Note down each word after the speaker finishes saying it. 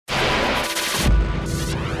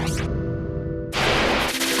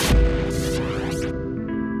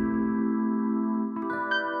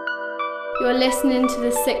You're listening to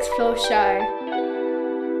the Sixth Floor Show.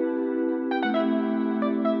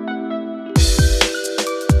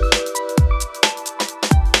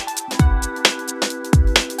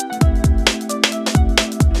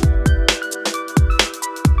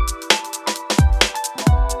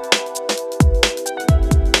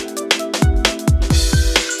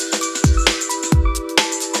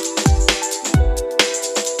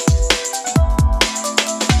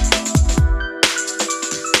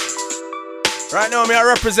 Right now, I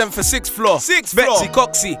represent for Sixth Floor. Sixth Floor. Betsy,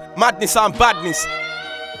 Coxie, Madness and Badness.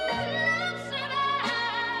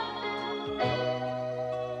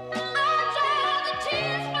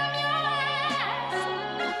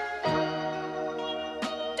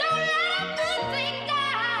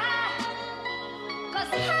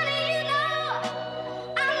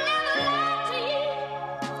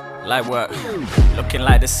 Light work, looking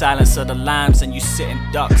like the silence of the lambs and you sitting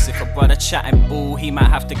ducks. If a brother chatting bull, he might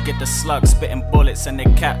have to get the slug. Spitting bullets and they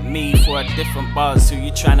cap me for a different buzz. Who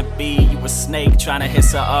you trying to be? You a snake trying to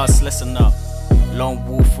hiss at us, listen up. Lone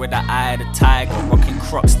wolf with the eye of the tiger, rocking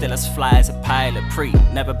crocs still as fly as a pilot. Pree,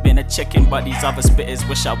 never been a chicken, but these other spitters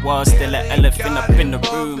wish I was. Still an elephant up in the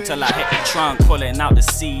room till I hit the trunk, pulling out the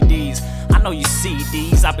CDs. I know you see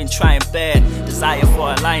these, I've been trying bad. Desire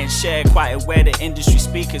for a lion's share, quite aware the industry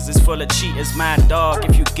speakers is full of cheaters. Mad dog,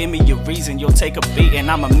 if you give me your reason, you'll take a beating.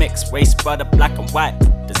 I'm a mixed race brother, black and white.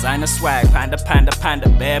 Designer swag, panda, panda, panda.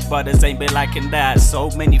 Bad brothers ain't been liking that. So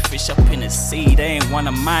many fish up in the sea, they ain't one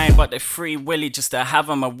of mine, but they free willy just to have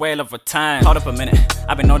them a whale of a time. Hold up a minute,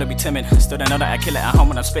 I've been known to be timid. Still don't know that I kill it at home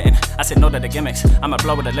when I'm spitting. I said no to the gimmicks, I'm a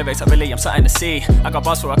blow with the lyrics. I really am something to see. I got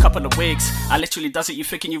bars for a couple of weeks. I literally does it, you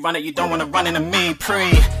thinking you run it, you don't wanna run into me.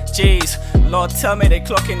 Pree, G's, Lord tell me they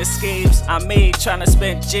clocking the schemes. I'm me trying to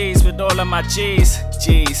spend G's with all of my G's.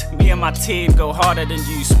 G's, me and my team go harder than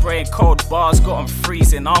you. Spraying cold bars, got them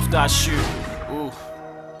freezing after I shoot. Ooh.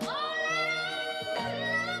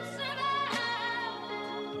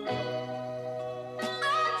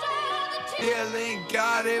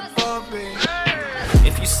 Got it bumping.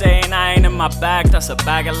 If you saying I ain't in my bag, that's a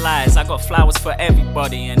bag of lies. I got flowers for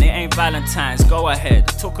everybody and it ain't Valentine's. Go ahead,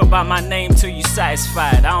 talk about my name till you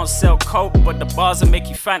satisfied. I don't sell coke, but the bars will make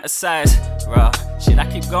you fantasize. Bruh, should I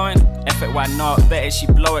keep going? F it, why not? Better she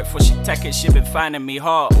blow it before she take it. She been finding me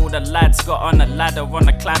hard. All the lads got on the ladder,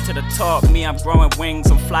 wanna climb to the top. Me, I'm growing wings,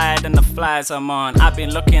 I'm flyer than the flies I'm on. I've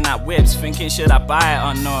been looking at whips, thinking should I buy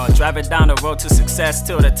it or not? Driving down the road to success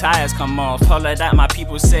till the tires come off. Hollered at my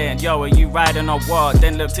people saying, yo, are you riding or what?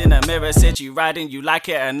 Then looked in the mirror, said you riding, you like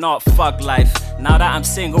it or not? Fuck life. Now that I'm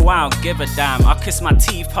single, I don't give a damn. I kiss my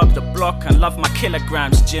teeth, hug the block and love my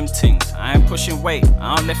kilograms. Gym things, I ain't pushing weight,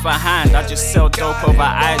 I don't lift a hand. I just sell dope over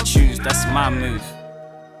iTunes, that's my move.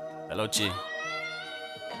 Hello G.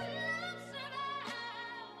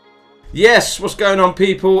 Yes, what's going on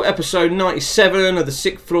people? Episode 97 of the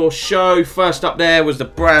Sixth Floor Show. First up there was the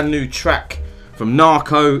brand new track from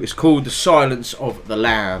Narko. It's called The Silence of the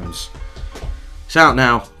Lambs. It's out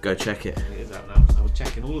now, go check it. It is out now. I was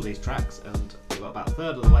checking all of these tracks and we got about a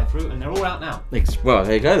third of the way through and they're all out now. Well,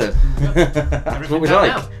 there you go then. That's what we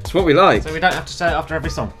like. Now. That's what we like. So we don't have to say it after every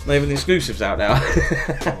song. Even the exclusives out now.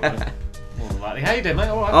 More than likely. How you doing, mate?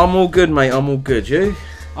 All right? I'm all good, mate. I'm all good. You?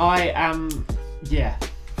 I am, yeah.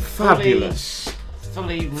 Fabulous.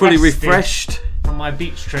 Fully refreshed. From my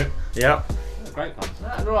beach trip. Yep. Great fun.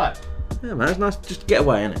 That's alright. Yeah, man. It's nice just to get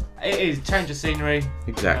away, isn't it? It is. Change of scenery.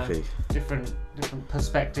 Exactly. Different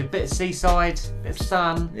perspective. Bit of seaside, bit of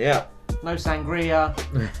sun. Yeah. No sangria.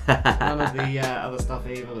 None of the other stuff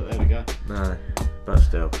either, but there we go. No, but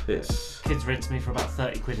still, it's... Kids rinsed me for about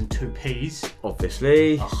 30 quid and 2 peas.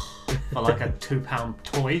 Obviously. For like a £2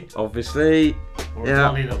 toy. Obviously. Or a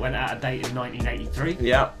Tali that went out of date in 1983.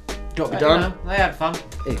 Yeah. Got to be You done. know, they had fun.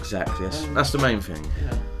 Exactly. That's the main thing.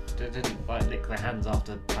 Yeah. They didn't like lick their hands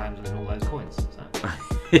after handling all those coins. So.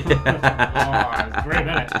 Yeah. Oh, grim,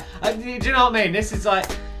 innit? Do you know what I mean? This is like...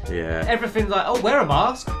 Yeah. Everything's like, oh, wear a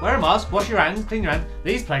mask, wash your hands, clean your hands.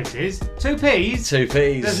 These places, 2 peas. 2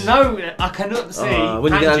 peas. There's no, I cannot see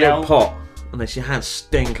when you hand get a gel. little pot, unless your hands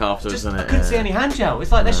stink afterwards, doesn't it? I couldn't see any hand gel.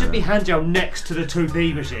 It's like there should be hand gel next to the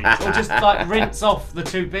 2p machines. Or just like rinse off the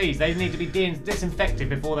 2p's. They need to be disinfected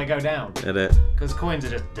before they go down. Get it? Because coins are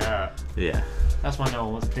just dirt. Yeah. That's why no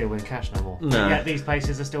one wants to deal with cash no more. No. Yet these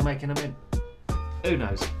places are still making them in. Who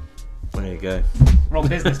knows? There you go. Wrong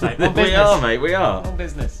business, mate. Wrong business. We are, mate. We are. Wrong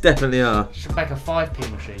business. Definitely are. Should make a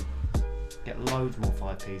 5p machine. Get loads more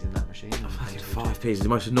 5p's in that machine. 5p is the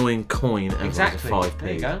most annoying coin ever. Exactly. 5p.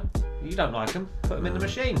 There you go. You don't like them. Put them in the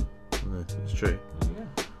machine. No, it's true.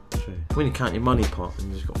 Yeah. true. When you count your money pot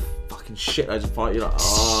and you've got fucking shitloads of fight, you're like,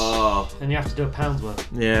 oh. And you have to do £1 worth.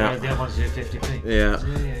 Yeah. The other ones do 50p. Yeah.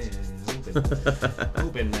 All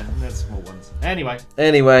been there. They're small ones.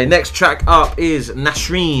 Anyway, next track up is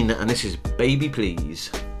Nashrene, and this is Baby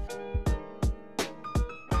Please.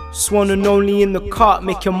 Swan and only in the cart,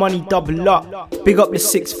 make your money double up. Big up the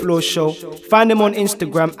 6th Floor Show. Find them on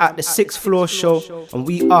Instagram at the 6th Floor Show, and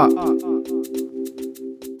we are.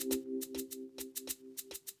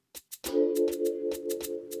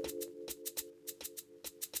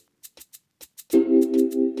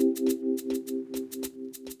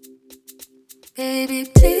 Baby,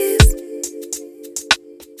 please.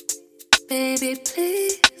 Baby,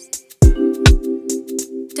 please.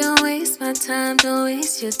 Don't waste my time, don't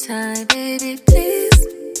waste your time. Baby, please.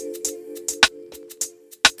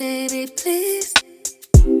 Baby, please.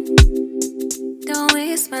 Don't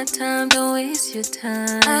waste my time, don't waste your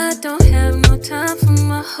time. I don't have no time for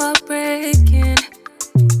my heart breaking.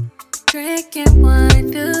 Drinking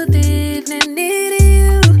wine through the evening, needing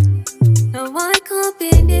you. No, I can't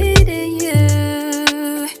be needing you.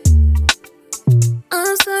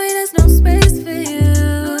 I'm sorry, there's no space for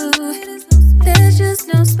you. There's just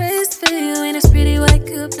no space for you in this pretty white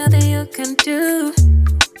coupe, nothing you can do.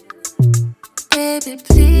 Baby,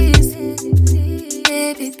 please.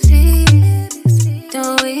 Baby, please.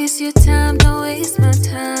 Don't waste your time, don't waste my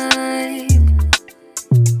time.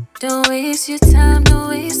 Don't waste your time, don't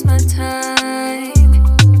waste my time.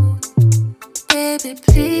 Baby,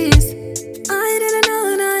 please. I didn't know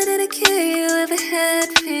and I didn't care you ever had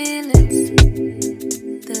feelings.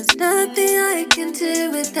 There's nothing I can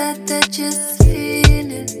do with that, they're just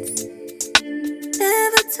feelings.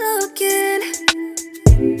 Never talking,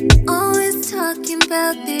 always talking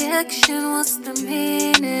about the action, what's the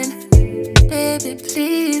meaning? Baby,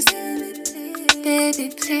 please. Baby,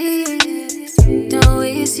 please. Don't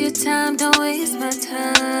waste your time, don't waste my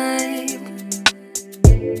time.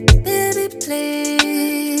 Baby,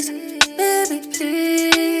 please. Baby,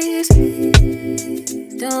 please.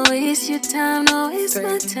 Don't waste your time, don't waste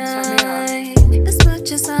my time. As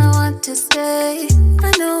much as I want to stay,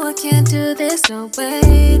 I know I can't do this, no way.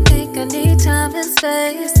 Think I need time and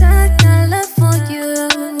space, I got love for you.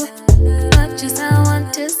 Much as I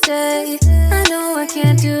want to stay, I know I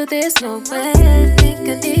can't do this, no way. Think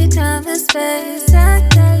I need time and space, I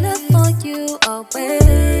got love for you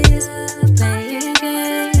always. Playing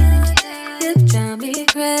games, you drive me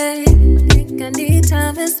crazy. Think I need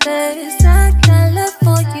time and space, I got love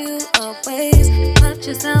for you always. Much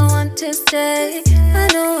as I want to stay, I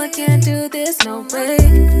know I can't do this, no way.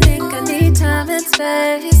 Think I need time and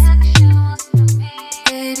space.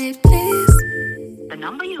 Baby, please. The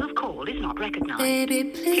number you have called is not recognized. Baby,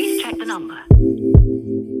 please. Please check the number.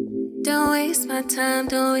 Don't waste my time,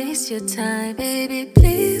 don't waste your time. Baby,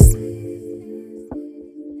 please.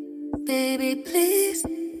 Baby, please.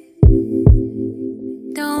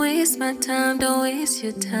 Don't waste my time, don't waste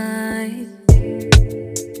your time.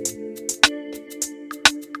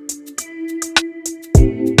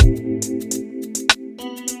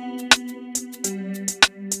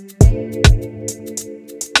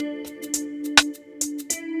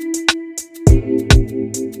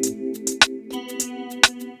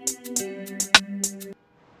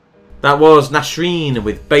 That was Nashrene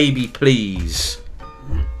with Baby Please.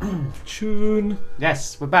 Tune.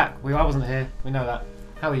 Yes, we're back. I wasn't here. We know that.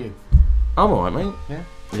 How are you? I'm alright, mate. Yeah?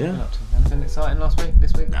 Yeah. What up to? Anything exciting last week?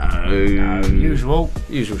 This week? No. Usual.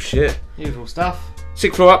 Usual shit. Usual stuff.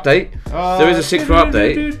 6th floor update. There is a 6th floor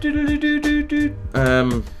update.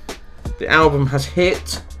 The album has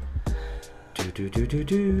hit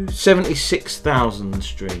 76,000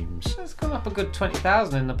 streams. It's gone up a good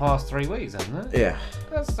 20,000 in the past 3 weeks, hasn't it? Yeah.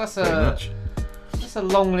 That's Pretty much. That's a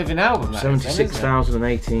long living album.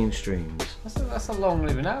 76,018 streams. That's a long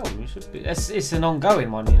living album. You should be. It's an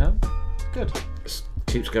ongoing one, you know. It's good. It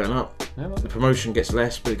keeps going up. Yeah, well, The promotion gets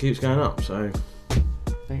less, but it keeps going up. So I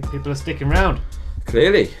think people are sticking around.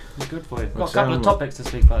 clearly, It's good for you. Got a What's couple of topics to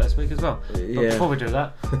speak about this week as well. But yeah. before we do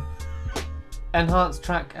that, Enhanced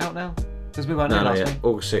track out now? Because we weren't No, there no, last yeah. week.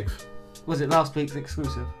 August 6th. Was it last week's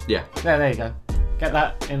exclusive? Yeah. There you go. Get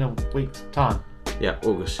that in a week's time. Yeah,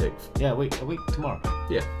 August 6th. Yeah, a week tomorrow.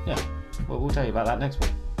 Yeah. Yeah. Well, we'll tell you about that next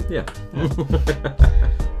week. Yeah.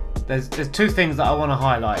 There's two things that I want to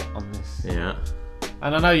highlight on this. Yeah.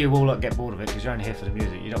 And I know you all get bored of it because you're only here for the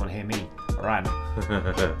music. You don't want to hear me rant.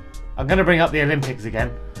 I'm going to bring up the Olympics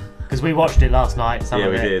again because we watched it last night. Yeah,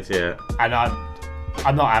 we did, yeah. And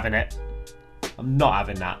I'm not having it. I'm not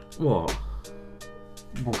having that. What?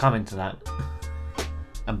 We'll come into that.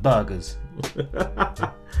 And burgers.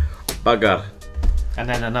 Bugger. And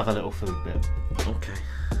then another little food bit. Okay.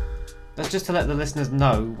 That's just to let the listeners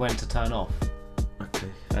know when to turn off. Okay.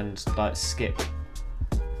 And like skip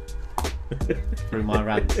through my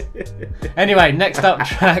rants. Anyway, next up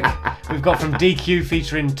track we've got from DQ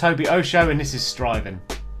featuring Tobi Osho, and this is Striving.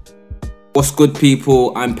 What's good,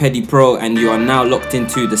 people? I'm Petty Pro, and you are now locked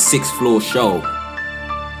into the 6th Floor Show.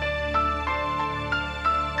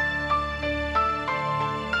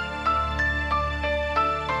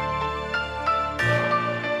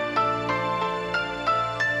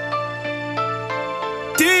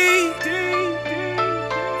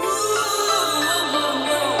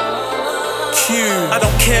 I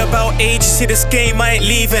don't care about age, you see this game, I ain't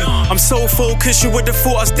leaving. I'm so focused, you would've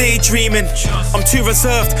thought I was daydreaming. I'm too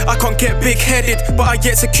reserved, I can't get big-headed, but I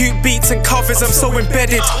execute beats and covers, I'm so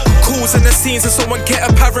embedded. Calls in the scenes and someone get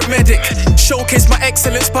a paramedic. Showcase my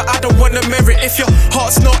excellence, but I don't want to merit. If your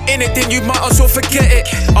heart's not in it, then you might as well forget it.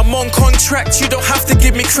 I'm on contract, you don't have to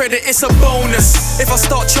give me credit, it's a bonus. If I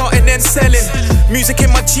start charting and selling, music in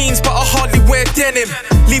my jeans, but I hardly wear denim.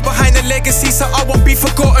 Leave behind a legacy so I won't be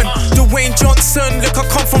forgotten. Dwayne Johnson, look, I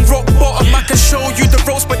come from rock bottom. I can show you the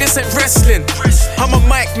ropes, but this ain't wrestling. I'm a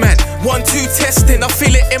mic man, 1, 2 testing. I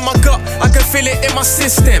feel it in my gut, I can feel it in my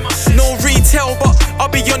system. No retail, but I'll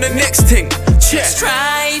be on the next thing. Check.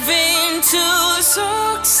 Striving to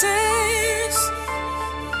success,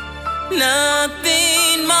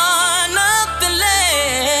 nothing more, nothing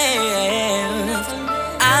less.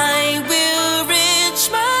 I will reach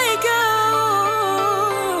my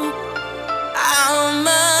goal. I'm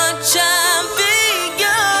a champion.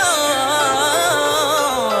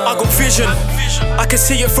 I got vision, I can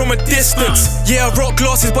see it from a distance. Yeah, I rock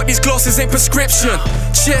glasses, but these glasses ain't prescription.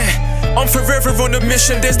 Yeah, I'm forever on a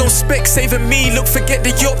mission. There's no spec saving me, look, forget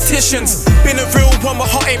the opticians. Been a real one, my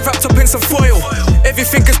heart ain't wrapped up in some foil.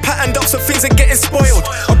 Everything is patterned up, so things are getting spoiled.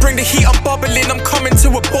 I bring the heat, I'm bubbling, I'm coming to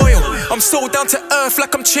a boil. I'm so down to earth,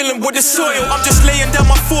 like I'm chilling with the soil. I'm just laying down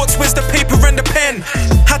my thoughts, where's the paper and the pen?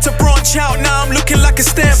 Had to branch out, now I'm looking like a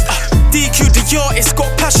stem. DQ the artist,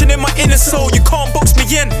 got passion in my inner soul. You can't box me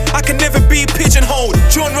in, I can never be pigeonholed.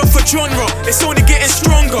 Genre for genre, it's only getting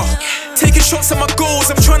stronger. Taking shots at my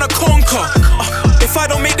goals, I'm trying to conquer. If I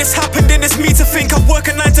don't make this happen, then it's me to think. I work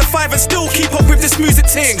a 9 to 5 and still keep up with this music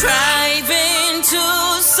thing. Striving to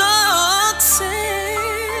success,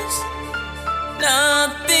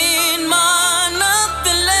 nothing more,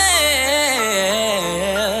 nothing less.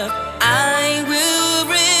 I will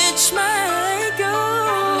reach my goal.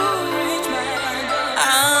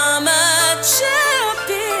 I'm a champion.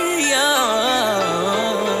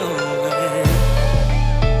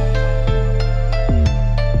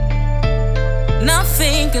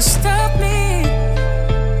 Nothing can stop me.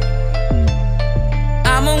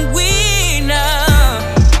 I'm a winner.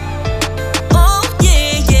 Oh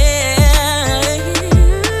yeah, yeah.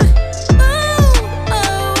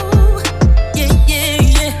 Oh, yeah, yeah,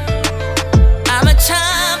 yeah. I'm a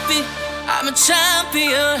champion. I'm a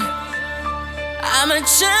champion. I'm a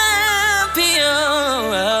champion.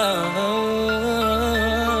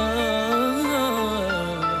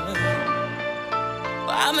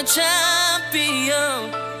 I'm a champion.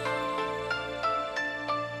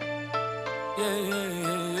 Yeah, yeah,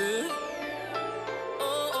 yeah, yeah.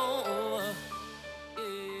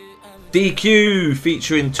 DQ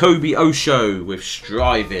featuring Tobi Osho with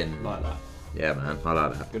Striving. Like that. Yeah, man, I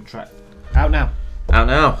like that. Good track. Out now. Out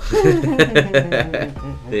now.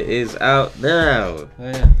 It is out now.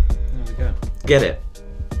 Yeah, there we go. Get it.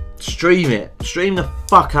 Stream it. Stream the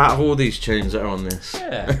fuck out of all these tunes that are on this.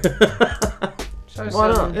 Yeah. Why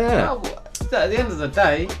not? Yeah. Well, at the end of the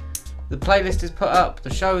day, the playlist is put up,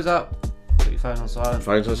 the show's up. Put your phone on silent.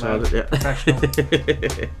 Phone's on silent, yeah. Professional.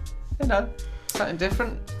 You know, something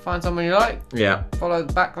different. Find someone you like. Yeah. Follow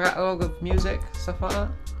the back catalogue of music, stuff like that.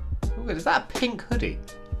 Oh, good. Is that a pink hoodie?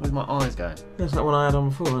 Where's my eyes going? That's that one I had on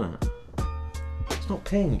before, isn't it? It's not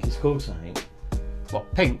pink, it's called something.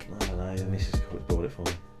 What, pink? I don't know, the missus bought it for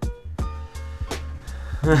me.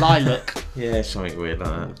 Lilac. Yeah, something weird like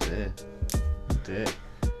that. Oh dear. Oh dear.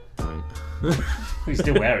 Don't. You're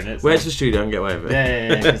still wearing it. So. Wear it to the studio and get away with it.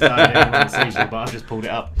 Yeah. Because I didn't want to see you, but I've just pulled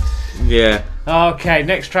it up. Yeah. Okay,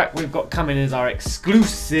 next track we've got coming is our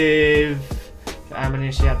exclusive. How many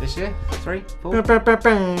has she had this year? 3? 4? I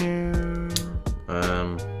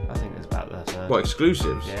think it's about the third. What,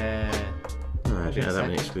 exclusives? Yeah. No, I didn't have that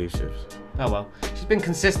many exclusives. Oh well. She's been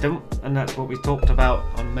consistent, and that's what we've talked about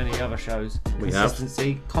on many other shows. We have.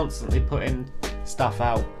 Consistency, constantly putting stuff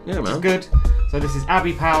out. Yeah, which man. is good. So this is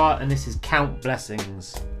Abby Power, and this is Count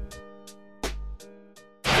Blessings.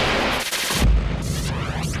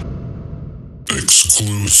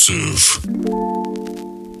 Exclusive.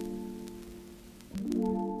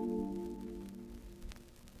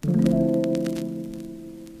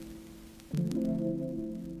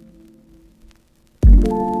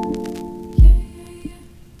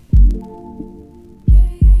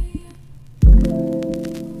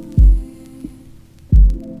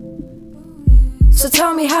 So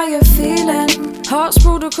tell me how you're feeling. Hearts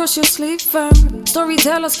sprawled across your sleeve firm.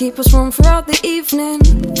 Storytellers keep us warm throughout the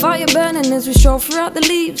evening. Fire burning as we stroll throughout the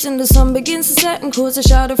leaves. And the sun begins to set and cause a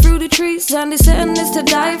shadow through the trees. And it's setting this to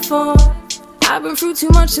die for. I've been through too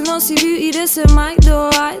much to not see beauty that's at my door.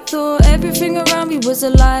 I thought everything around me was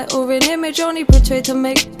a lie, or an image only portrayed to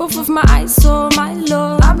make both of my eyes sore, my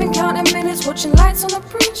lord. I've been counting minutes, watching lights on the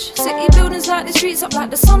bridge. City buildings light the streets up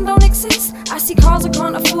like the sun don't exist. I see cars I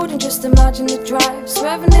can't afford and just imagine the drive.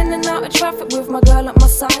 Swerving in and out of traffic with my girl at my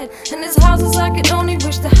side. And there's houses I could only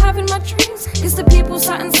wish to have in my dreams. Cause the people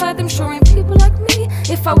sat inside them showing people like me.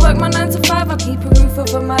 If I work my 9 to 5, I'll keep a roof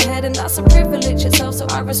over my head. And that's a privilege itself, so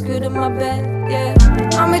I risk good in my bed. Yeah,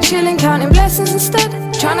 I'm a chillin' counting blessings instead.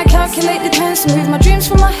 Trying to calculate the times to move my dreams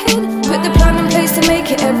from my head. Put the plan in place to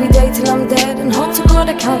make it every day till I'm dead. And hope to God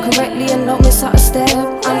I count correctly and don't miss out a step.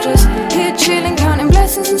 I'm just here chillin' counting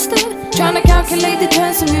blessings instead. Trying to calculate the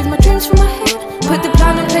times to move my dreams from my head. Put the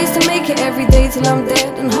plan in place to make it every day till I'm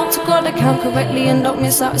dead. And hope to God I count correctly and don't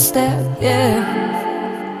miss out a step. Yeah.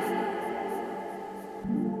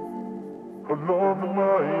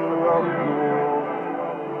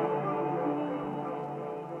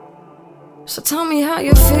 So tell me how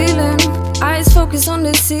you're feeling. Eyes focus on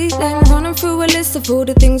the ceiling. Running through a list of all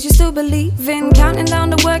the things you still believe in. Counting down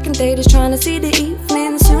the working day, just trying to see the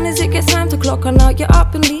evening. Soon as it gets time to clock on out, you're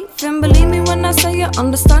up and leaving. Believe me when I say I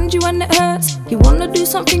understand you when it hurts. You wanna do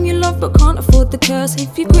something you love but can't afford the curse.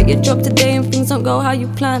 If you quit your job today and things don't go how you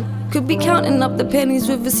plan, could be counting up the pennies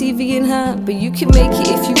with a CV in hand. But you can make it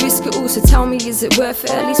if you risk it all, so tell me, is it worth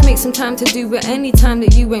it? At least make some time to do it any time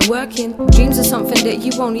that you ain't working. Dreams are something that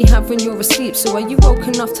you only have when you're asleep. So are you woke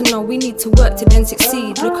enough to know we need to work to then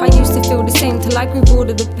succeed? Look, I used to feel the same till I grew bored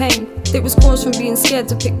of the pain that was caused from being scared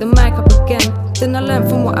to pick the mic up again. Then I learned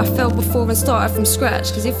from what I felt before and started from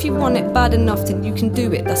scratch. Cause if you want it bad enough, then you can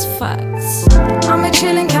do it, that's facts. I'm a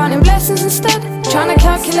chillin' counting blessings instead. Trying to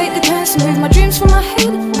calculate the times to move my dreams from my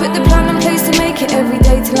head. Put the plan in place to make it every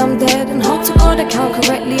day till I'm dead. And hope to God I count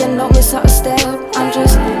correctly and don't miss out a step. I'm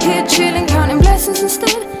just here chillin' counting blessings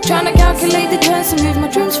instead. Trying to calculate the times to move my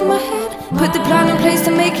dreams from my head. Put the plan in place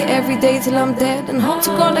to make it every day till I'm dead. And hope to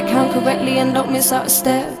God I count correctly and don't miss out a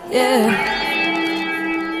step. Yeah.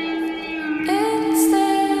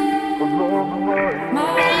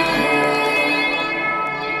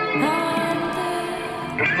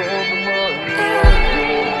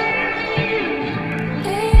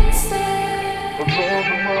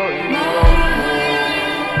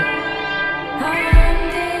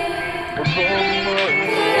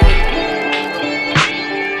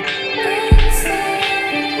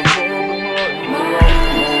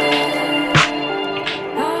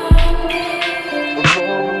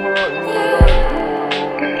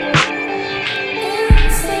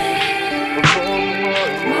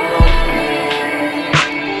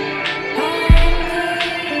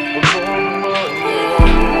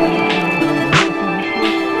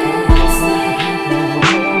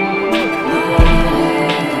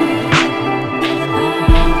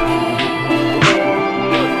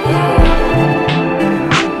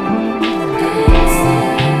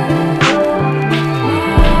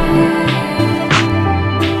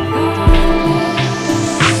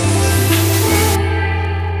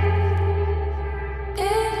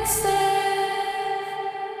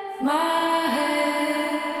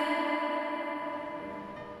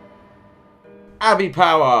 Abbey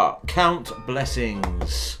Power, Count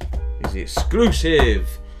Blessings is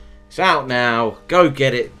exclusive. It's out now. Go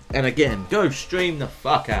get it. And again, go stream the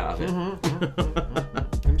fuck out of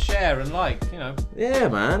it. And share and like, you know. Yeah,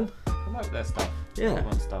 man. Promote their stuff. Yeah.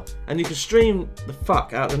 Stuff. And you can stream the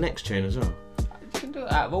fuck out of the next tune as well. You can do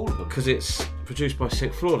it out of all of them. Because it's produced by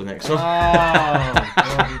Sixth Floor, the next one. Oh,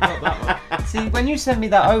 God, you've got that one. See, when you send me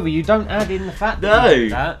that over, you don't add in the fact that you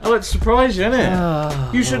did that. Oh, it's surprise you, isn't it?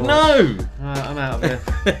 Oh, you should know. I'm out of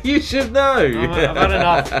here. You should know. I've had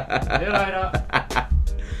enough. See you later.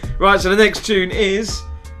 Right, so the next tune is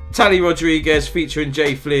Tali Rodriguez featuring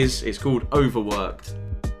JFliz. It's called Overworked.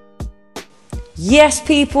 Yes,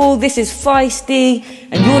 people, this is Feisty,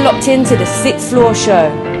 and you're locked into the Sixth Floor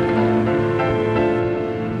Show.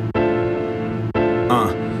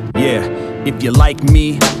 Yeah, if you're like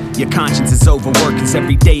me, your conscience is overworked, cause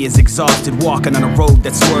every day is exhausted, walking on a road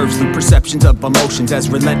that swerves through perceptions of emotions as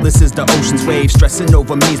relentless as the ocean's waves. Stressing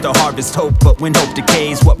over means to harvest hope, but when hope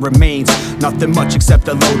decays, what remains? Nothing much except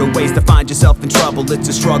a load of ways to find yourself in trouble. It's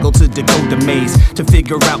a struggle to decode the maze, to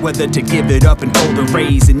figure out whether to give it up and fold or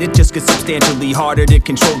raise. And it just gets substantially harder to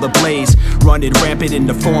control the blaze, running rampant in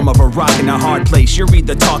the form of a rock in a hard place. You're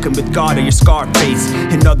either talking with God or your scarred face.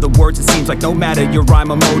 In other words, it seems like no matter your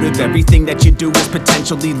rhyme or motive, everything that you do is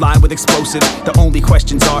potentially lie with explosive. The only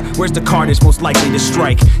questions are, where's the carnage most likely to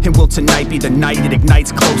strike? And will tonight be the night it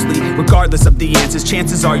ignites closely? Regardless of the answers,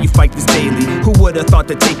 chances are you fight this daily. Who would've thought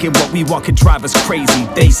that taking what we want could drive us crazy?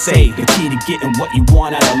 They say the key to getting what you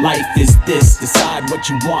want out of life is this: decide what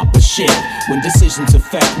you want, but shit, when decisions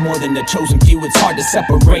affect more than the chosen few, it's hard to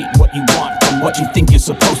separate what you want from what you think you're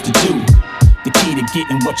supposed to do. The key to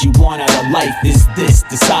getting what you want out of life is this: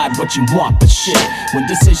 decide what you want, but shit, when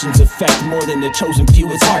decisions affect more than the chosen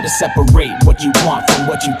few, it's hard to separate what you want from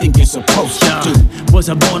what you think you're supposed to do. Was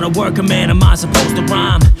I born a worker, man? Am I supposed to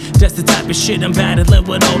rhyme? That's the type of shit I'm battling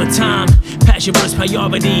with all the time. Passion versus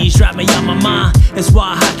priorities drive me out my mind. That's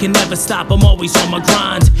why I can never stop, I'm always on my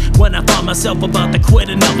grind. When I find myself about to quit,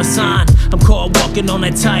 another sign. I'm caught walking on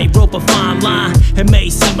that tightrope, a fine line. It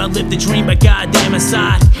may seem I lived a dream, but goddamn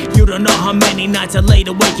inside, you don't know how many nights I laid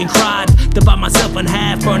awake and cried. To buy myself in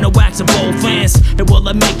half, burn the wax of old fans. And will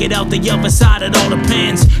I make it out the other side? It all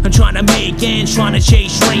depends. I'm trying to make ends, trying to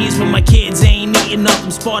chase dreams, but my kids ain't eating up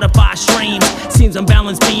from Spotify streams. Seems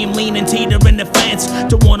unbalanced beam, leaning, teetering the fence.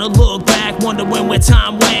 Don't wanna look back, wondering where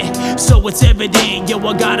time went. So it's evident, yo,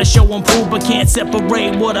 I gotta show and prove, but can't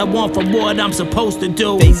separate what I want from what I'm supposed to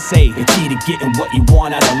do. They say the key to getting what you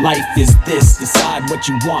want out of life is this: decide what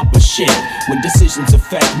you want, but shit, when decisions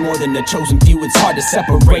affect more than the chosen few, it's hard to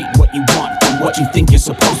separate what you want from what you think you're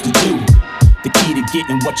supposed to do. The key to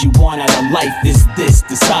getting what you want out of life is this: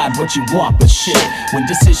 decide what you want, but shit, when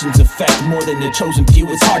decisions affect more than the chosen few,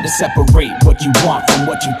 it's hard to separate what you want from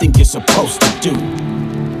what you think you're supposed to do.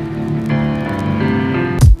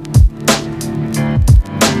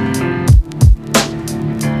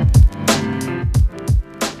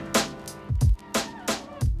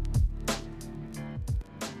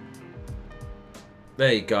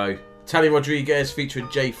 There you go. Tali Rodriguez featuring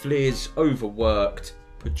JFliz, Overworked,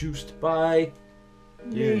 produced by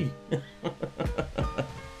you.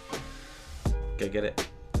 Go get it.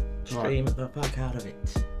 Stream the fuck out of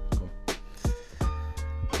it.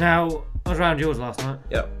 Now, I was around yours last night.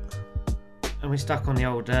 Yep. And we stuck on the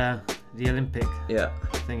old, the Olympic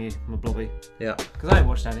thingy, my blobby. Yeah. Because I ain't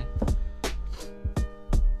watched any.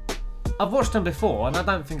 I've watched them before, and I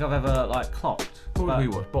don't think I've ever, like, clocked. What we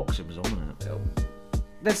watched? Boxing was on, wasn't it?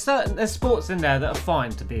 There's sports in there that are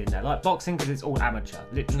fine to be in there, like boxing, because it's all amateur,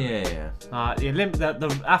 literally. Yeah.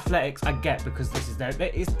 The athletics I get, because this is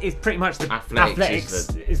it's pretty much the athletics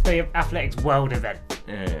is the athletics world event.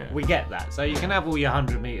 Yeah. We get that, so you can have all your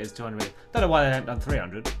 100 meters, 200 meters. Don't know why they haven't done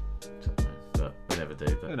 300, but they never do.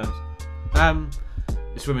 But who knows?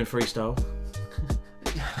 It's women freestyle.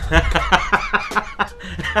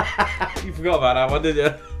 You forgot about that one, did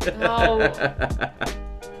you? No.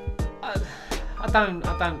 I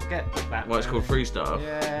don't get that. Well, it's called freestyle.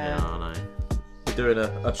 Yeah. I know. You're doing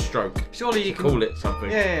a stroke. Surely you can call it something.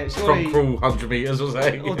 Yeah, surely. From crawl 100 meters or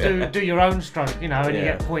something. Or do your own stroke, and you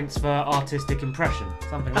get points for artistic impression,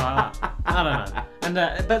 something like that. I don't know.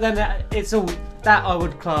 And but then it's all that I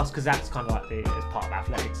would class, because that's kind of like it's part of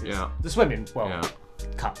athletics. It's the swimming World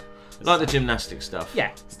Cup. Like the gymnastic stuff. Yeah,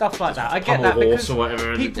 stuff like that. I get that because or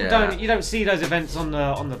whatever, people don't see those events on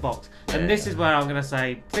the box. And this is where I'm going to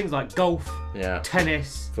say things like golf,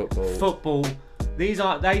 tennis, football.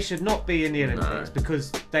 They should not be in the Olympics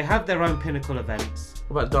because they have their own pinnacle events.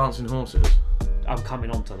 What about dancing horses? I'm coming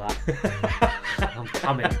on to that. I'm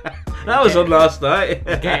coming. That was on last night.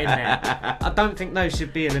 Get in there. I don't think those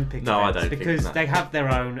should be Olympic events. I don't because they have their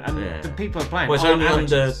own, and the people are playing. Well, it's only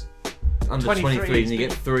amateurs. under 23 and you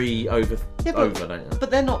get 3 over, don't you?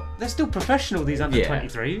 But they're still professional, these under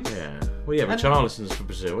 23s. Yeah. Well, yeah, Richarlison's from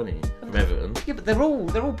Brazil, isn't he? From Everton. Yeah, but they're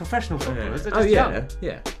all professional footballers. They're just young.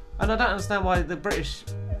 Yeah. And I don't understand why the British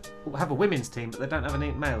have a women's team, but they don't have a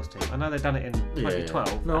males team. I know they've done it in 2012.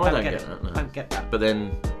 Yeah. No, I don't get that. No. I don't get that. But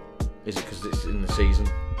then, is it because it's in the season?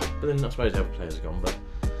 But then I suppose the other players are gone, but...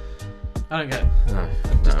 I don't get it. No,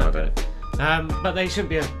 I don't. But they shouldn't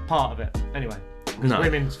be a part of it, anyway.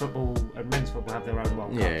 Women's football and men's football have their own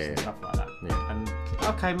World Cups and stuff like that. Yeah. And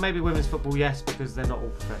okay, maybe women's football, yes, because they're not all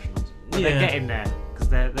professionals. But they're getting there because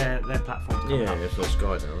their platform's coming up. Yeah, it's not Sky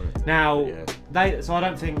now, isn't it? Now, so I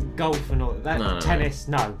don't think golf and all that, tennis,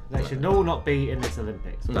 they should all not be in this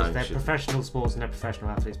Olympics because they're professional sports and they're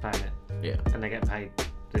professional athletes playing it. Yeah. And they get paid.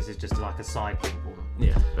 This is just like a side thing for them.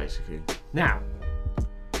 Yeah, basically. Now,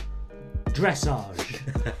 dressage.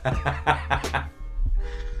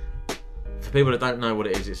 For people that don't know what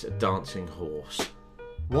it is, it's a dancing horse.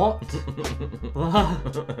 What?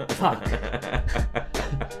 Fuck.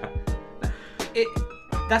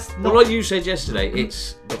 That's not... Well, like you said yesterday,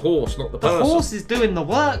 it's the horse, not the person. The horse is doing the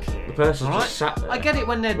work here. The person's All right? just sat there. I get it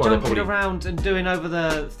when they're jumping around and doing over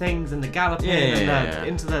the things and the galloping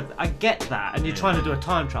into the. I get that, and you're trying to do a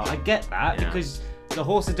time trial. I get that because the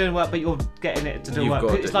horse is doing work, but you're getting it to do work.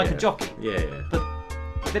 It's like a jockey. Yeah.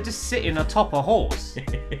 But they're just sitting atop a horse,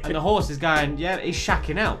 and the horse is going. Yeah, he's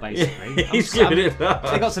shacking out basically. He's giving it up.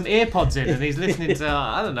 They got some earpods in, and he's listening to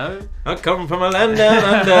I don't know. I come from a land down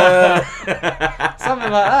under.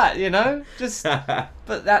 Something like that, you know. Just,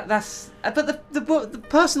 but that's. But the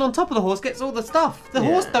person on top of the horse gets all the stuff. The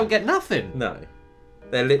horse don't get nothing. No,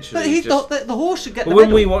 they're literally. But he's just... the horse should get. But the when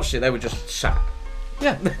medal. we watched it, they were just sat.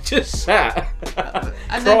 Yeah, they just sat,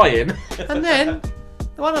 and crying. And then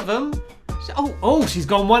one of them. She's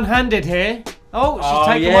gone one-handed here. She's taken one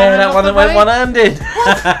hand that off one the that went way. one-handed.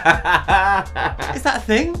 Is that a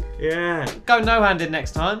thing? Yeah. Go no-handed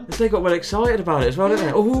next time. They got well excited about it as well, didn't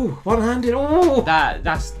they? Oh, one-handed. Oh.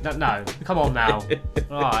 No. Come on now.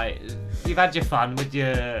 Right, you've had your fun with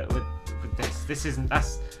this. This isn't.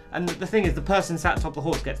 That's. And the thing is, the person sat atop the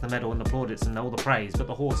horse gets the medal and the plaudits and all the praise, but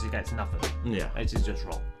the horse gets nothing. Yeah. It is just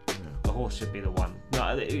wrong. Yeah. The horse should be the one.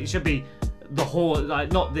 No, it should be. The horse,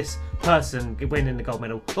 like not this person winning the gold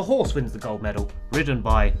medal. The horse wins the gold medal, ridden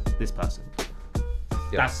by this person.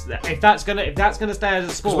 Yeah. If that's gonna stay as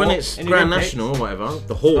a sport. When it's Grand National or whatever,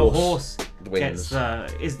 the horse wins.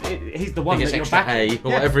 He's the one he gets that you're extra backing. hay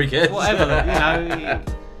or whatever he gets. Whatever, you know,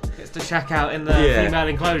 he gets to shack out in the female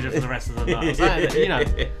enclosure for the rest of the night. You know,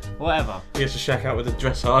 whatever. He gets to shack out with the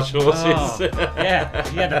dressage horses.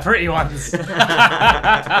 Yeah, the pretty ones.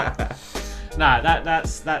 No,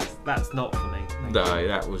 that's not for me. No,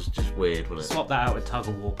 that was just weird, wasn't it? Swap that out with tug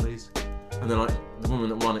of war, please. And then like the woman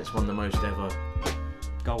that won it's won the most ever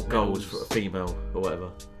golds for a female or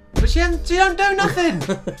whatever. But she don't do nothing.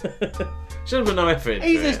 She doesn't put no effort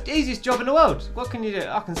into it. Easiest job in the world. What can you do?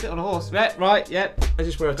 I can sit on a horse. Yeah, right, yeah. I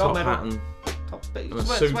just wear a top hat and a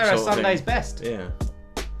suit. Wear a Sunday's best. Yeah.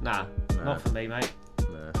 Nah, not for me, mate.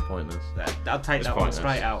 Pointless. I'll take that one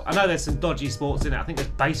straight out. I know there's some dodgy sports in it. I think there's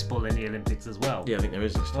baseball in the Olympics as well. Yeah, I think there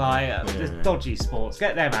is. There's dodgy sports.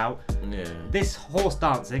 Get them out. Yeah. This horse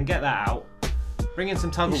dancing, get that out. Bring in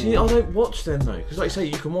some tug of war. war. I don't watch them though, because like you say,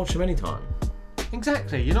 you can watch them anytime.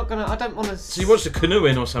 Exactly. You're not gonna. I don't want to. So you watch the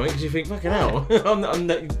canoeing or something because you think, fucking hell,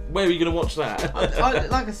 where are you gonna watch that?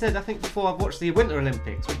 Like I said, I think before I've watched the Winter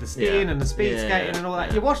Olympics with the skiing and the speed skating and all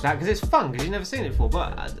that. You watch that because it's fun because you've never seen it before.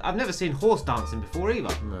 But I've never seen horse dancing before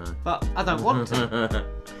either. No. But I don't want to.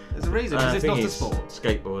 There's a reason because it's not a sport.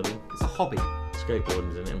 Skateboarding. It's a hobby.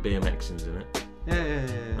 Skateboarding's in it and BMXing's in it. Yeah.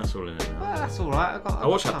 That's all in it now. Well, that's all right. I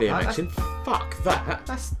watched that BMXing. Fuck that.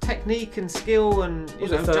 That's technique and skill and it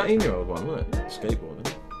was a 13-year-old one, wasn't it?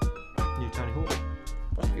 Skateboarding. You Tony Hawk.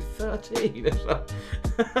 You're 13.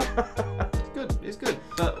 It's good.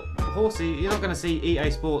 But horsey, you're not going to see EA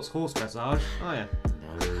Sports horse dressage, are you?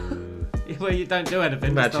 No. Well, you don't do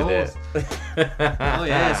anything. Imagine it's the horse. Oh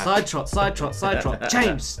yeah, side trot.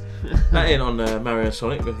 James. That ain't on Mario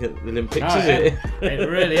Sonic with the Olympics, is it? It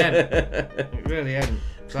really ain't.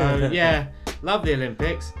 So yeah, love the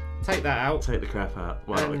Olympics. Take that out. Take the crap out.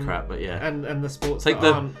 Well, not the crap, but yeah. And the sports take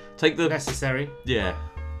aren't the necessary. Yeah.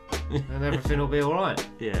 And everything will be all right.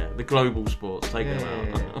 Yeah, the global sports. Take them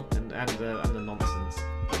out. And the nonsense.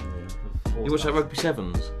 Yeah. You watch that Rugby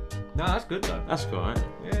Sevens? No, that's good though. That's alright.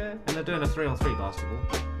 Yeah, and they're doing a 3-on-3 basketball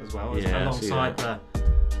as well. Yeah, alongside the.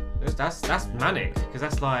 That's manic because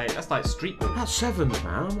that's like street ball. That's sevens,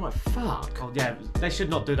 man. I'm like, fuck. Oh yeah, they should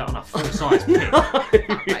not do that on a full-size pitch.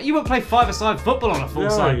 You wouldn't play 5-a-side football on a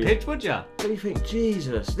full-size pitch, would you? But you think,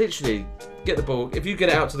 Jesus, literally, get the ball. If you get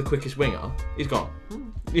it out to the quickest winger, he's gone.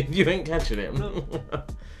 You ain't catching him. No.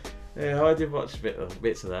 Yeah, I did watch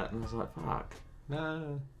bits of that, and I was like, fuck.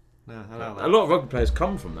 No, a lot of rugby players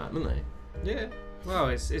come from that, don't they? Yeah. Well,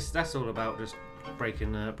 that's all about just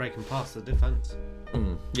breaking past the defence.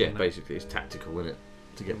 Yeah, basically it's tactical, isn't it,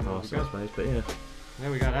 to get past that space? But yeah. There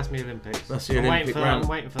we go. That's me Olympics. That's the Olympic round. I'm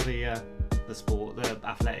waiting for the sport, the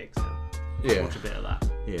athletics now. Yeah. Watch a bit of that.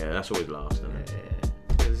 Yeah, that's always last, isn't it? Yeah.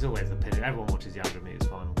 There's always the pinnacle. Everyone watches the 100 metres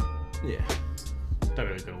final. Yeah. Don't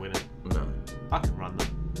know who's going to win it. No. I can run them.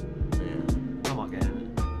 Yeah. I might get in it.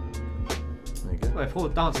 There you go. Well,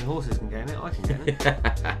 if dancing horses can get in it, I can get in it.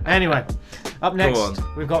 Anyway, up next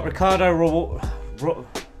we've got Ricardo Rawal.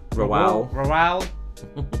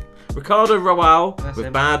 Ricardo Rawal That's with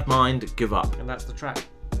him. Bad Mind Give Up. And that's the track.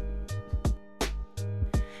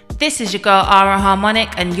 This is your girl Ara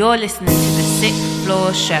Harmonic, and you're listening to the Sixth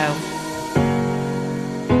Floor Show.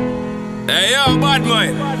 Hey yo, bad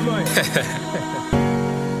mind.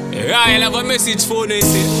 Ryan have a message for you,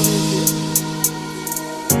 see.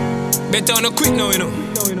 Better not quit now, you know.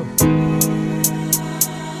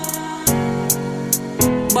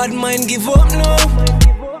 bad mind give up now.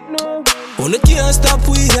 Wanna can't stop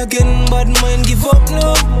we again, bad mind give up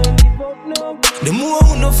now. The more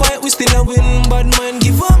we no fight, we still a win, bad mind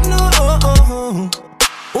give up now.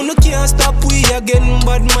 Wanna can't stop we again,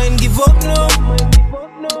 bad mind give up now.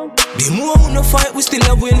 The more we no fight, we still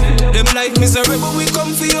a win. Them life miserable, we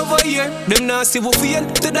come for over here. Them nasty we feel,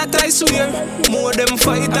 to that I swear. More them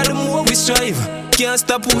fight, and the more we strive. Can't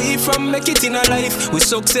stop we from make it in a life. With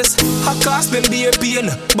success, I cost them be a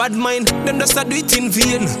pain. Bad mind, them just a do it in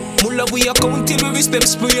vain. Mulla we account till we reach them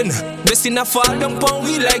sprain. Best in a fall down pound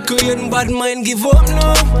we like rain. Bad mind give up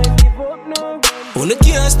now. Wanna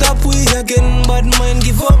can't stop we again. Bad mind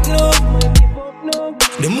give up now.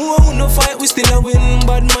 The more we no fight, we still a win.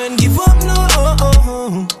 Bad mind give up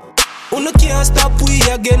now. Wanna can't stop we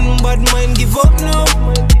again. Bad mind give up now.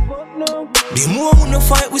 The more we no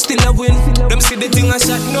fight, we still a win. Them see the thing I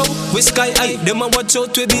shot now, we sky high. Them a watch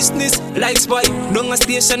out with business, like spy. Down a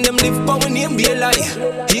station, them live but we name be a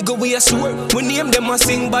lie. He go we a swear, we name them a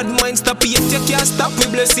sing. Bad mind stop it, you can't stop.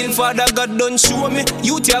 We blessing Father God don't show me.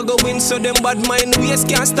 Youth ya go win, so them bad mind ways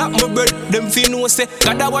can't stop my bird. Them feel no say,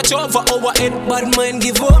 gotta watch over our head. Bad mind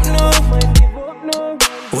give up now.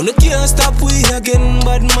 Wanna can't stop we again.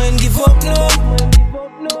 Bad mind give up now.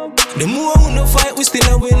 The more we no fight, we still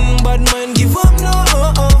a win. Bad mind give up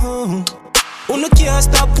now. We no can't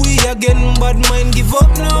stop we again. Bad mind give up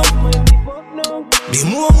now. The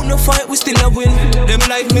more we no fight, we still a win. Them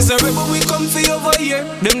life miserable, we come for over here.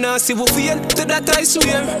 Them nasty we feel, to that I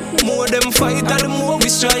swear. More them fight, and the more we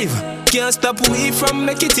strive. Can't stop we from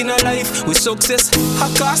make it in a life. With success,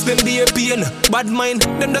 I cost them be a pain. Bad mind,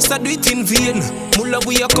 them just a do it in vain. Mulla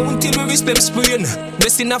we account till we reach them sprain.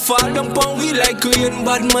 Best in a fall down pound we like rain.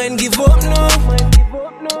 Bad mind give up now.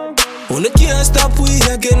 Wanna can't stop we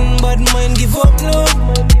again. Bad mind give up now.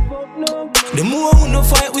 The more we no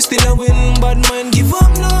fight, we still a win. Bad mind give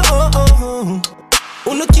up now.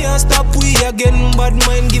 Wanna can't stop we again. Bad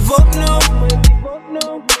mind give up now.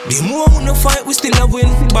 The more we no fight, we still a win.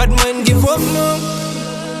 Bad mind give up now.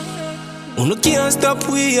 We can't stop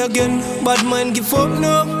we again. Bad mind give up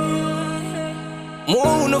now.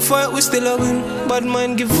 More we no fight, we still a win. Bad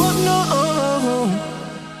mind give up now.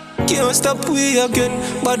 Can't stop we again.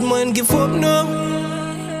 Bad mind give up now.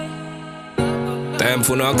 Time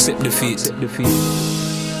for no accept defeat.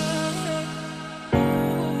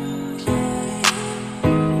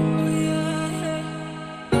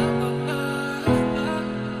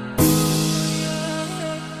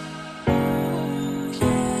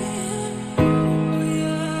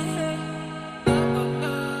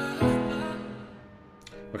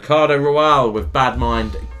 Ricardo Rawal with Bad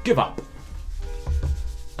Mind Give Up.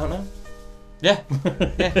 I don't know. Yeah.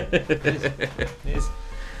 It is.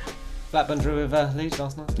 Blackburn drew with Leeds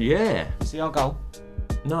last night. Yeah. See our goal?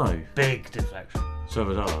 No. Big deflection. So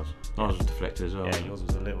was ours. Ours was deflected as well. Yeah, yours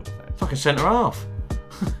was a little deflected. Fucking centre half.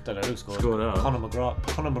 Don't know who scored. Scored out. Conor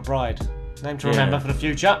McBride. Name to remember for the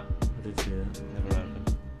future. I did see that.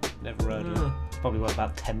 Never heard of him. Probably worth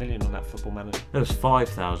about 10 million on that Football Manager. There was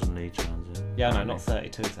 5,000 Leeds fans in. Yeah, no, not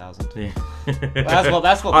 32,000. Yeah. Well,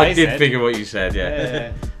 that's what I they said. did figure what you said, yeah.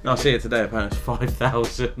 Yeah. No, I see it today, apparently it's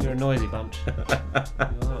 5,000. You're a noisy bunch. You're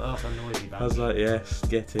half a noisy bunch. I was like, yes,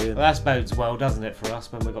 get in. Well, that bodes well, doesn't it, for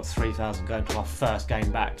us when we got 3,000 going to our first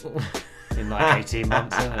game back in like 18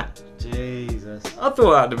 months, isn't it? Jesus. I thought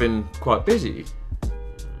that would have been quite busy.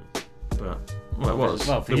 But, well, it was.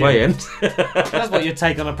 Well, for the you. way in. That's what you'd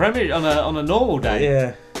take on a Premier on a normal day.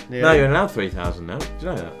 Yeah. No, you're allowed 3,000 now. Do you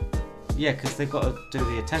know that? Yeah, because they've got to do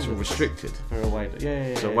the attendance. It's restricted. For away.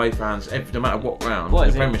 Yeah. So away fans, no matter what round, What the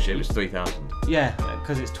is it? Premiership is 3,000. Yeah,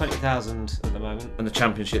 because it's 20,000 at the moment. And the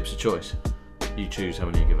Championship's a choice. You choose how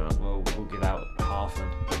many you give out. Well, we'll give out half then.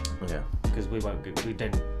 Yeah. Because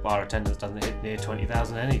our attendance doesn't hit near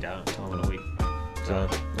 20,000 any time in a week. So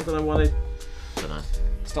I don't know why they. I don't know.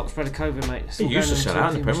 Stop spreading COVID, mate. You used to sell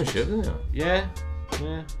out in the Premiership, didn't you? Yeah. It's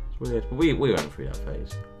weird. But we went through that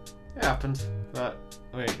phase. It happened, but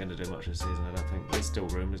we ain't going to do much this season, I don't think. There's still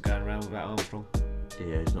rumours going around about Armstrong.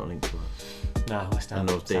 Yeah, he's not linked to us. No, West Ham. And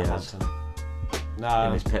North Diaz. Southampton. No.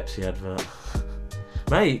 In his Pepsi advert.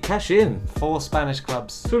 Mate, cash in. 4 Spanish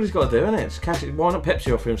clubs. That's all he's got to do, isn't it? It's cash. Why not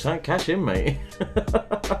Pepsi offer him something? Cash in, mate.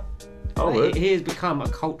 He has become a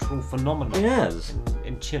cultural phenomenon. He has.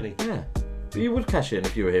 In Chile. Yeah. But you would cash in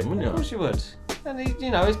if you were him, wouldn't you? Of course you would. And he's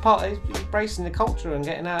embracing the culture and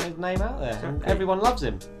getting his name out there. Exactly. And everyone loves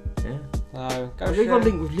him. Yeah. So, go He got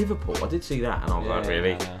linked with Liverpool. I did see that and I was like,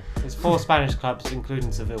 really? No. There's 4 Spanish clubs,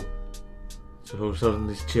 including Seville. So all of a sudden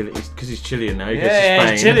he's Chile, because he's Chilean now. He Yeah, goes to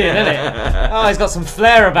Spain. he's Chilean, isn't it? Oh, he's got some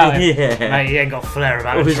flair about him. Yeah. Mate, he ain't got flair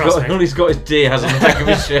about him, All he's got is Diaz on the back of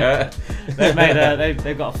his shirt.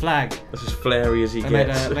 They've got a flag. That's as flary as he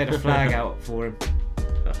gets. Made a flag out for him.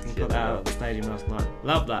 He got that out at the stadium last night.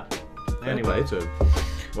 Love that. Anyway, to him.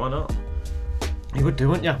 Why not? You would do,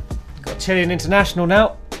 wouldn't you? Got Chilean international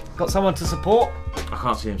now. Got someone to support. I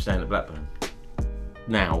can't see him staying at Blackburn.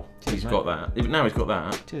 Now he's got that. Even now he's got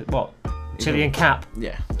that. What? Chilean cap.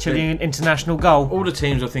 Yeah. Chilean international goal. All the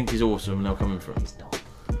teams I think he's awesome and they'll come in for him. He's not.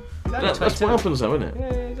 That's what happens though, isn't it?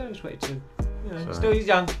 Yeah, he's only 22. You know, still he's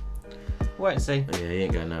young. Wait and see. Yeah, he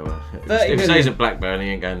ain't going nowhere. If he stays at Blackburn, he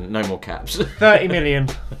ain't going no more caps. 30 million.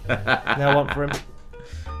 They'll want for him.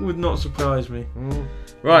 Would not surprise me.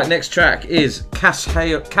 Right, next track is Cass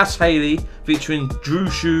Haile featuring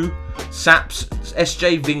Drushu, Sapz,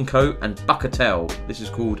 SJ Vinco and Buckatel. This is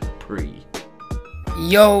called Pree.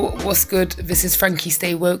 Yo, what's good? This is Frankie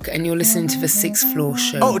Stay Woke and you're listening to the Sixth Floor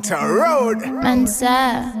Show. Outer Road.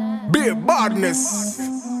 Mansa. Big badness.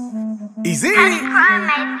 Easy.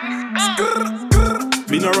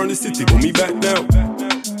 Been around the city, but me back now.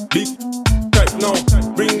 Big type now.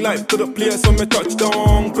 Bring life to the place on me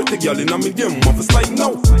touchdown. Pretty girl in a me game off a slide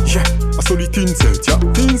now. Yeah, I saw the teen set, yeah.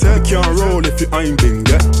 Teen set can't roll if you ain't been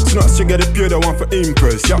there. So not she get a pure that one for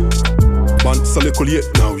impress, yeah. But so little yet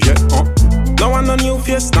now, yeah. Now I'm a new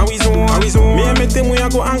face, now he's on. Me and me team we a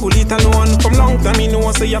go angle it alone. From long time me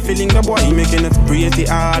know say you're feeling the boy. He making it pretty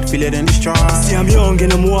hard, feel it in the straw. See I'm young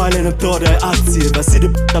and I'm wild and I thought I active. I see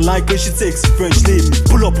the I like when she takes a French lead.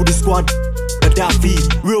 Pull up with the squad, that feed.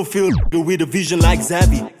 Real feel with a vision like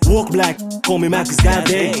Zabi. Walk black, call me Marcus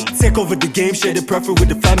Gade. Take over the game, share the profit with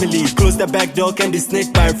the family. Close that back door, can be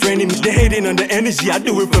snake by a friend. They hating on the energy, I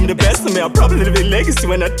do it from the best of me. I probably live in legacy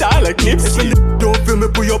when I die like Nipsey. Don't feel me,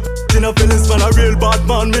 put your in a feelings, man, a real bad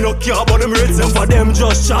man. Me no care about them rates. Some for them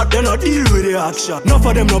just shot, they not deal with the action. None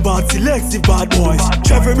for them no bad, selective bad boys.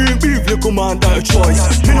 Traffic real beef, they command their choice.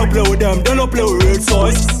 Me no play with them, they no play with real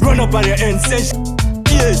toys. Run up on your end, send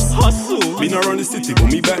yes, hustle. Been around the city,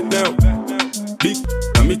 but me back now. Big,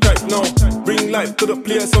 and me type now. Bring life to the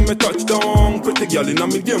place on me touchdown. Pretty girl in a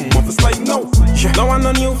me game off a slide now. Yeah. Now I'm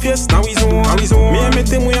a new face, now he's on. Me and me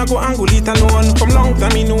team we a go angle it alone. From long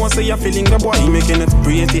time me know say you're feeling the boy. He making it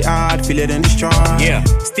pretty hard, feel it in the straw. Yeah,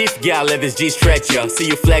 stiff gal leathers G stretcher. See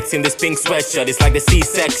you flex in this pink sweatshirt, it's like the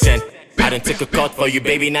C-section. I done took a cut for you,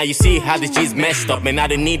 baby. Now you see how the G's messed up, man. I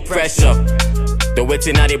don't need pressure. The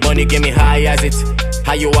waiting at the bunny get me high as it.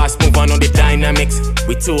 How you ask move on the dynamics.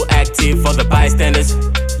 We too active for the bystanders.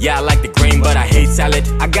 Yeah, I like the green, but I hate salad.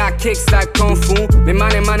 I got kicks like Kung Fu. Me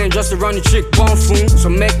money just to run the trick, Bon Fu. So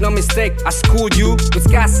make no mistake, I schooled you. With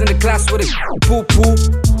gas in the class with a poo-poo.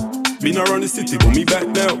 Been around the city, but me back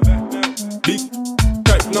now. Big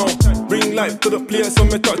type now. Bring life to the place on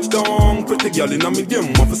me touchdown. Pretty girl in a me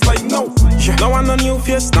game off a slide now. Yeah. Now I'm a new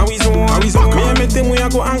face, now he's on. Me and me team we a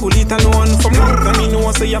go angle it alone. From long time me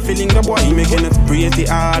know say you're feeling the boy. He making it pretty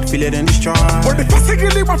hard, feel it in the straw. But the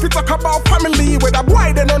basically what we talk about family. With a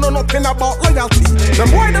boy they don't know nothing about loyalty. Them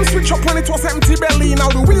boy them switch up when it was empty belly. Now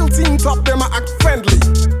the wheel team top them a act friendly.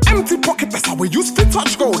 Empty pocket, that's how we used to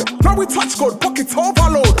touch code. Now we touch code, pockets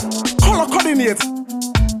overload. Color coordinates,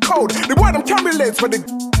 code. The boy them can relate with the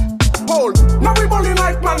pole. Now we bowling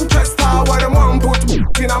like Manchester, where them one put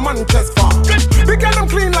in a Manchester. We get them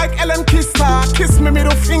clean like Ellen Kisser. Kiss me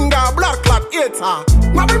middle finger, blood clot eater.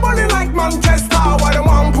 Now we bowling like Manchester, where them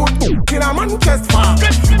one put in a Manchester.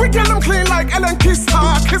 We get them clean like Ellen Kisser.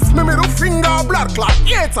 Kiss me middle finger, blood clot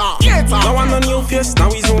eater. Now I'm a new face,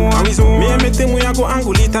 now he's on. Me and me team we a go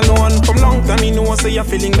angle it alone. From long time me know say you're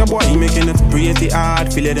feeling the boy. He making it pretty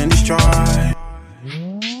hard, feel it and destroy.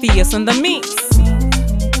 Fierce on the mix.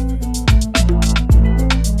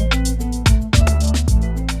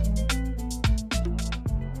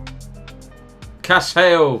 Cass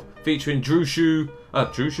Haile featuring Drushu,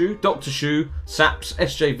 Dr. Shu, Sapz,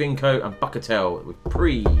 SJ Vinco and Buckatel with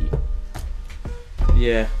Pree.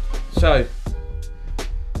 Yeah, so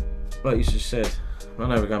like you just said, I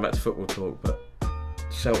know we're going back to football talk, but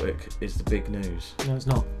Celtic is the big news. No, it's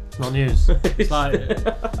not. It's not news. It's like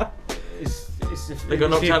they got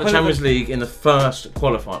knocked out of the Champions League in the first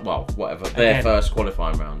qualifying. Well, whatever their first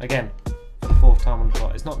qualifying round. Again, for the fourth time on the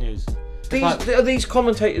trot. It's not news. Are these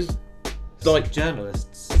commentators like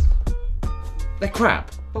journalists? They're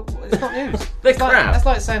crap. But it's not news. They're crap. That's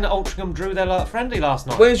like saying that Altrincham drew their friendly last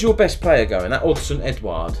night. Where's your best player going? That Oddson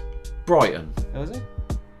Edouard, Brighton. Oh, is he?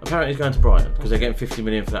 Apparently he's going to Brighton because they're getting 50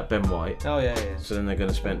 million for that Ben White. Oh yeah. So then they're going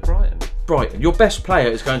to spend Brighton. Your best player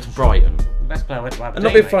is going to Brighton. The best player went to Aberdeen.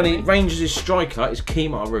 And not be funny, Rangers' striker is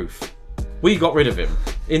K-Mav Roof. We got rid of him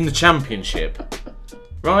in the Championship,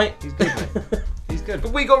 right? He's good, mate. He's good.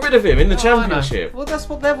 But we got rid of him in the Championship. Well, that's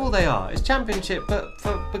what level they are. It's Championship, but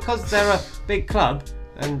because they're a big club,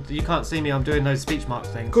 And you can't see me, I'm doing those speech marks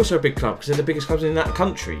things. Of course they're a big club, because they're the biggest clubs in that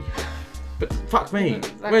country. But fuck me.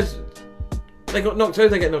 Where's... They got knocked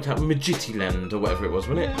out, they get knocked out Midgettiland or whatever it was,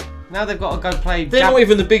 wasn't it? Now they've got to go play... They're not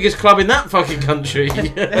even the biggest club in that fucking country.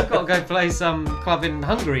 They've got to go play some club in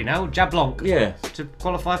Hungary now, Jablonc. Yeah. To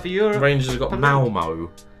qualify for Europe. Rangers have got Malmo.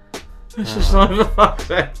 It's just like, for fuck's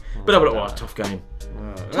sake. But no, it's a tough game.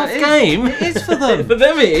 Tough game? It is for them. For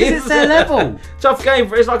them it is. It's their level. Tough game.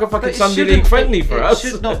 It's like a fucking Sunday League friendly for us.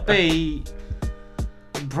 It should not be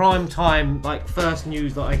prime time, like first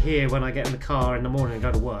news that I hear when I get in the car in the morning and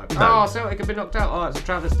go to work. No. Oh, Celtic have been knocked out. Oh, it's a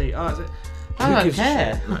travesty. Oh, I don't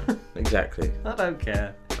care. No, exactly. I don't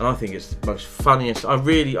care. And I think it's the most funniest. I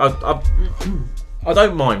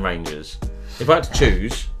don't mind Rangers. If I had to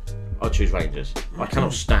choose, I'd choose Rangers. I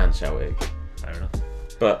cannot stand Celtic. Fair enough.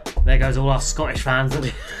 But there goes all our Scottish fans, isn't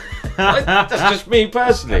it? That's just me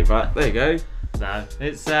personally, but there you go. No,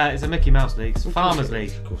 it's a Mickey Mouse league. It's a Farmers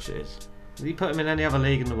League. Of course it is. You put them in any other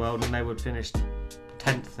league in the world and they would finish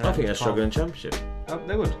 10th. I think they're struggling in Championship. Oh,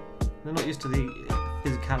 they would. They're not used to the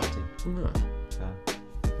physicality. No. So,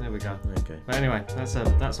 there we go. Okay. But anyway, that's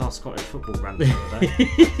our Scottish football rant for the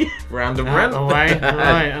day. Random rant. Away.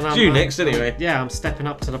 Right. And It's you next anyway. I'm stepping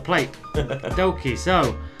up to the plate. Dokie.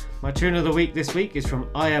 So, my tune of the week this week is from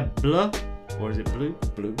Bleu. Or is it Bleu?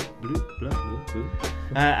 Bleu.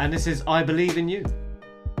 And this is I Believe in You.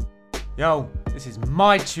 Yo, this is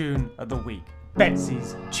my tune of the week.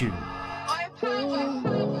 Betsy's tune.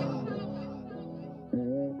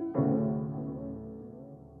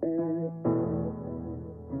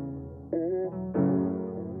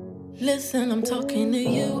 Listen, I'm talking to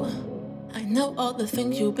you. I know all the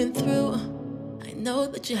things you've been through. I know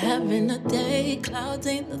that you're having a day. Clouds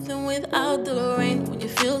ain't nothing without the rain. When you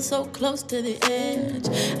feel so close to the edge,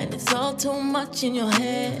 and it's all too much in your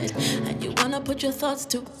head, and you wanna put your thoughts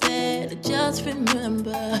to bed. Just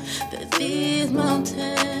remember that these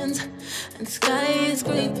mountains and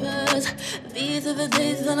skyscrapers, these are the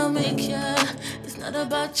days that'll make ya. It's not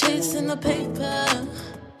about chasing the paper.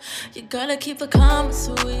 You gotta keep the calm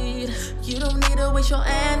sweet. You don't need to waste your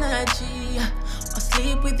energy or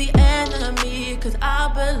sleep with the enemy. Cause I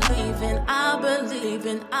believe in you. I believe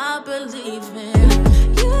in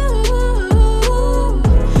you.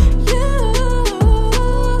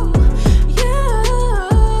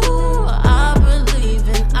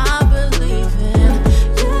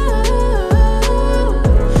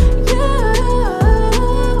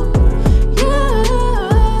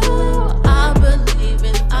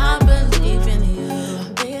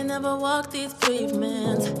 These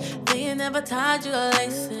pavements, they ain't never tied your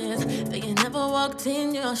laces, they ain't never walked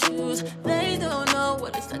in your shoes. They don't know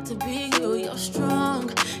what it's like to be you. You're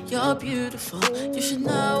strong, you're beautiful, you should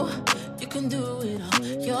know you can do it all.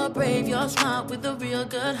 You're brave, you're smart with a real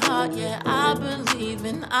good heart. Yeah, I believe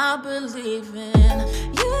in you. I believe in you.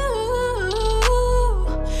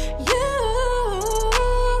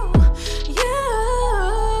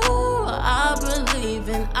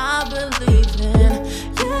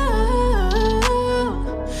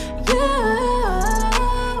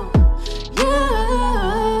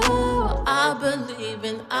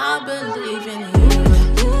 I believe in you.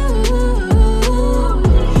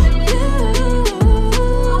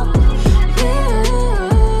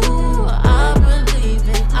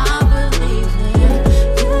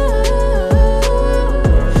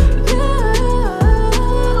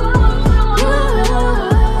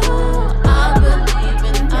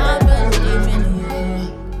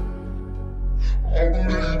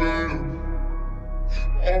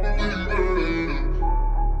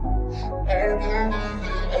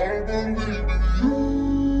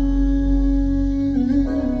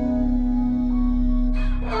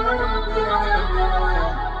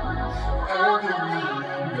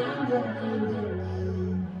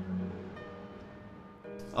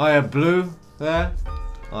 Bleu there.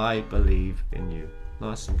 I believe in you.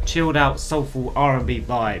 Nice and chilled out, soulful R&B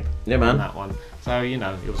vibe. Yeah, man. On that one. So, you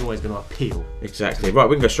know, it was always going to appeal. Exactly. Right,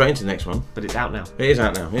 we can go straight into the next one. But it's out now. It is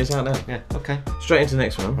out now. It's out now. Yeah, okay. Straight into the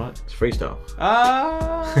next one. Right. It's Freestyle.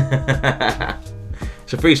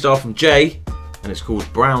 It's a freestyle from Jay, and it's called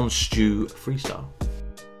Brown Stew Freestyle.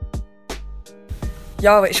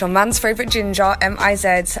 Yo, it's your man's favourite ginger, MIZ,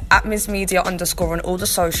 at MizMedia_ on all the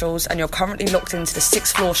socials, and you're currently locked into the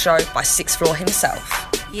 6th Floor Show by 6th Floor himself.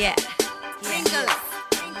 Yeah.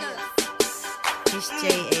 It's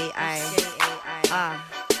J-A-I.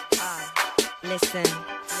 Listen.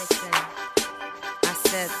 I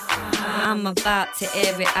said, I'm about to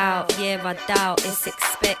air it out. Yeah, I doubt it's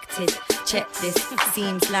expected. Check this,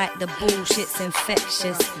 seems like the bullshit's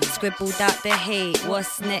infectious. Scribbled out the hate,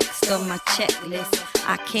 what's next on my checklist?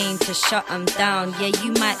 I came to shut 'em down. Yeah,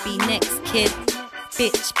 you might be next, kid.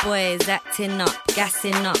 Bitch boys acting up,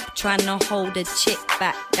 gassing up, trying to hold a chick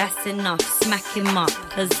back. That's enough, smack him up,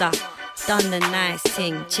 cause I done the nice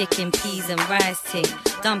thing. Chicken, peas and rice thing.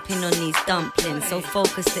 Dumping on these dumplings, so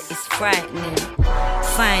focused that it's frightening.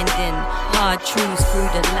 Finding hard truths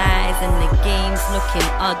through the lies, and the game's looking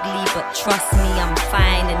ugly, but trust me, I'm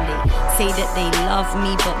finally. Say that they love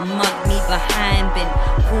me, but mug me behind. Been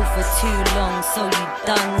cool for too long, so you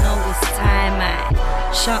done know it's time. I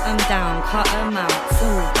shut 'em down, cut 'em out,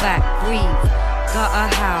 fall back, breathe. Gotta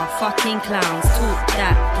howl, fucking clowns, talk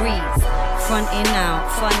that, breathe. Fronting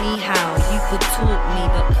out, funny how you could talk me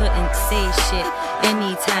but couldn't say shit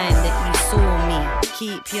anytime that you saw me.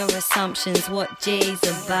 Keep your assumptions what Jay's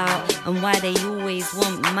about, and why they always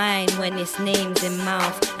want mine when it's names in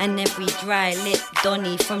mouth. And every dry lip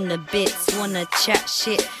Donny from the bits wanna chat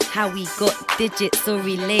shit, how we got digits or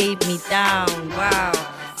he laid me down. Wow,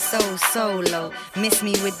 so solo, miss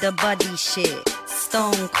me with the body shit.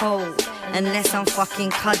 Stone cold, unless I'm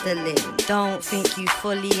fucking cuddling. Don't think you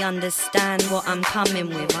fully understand what I'm coming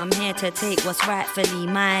with. I'm here to take what's rightfully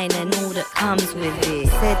mine and all that comes with it.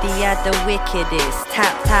 Said he had the wickedest,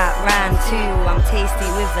 tap tap round two. I'm tasty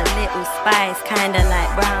with a little spice, kinda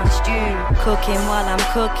like brown stew. Cooking while I'm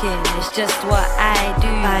cooking, it's just what I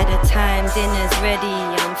do. By the time dinner's ready,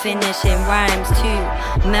 I'm finishing rhymes too.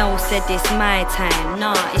 Mel said it's my time,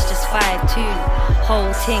 nah, it's just 5-2.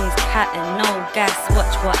 Whole thing's pattern, no gas,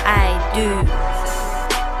 watch what I do.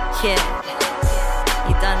 Yeah,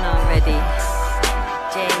 you done already.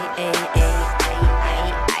 J-A-A-I-I-I.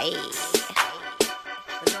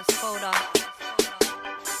 The Lost Folder.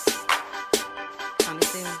 Coming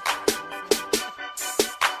soon.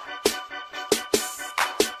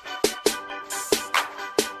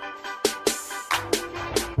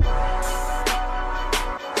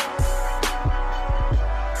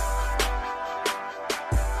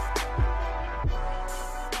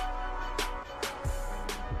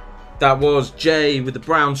 That was Jay with the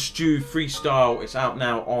Brown Stew freestyle. It's out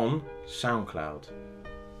now on SoundCloud.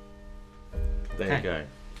 There you go.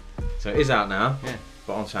 So it is out now,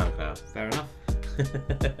 but on SoundCloud. Fair enough.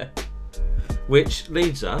 Which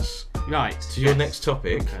leads us to your next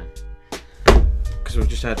topic. Because we've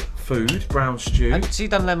just had food, brown stew. And she's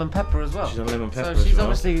done lemon pepper as well. She's done lemon pepper so she's as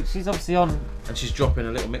well. She's obviously on. And she's dropping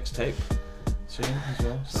a little mixtape soon as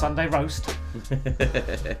well. So. Sunday roast.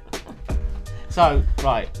 So,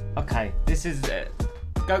 right, okay, this is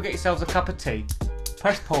go get yourselves a cup of tea.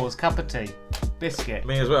 Press pause, cup of tea, biscuit.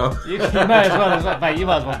 Me as well. You may as well, mate, you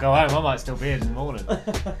might as well go home. I might still be here in the morning.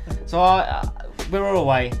 So we were all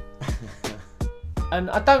away. And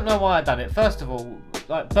I don't know why I done it. First of all,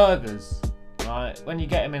 like burgers, right, when you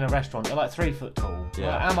get them in a restaurant, they're like 3 foot tall.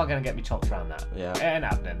 Yeah. Like, how am I going to get me chops around that? Yeah. It ain't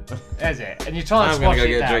happening. Is it? And you try and I'm going squash to go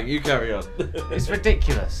it get down. a drink. You carry on. It's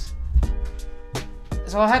ridiculous.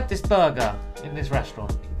 So I had this burger in this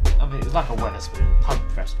restaurant. I mean, it was like a Wetherspoon pub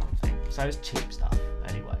restaurant thing, so it's cheap stuff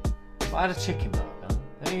anyway. But I had a chicken burger,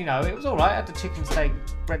 and you know, it was alright. I had the chicken steak,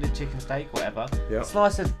 breaded chicken steak, whatever. Yep.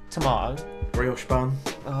 Slice of tomato. Brioche bun.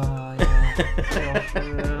 Oh, yeah.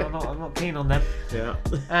 I'm not keen on them. Yeah.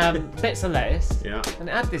 Bits of lettuce. Yeah. And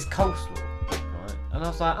it had this coleslaw, right? And I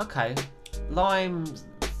was like, okay, lime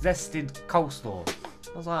zested coleslaw.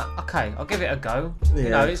 I was like, okay, I'll give it a go. Yeah. You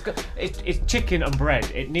know, it's chicken and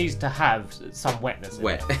bread. It needs to have some wetness in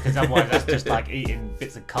it, because otherwise that's just like eating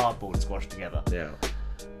bits of cardboard squashed together. Yeah.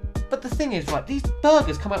 But the thing is, right, these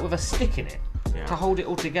burgers come out with a stick in it to hold it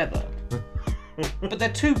all together. But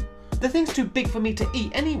the thing's too big for me to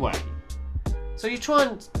eat anyway. So you try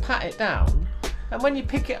and pat it down, and when you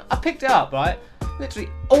I picked it up, right, literally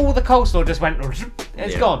all the coleslaw just went,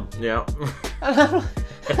 it's gone. Yeah.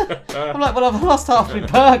 And I'm like, well, I've lost half my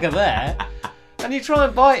burger there. And you try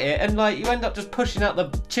and bite it, and like you end up just pushing out the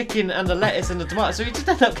chicken and the lettuce and the tomato, so you just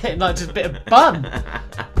end up getting like just a bit of bun.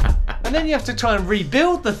 And then you have to try and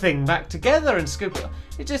rebuild the thing back together and scoop it.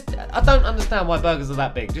 I don't understand why burgers are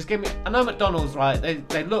that big. Just give me. I know McDonald's, right?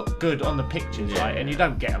 They look good on the pictures, right? And you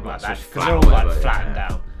don't get them like that because they're all like flat and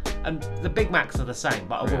down. And the Big Macs are the same,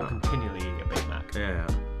 but I will continually eat a Big Mac. Yeah.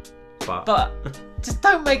 But just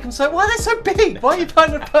don't make them so. Why are they so big? Why are you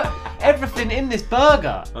trying to put everything in this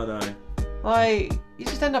burger? I know. Like, you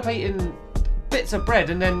just end up eating bits of bread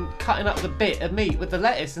and then cutting up the bit of meat with the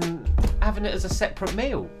lettuce and having it as a separate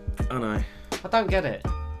meal. I know. I don't get it.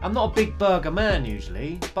 I'm not a big burger man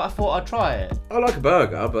usually, but I thought I'd try it. I like a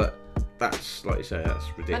burger, but that's, like you say, that's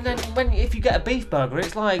ridiculous. And then if you get a beef burger,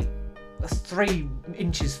 it's like 3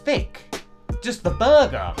 inches thick. Just the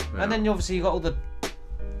burger. Yeah. And then obviously you got all the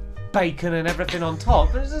bacon and everything on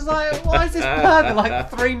top. And it's just like, why is this burger like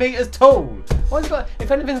 3 meters tall?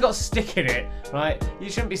 If anything's got a stick in it, right, you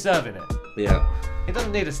shouldn't be serving it. Yeah. It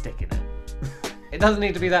doesn't need a stick in it. It doesn't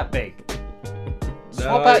need to be that big.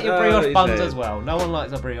 Swap out your brioche buns as well. No one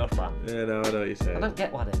likes a brioche bun. Yeah, no, I know what you're saying. I don't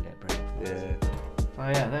get why they get brioche buns. Yeah. Oh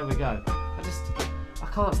yeah, there we go. I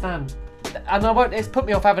can't stand, and I won't. It's put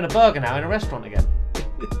me off having a burger now in a restaurant again.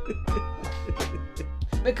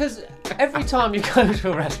 Because every time you go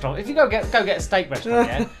to a restaurant, if you go get a steak restaurant,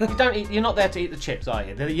 yeah, you don't eat. You're not there to eat the chips, are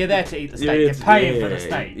you? You're there to eat the steak. You're paying for the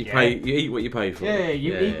steak. You eat what you pay for. Yeah,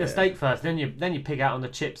 you eat the steak first, then you pig out on the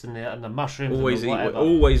chips and the mushrooms. Always and whatever.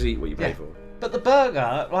 Always eat what you pay for. But the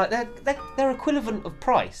burger, like they're equivalent of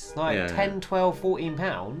price, like £10, £12,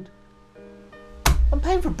 £14. I'm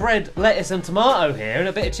paying for bread, lettuce and tomato here and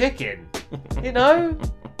a bit of chicken. You know?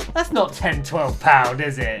 That's not £10, £12,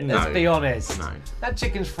 is it? No. Let's be honest. No. That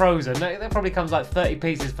chicken's frozen. That probably comes like 30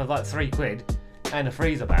 pieces for like £3 and a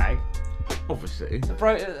freezer bag. Obviously.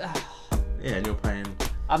 Yeah, and you're paying...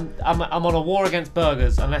 I'm on a war against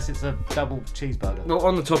burgers unless it's a double cheeseburger. Well,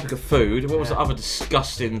 on the topic of food, what was the other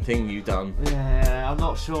disgusting thing you done? Yeah, I'm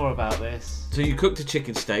not sure about this. So you cooked a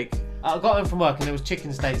chicken steak. I got home from work and there was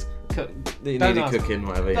chicken steaks cooked. You needed cooking,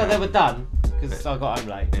 whatever. No, they were done because I got home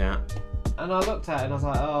late. Yeah. And I looked at it and I was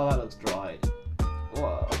like, oh, that looks dry.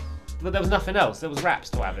 Whoa. But there was nothing else. There was wraps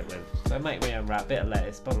to have it with. So make me own wrap, bit of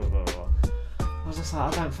lettuce, blah, blah, blah, blah. I was just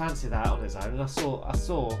like, I don't fancy that on its own. And I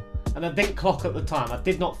saw, and I didn't clock at the time. I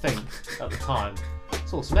did not think at the time. I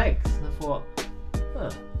saw some eggs. And I thought,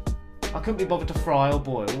 I couldn't be bothered to fry or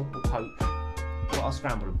boil or poach. But I'll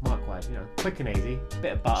scramble them, microwave, quick and easy.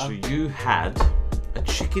 Bit of butter. So you had a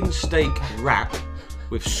chicken steak wrap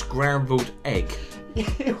with scrambled egg.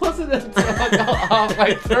 It wasn't until I got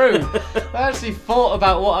halfway through I actually thought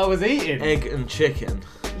about what I was eating. Egg and chicken.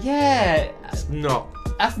 Yeah. That's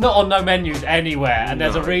not on no menus anywhere, and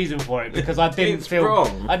there's a reason for it because I didn't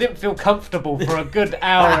feel comfortable for a good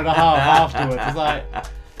hour and a half afterwards. It's like,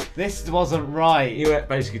 this wasn't right. You ate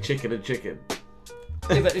basically chicken and chicken.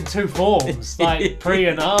 Yeah, but in two forms, like pre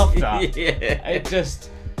and after. Yeah. It just...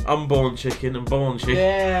 Unborn chicken and born chicken.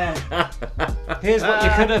 Yeah. Here's what you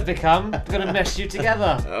could have become. I'm gonna mess you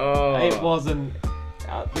together. Oh. It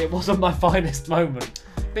wasn't my finest moment.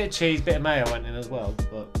 Bit of cheese, bit of mayo went in as well,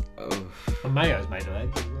 but and mayo's made of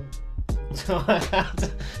eggs as well. So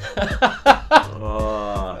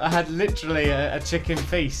I had literally a chicken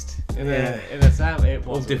feast in a sandwich. It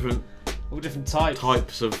was all different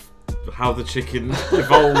types of how the chicken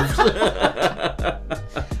evolved.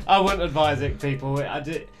 I wouldn't advise it, people.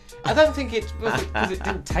 I don't think it was because it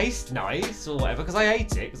didn't taste nice or whatever, because I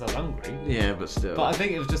ate it because I was hungry. Yeah, but still. But I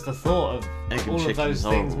think it was just the thought of all of those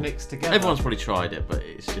things mixed together. Everyone's probably tried it, but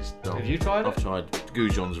it's just... Have you tried it? I've tried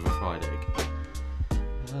goujons with a fried egg.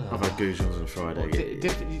 I've had goujons and fried egg.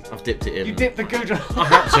 I've dipped it in. You dipped the goujon? I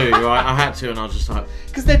had to, right? I had to, and I was just like...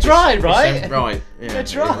 Because they're dry, right? Right, yeah. They're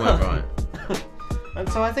dry. It went right. And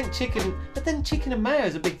so I think chicken... But then chicken and mayo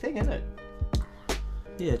is a big thing, isn't it?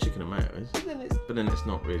 Yeah, chicken and mayo is. But then it's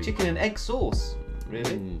not really... Chicken and egg sauce,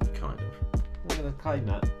 really? Kind of. I'm going to claim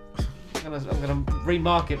that. I'm going to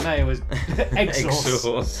remarket mayo as egg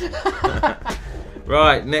sauce.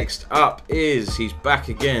 Right, next up he's back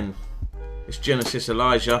again. It's Genesis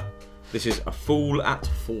Elijah. This is A Fool at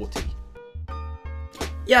 40.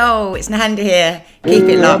 Yo, it's Nahanda here. Keep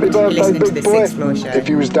it locked. You're listening to the Sixth Floor Show. If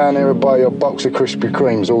you was down there and buy your box of Krispy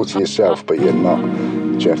Kremes all to yourself, but you're not,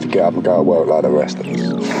 you have to get up and go to work like the rest of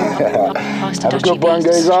us. Have a good one,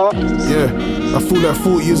 Geezar. Yeah, a fool at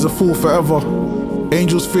 40 is a fool forever.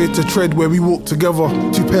 Angels fear to tread where we walk together.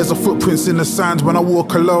 2 pairs of footprints in the sand when I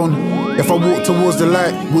walk alone. If I walk towards the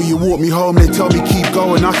light, will you walk me home? They tell me keep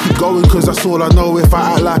going, I keep going cause that's all I know. If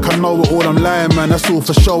I act like I know it all, I'm lying, man, that's all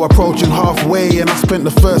for show. Approaching halfway and I spent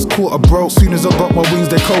the first quarter broke. Soon as I got my wings,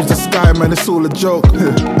 they closed the sky, man, it's all a joke.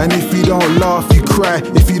 And if you don't laugh, you cry.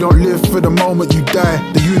 If you don't live for the moment, you die.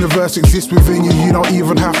 The universe exists within you, you don't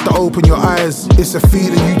even have to open your eyes. It's a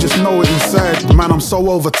feeling, you just know it inside. Man, I'm so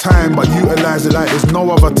over time, but utilize it like there's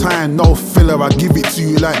no other time. No filler, I give it to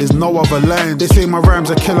you like there's no other line. They say my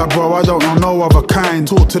rhymes are killer, bro, I don't know no other kind.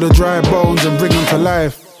 Talk to the dry bones and bring them to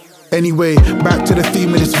life. Anyway, back to the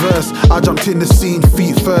theme of this verse. I jumped in the scene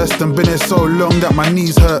feet first and been here so long that my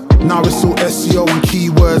knees hurt. Now it's all SEO and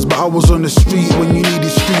keywords, but I was on the street when you needed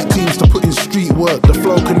street teams to put in street work. The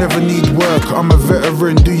flow can never need work. I'm a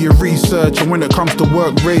veteran, do your research, and when it comes to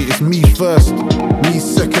work rate, it's me first, me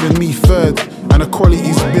second and me third. And the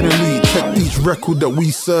quality's been elite. Check each record that we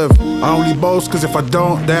serve. I only boast cause if I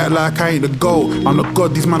don't, they act like I ain't the GOAT. I'm the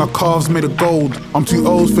god, these man are calves made of gold. I'm too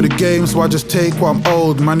old for the game, so I just take what I'm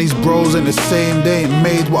owed. Man, these bros ain't the same, they ain't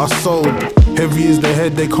made what I sold. Heavy is the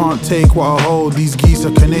head, they can't take what I hold. These geese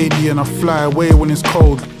are Canadian, I fly away when it's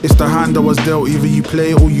cold. It's the hand I was dealt, either you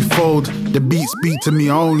play or you fold. The beats speak to me,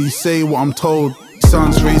 I only say what I'm told.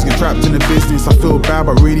 Sons raised, get trapped in the business. I feel bad,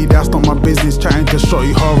 but really that's not my business. Chatting to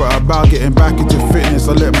shorty horror about getting back into fitness.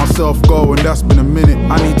 I let myself go and that's been a minute.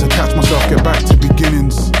 I need to catch myself, get back to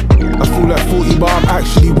beginnings. I feel like 40 but I'm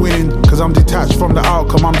actually winning. Cause I'm detached from the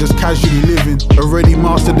outcome, I'm just casually living. Already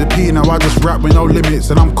mastered the P, now I just rap with no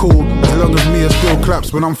limits. And I'm cool, as long as Mia still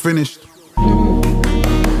claps when I'm finished.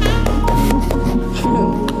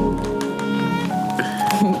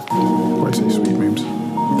 Why say sweet memes?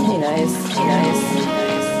 He knows, he knows.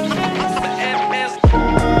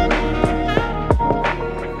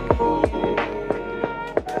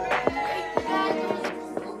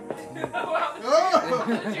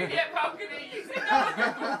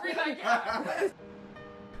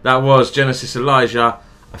 That was Genesis Elijah,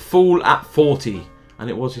 A Fool at 40, and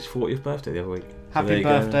it was his 40th birthday the other week. Happy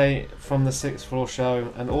birthday from the Sixth Floor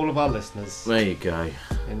Show and all of our listeners. There you go.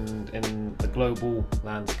 In the global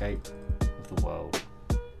landscape of the world.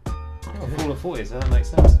 A Fool at 40, so that makes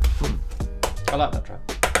sense. I like that track.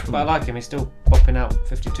 But I like him, he's still popping out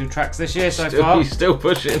 52 tracks this year so far. He's still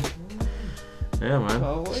pushing. Yeah,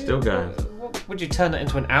 man. Still going. Would you turn that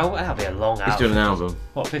into an album? That'd be a long album. He's doing an album.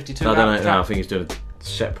 What, 52 I don't know. tracks? No, I think he's doing a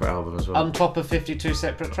separate album as well. On top of 52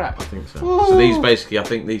 separate tracks? I think so. Ooh. So these basically, I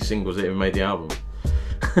think these singles that even made the album.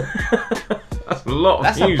 That's a lot of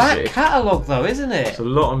music. That's a back catalogue though, isn't it? It's a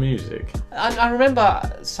lot of music. I remember I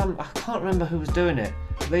can't remember who was doing it.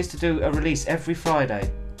 They used to do a release every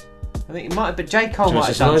Friday. I think it might have been J. Cole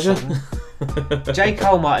might have done something. J.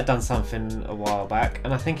 Cole might have done something a while back,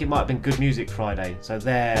 and I think it might have been Good Music Friday. So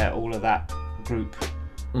all of that group,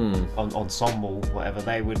 ensemble, whatever,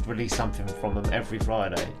 they would release something from them every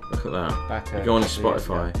Friday. Look at that. Back you go on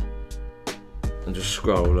Spotify and just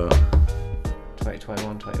scroll.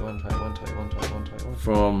 2021, 21, 21, 21, 21, 21.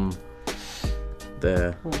 From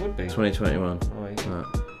there. Well, it would be. 2021. Oh,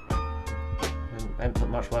 I haven't put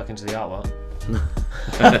much work into the artwork.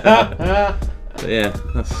 Yeah,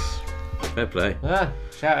 that's fair play.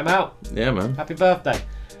 Shout him out. Yeah, man. Happy birthday.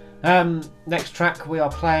 Next track we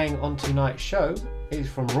are playing on tonight's show is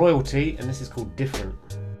from Royalty, and this is called Different.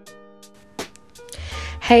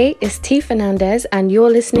 Hey, it's T Fernandez, and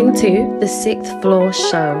you're listening to The Sixth Floor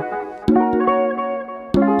Show.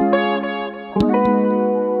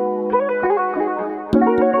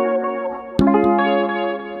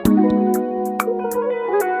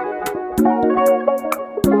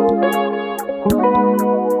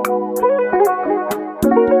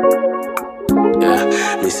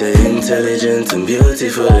 Intelligent and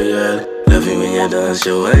beautiful girl. Love you when you dance,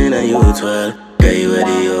 you wine and you twirl. Girl, you are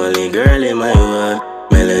the only girl in my world.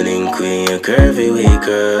 Melanin queen, you curvy wee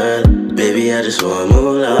girl. Baby, I just want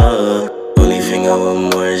moolah. Only thing I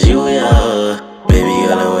want more is you, yeah. Baby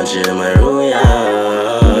girl, I want you in my room, yeah.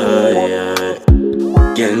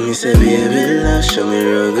 Girl, me say baby love, show me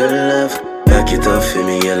real good love. Back it up for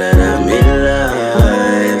me, girl, I love me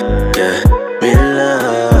life. Yeah, me love.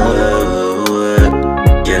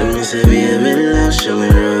 Say baby love, show me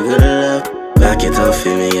real good love. Back it up for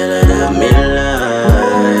me, girl, I love me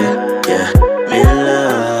life. Yeah, me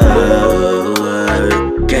love.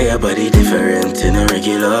 Get your body different in a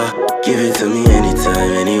regular. Give it to me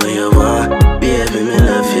anytime, anywhere you want. Baby, me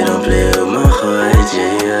love you, don't play with my heart.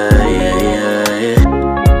 Yeah.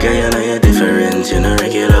 Girl, you know you're different, you're not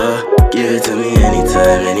regular. Give it to me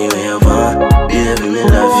anytime, anywhere you want. Baby, me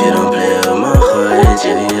love you, don't play with my heart.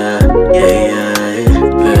 Yeah.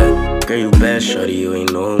 Girl, you bad, shorty, you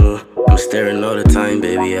ain't normal. I'm staring all the time,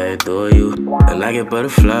 baby, I adore you. And I get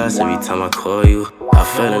butterflies every time I call you. I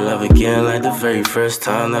fell in love again like the very first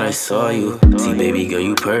time that I saw you. See, baby girl,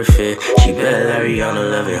 you perfect. She bad, Ariana,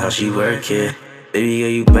 loving how she work it. Baby girl,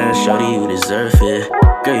 you bad, shorty, you deserve it.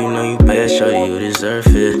 Girl, you know you bad, shorty, you deserve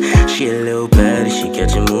it. She a little baddie, she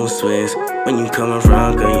catching mood swings. When you come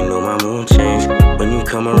around, girl, you know my mood change. When you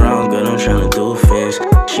come around, girl, I'm tryna do things.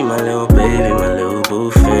 She my little baby, my little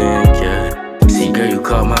boo thing, yeah. See, girl, you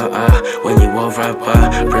caught my eye when you walk right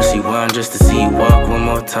by. Press rewind just to see you walk one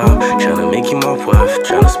more time. Tryna make you my wife,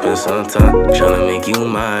 tryna spend some time, tryna make you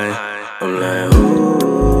mine. I'm like,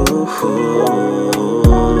 ooh,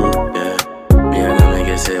 yeah. Me, I gonna make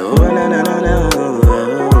it say, ooh, na na na na.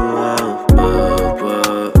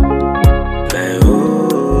 Like,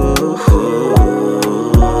 ooh,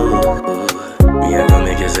 me, I gonna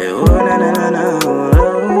make it say, ooh, na na na na.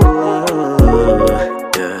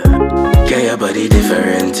 body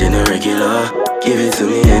different, you know regular. Give it to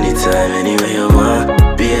me anytime, anywhere you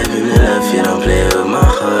want. Behave with me love, you don't play with my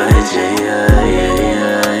heart. Yeah.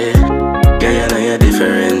 Girl, you know you're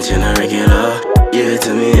different, you know regular. Give it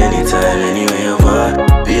to me anytime, anywhere you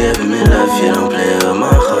want. Behave with me love, you don't play with my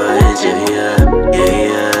heart. Yeah.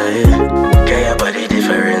 Girl, your body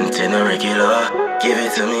different, you know regular. Give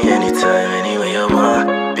it to me anytime, anywhere you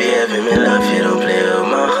want. Behave with me love, you don't play with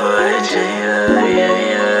my heart. Yeah.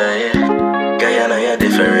 Girl, you know you're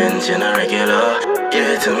different, you know regular. Give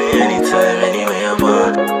it to me anytime, anywhere you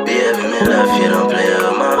want. Behave with me love, you don't play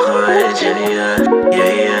with my heart.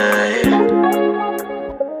 Yeah.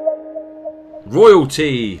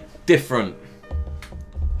 Royalty. Different.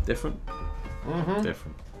 Mm-hmm.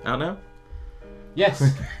 Different. Out now? Yes.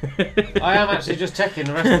 I am actually just checking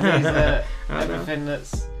the rest of these, everything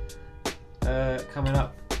that's coming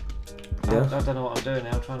up. Yeah. I don't know what I'm doing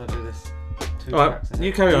now. I'm trying to do this. Alright,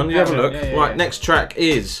 you carry on, you have a look. Right, next track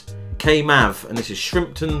is K-Mav, and this is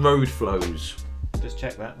Shrimpton Road Flows. Just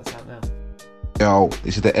check that, that's out now. Yo,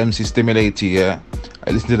 this is the MC Stimulator, yeah?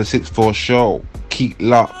 I listen to the 6th Floor show. Keep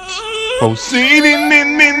locked. Proceeding,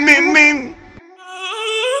 min.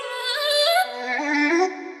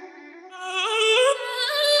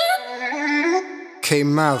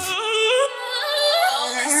 K-Mav.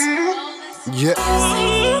 Yeah.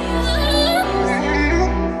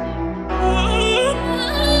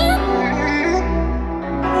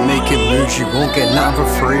 Making moves, you won't get nothing for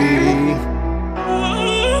free.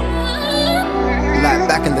 Like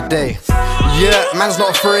back in the day. Yeah, man's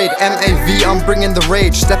not afraid. MAV, I'm bringing the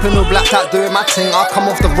rage. Stepping all blacked out, doing my thing. I'll come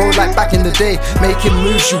off the road like back in the day. Making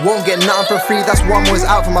moves, you won't get nothing for free. That's why I'm always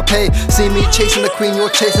out for my pay. See me chasing the queen,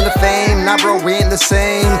 you're chasing the fame. Nah, bro, we ain't the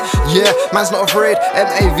same. Yeah, man's not afraid.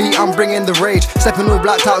 MAV, I'm bringing the rage. Stepping all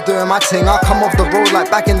blacked out, doing my thing. I'll come off the road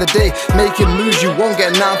like back in the day. Making moves, you won't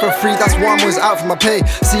get nothing for free. That's why I'm always out for my pay.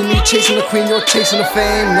 See me chasing the queen, you're chasing the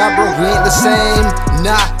fame. Nah, bro, we ain't the same.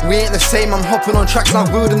 Nah, we ain't the same. I'm hopping on tracks, I'm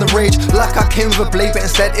wielding the rage. Like I came with a blade, but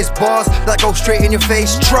instead it's bars that go straight in your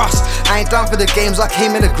face. Trust, I ain't down for the games. I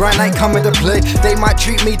came in the grind, I ain't coming to play. They might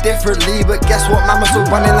treat me differently, but guess what, man, I'm still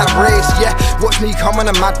running that race. Yeah, watch me come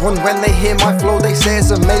on a mad one. When they hear my flow, they say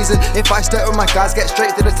it's amazing. If I start with my guys, get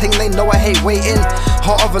straight to the thing, they know I hate waiting.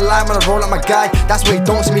 Heart of a lion when I roll like my guy, that's why you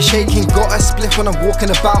don't see me shaking. Got a spliff when I'm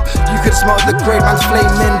walking about, you can smell the grey man's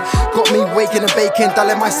flaming. Got me waking and baking,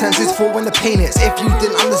 dulling my senses for when the pain hits. If you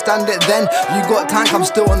didn't understand it then, you got time, I'm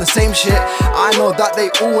still on the same shit. I know that they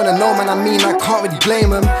all wanna know, man, I mean, I can't really blame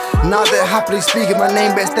them. Now they're happily speaking my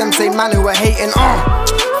name, but it's them same man who are hating.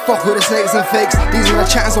 Fuck with the snakes and fakes, these men are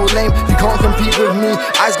chatting so lame. You can't compete with me,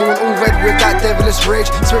 eyes going all red with that devilish rage.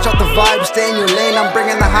 Switch up the vibe, stay in your lane, I'm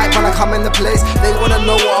bringing the hype when I come in the place. They wanna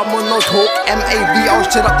know what I'm on, no talk, MAV, I'll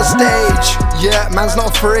shit up the stage. Yeah, man's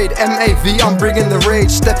not afraid, MAV, I'm bringing the rage.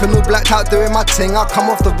 Stepping all blacked out, doing my thing, I'll come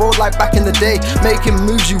off the road like back in the day. Making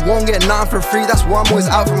moves, you won't get nothing for free, that's why I'm always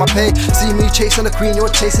out for my pay. See me chasing the queen, you're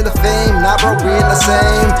chasing the fame. Nah bro, we ain't the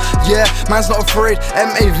same. Yeah, man's not afraid,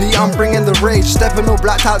 MAV, I'm bringing the rage. Stepping all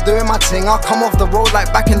blacked out, doing my thing, I'll come off the road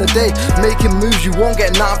like back in the day. Making moves, you won't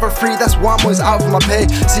get nothing for free, that's why I'm always out for my pay.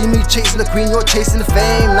 See me chasing the queen, you're chasing the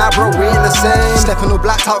fame. Nah bro, we ain't the same. Stepping all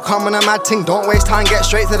blacked out, coming a mad thing. Don't waste time, get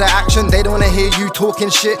straight to the action. They don't wanna hear you talking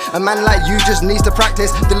shit. A man like you just needs to practice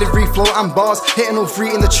delivery, flow and bars. Hitting all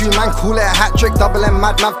three in the tune, man, call it a hat trick. Double M,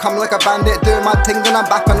 mad mav, come like a bandit. Doing my thing, then I'm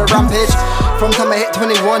back on the rampage. From time I hit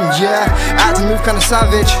 21, yeah, I had to move kinda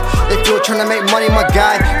savage. If you're trying to make money, my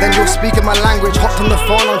guy, then you're speaking my language. Hop from the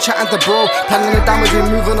phone, I'm chatting to bro. Planning the damage, we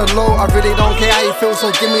moving the low. I really don't care how you feel,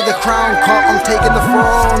 so give me the crown. Cut, I'm taking the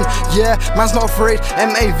throne. Yeah, man's not afraid,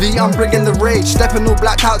 MAV, I'm bringing the rage. Stepping all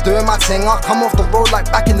blacked out, doing my thing, I'll come off the road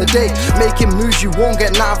like back in the day. Making moves, you won't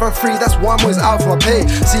get nothing for free, that's why I'm always out for my pay.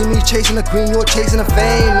 See me chasing the queen, you're chasing the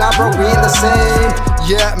fame. Nah bro, we ain't the same.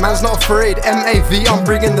 Yeah, man's not afraid, MAV, I'm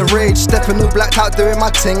bringing the rage. Stepping all blacked out, doing my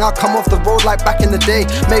thing, I'll come off the road like back in the day.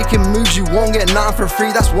 Making moves, you won't get nothing for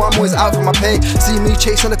free, that's why I'm always out for my pay. See me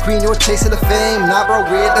chasing the queen, you're chasing the fame. Nah bro,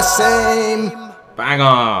 we ain't the same.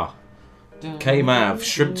 Banger. K-Mav,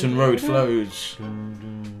 Shrimpton Road Flows.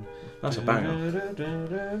 That's a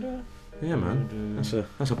banger. Yeah man,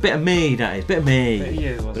 that's a bit of me, that is, bit of me. Bit of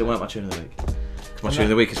you, but it weren't my tune of the week. My tune of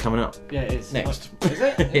the week is coming up. Yeah, it is. Next. Is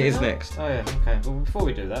it? It is next. Oh yeah, okay. Well, before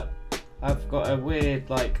we do that, I've got a weird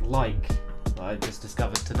like that I just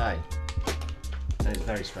discovered today. And it's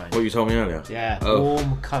very strange. What you told me earlier? Yeah, oh.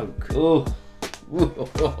 warm Coke. Oh.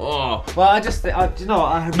 Well, I just think, do you know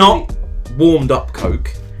what? I have not warmed up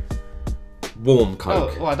Coke. warm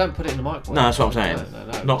Coke. Oh, well, I don't put it in the microwave. No, that's what I'm saying.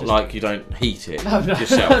 No, not like you don't heat it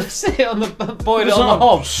yourself. No, sit it on the boil it on the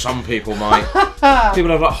hob. Some people might.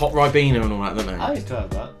 People have like hot Ribena and all that, don't they? I used to have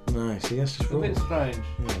that. No, see, that's just wrong. A bit strange.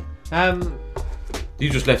 Yeah. You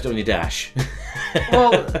just left it on your dash.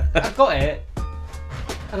 Well, I got it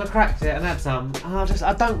and I cracked it and had some. And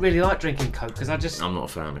I don't really like drinking Coke because I'm not a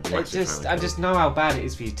fan of it. I just know how bad it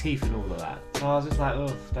is for your teeth and all of that. So I was just like,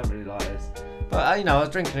 oh, don't really like this. But I was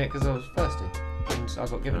drinking it because I was thirsty and I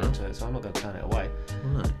got given into it, so I'm not going to turn it away.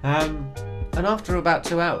 No. And after about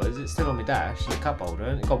 2 hours, it's still on my dash in the cup holder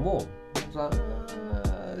and it got warm. I was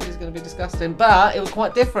like, this is going to be disgusting. But it was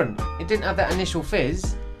quite different. It didn't have that initial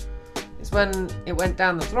fizz. It's when it went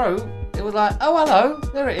down the throat, it was like, oh, hello,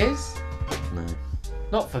 there it is. No.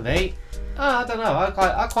 Not for me. I don't know.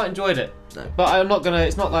 I quite enjoyed it. No. But I'm not gonna.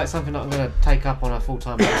 It's not like something that I'm gonna take up on a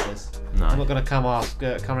full-time basis. No. I'm not gonna come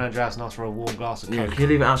around your house and ask for a warm glass of Coke. Yeah, can you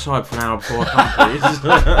leave it outside for an hour before I come,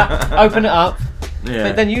 please? Open it up. Yeah.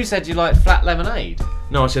 But then you said you like flat lemonade.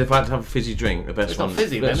 No, I said if I had to have a fizzy drink, the best It's one. not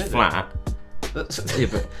fizzy, that's then, is it? flat. Yeah,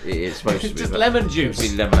 but it is supposed to be. Just lemon juice.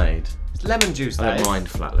 It'd be lemonade. It's lemon juice. I don't mind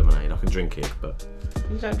flat lemonade. I can drink it, but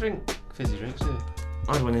you don't drink fizzy drinks, do you?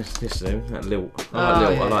 I had one yesterday. That lilt. I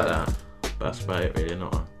like that. But that's about it, really.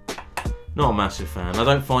 Not a massive fan. I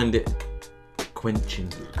don't find it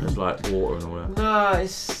quenching as like water and all that. No,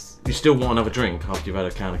 it's. You still want another drink after you've had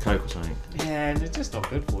a can of Coke or something. Yeah, and it's just not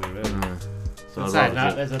good for you, really. So saying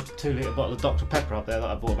that, there's a 2-litre bottle of Dr Pepper up there that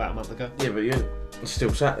I bought about a month ago. Yeah, but it's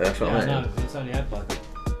still sat there. That's what I mean. I know. It's only had like.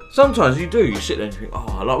 Sometimes you do. You sit there and you think,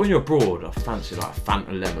 oh, like when you're abroad, I fancy like a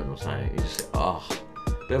Fanta lemon or something. You just think, oh,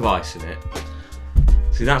 bit of ice in it.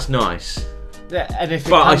 See, that's nice. Yeah, and if it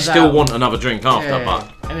but I comes still out, want another drink after. yeah,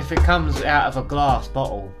 But and if it comes out of a glass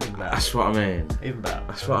bottle, even better. That's what I mean. Even better.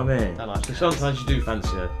 That's what I mean. I like sometimes you do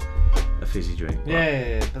fancy a fizzy drink.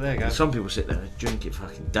 Yeah, but there you go. Some people sit there and drink it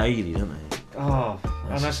fucking daily, don't they? Oh,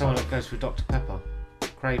 I know someone that goes through Dr Pepper,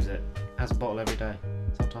 craves it, has a bottle every day,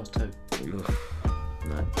 sometimes 2.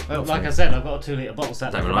 No. Well, like I said, I've got a 2-litre bottle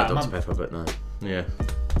sat there I for don't about like a Dr month. Pepper, but no. Yeah.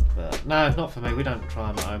 But no, not for me. We don't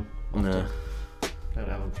try them at home. No. Don't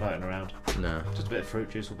have them floating around. No. Just a bit of fruit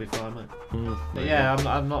juice will be fine, mate. But maybe. yeah,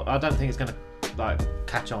 I'm not. I don't think it's gonna like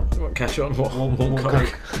catch on. Catch on? What? Warm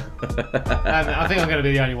Coke. I think I'm gonna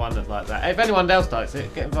be the only one that's like that. If anyone else likes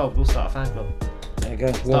it, get involved. We'll start a fan club. There you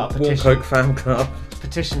go. Start a Warm petition. Coke fan club.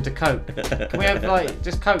 Petition to Coke. Can we have like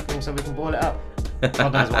just Coke so we can boil it up?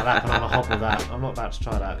 God knows what happened on a hob with that. I'm not about to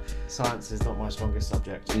try that. Science is not my strongest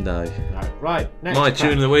subject. No. Right, next My track.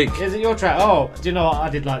 tune of the week. Is it your track? Oh, do you know what? I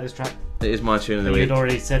did like this track. It is my tune of the You'd week.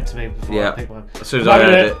 already said to me before I picked one. As soon as I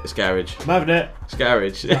heard it, it's garage. I'm having it. It's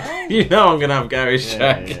garage. You know I'm gonna have garage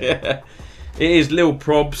track. Yeah. It is Lil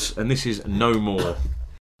Probz, and this is No More.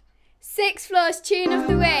 6th Floor's tune of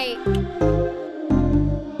the week.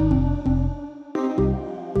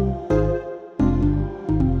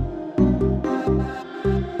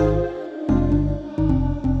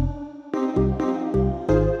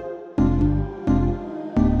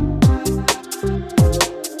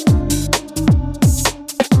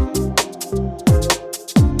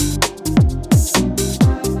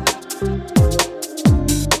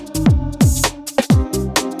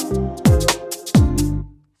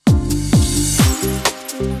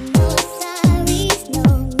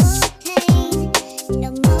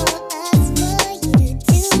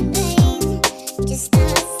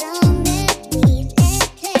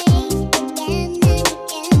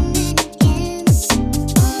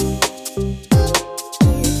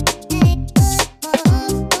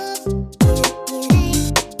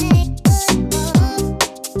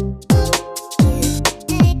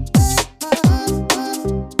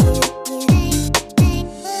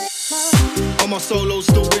 Solo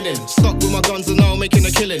still winning, stuck with my guns and now making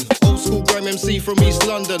a killing. Old school grime MC from East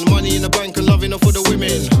London, money in the bank and loving her for the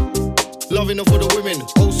women. Loving her for the women,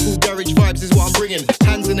 old school garage vibes is what I'm bringing.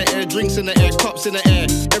 Hands in the air, drinks in the air, cups in the air.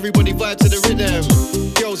 Everybody vibe to the rhythm.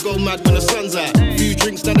 Girls go mad when the sun's out. Few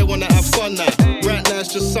drinks now they wanna have fun now. Right now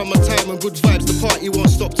it's just summertime and good vibes. The party won't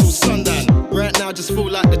stop till sundown. Right now just feel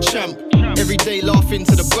like the champ. Every day laughing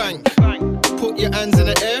to the bank. Put your hands in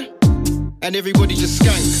the air and everybody just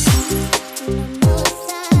skank.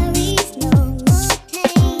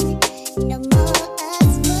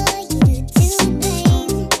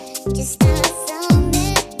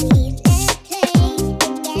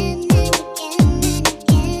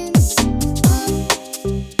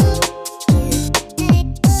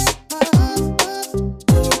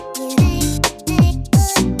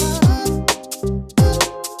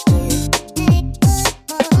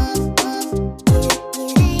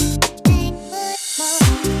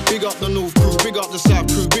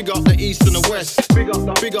 east and the west. Big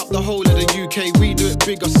up the whole of the UK, we do it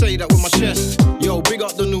big, I say that with my chest. Yo, big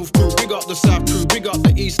up the North crew, big up the South crew, big up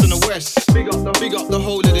the east and the west. Big up the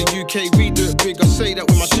whole of the UK, we do it big, I say that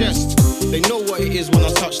with my chest. They know what it is when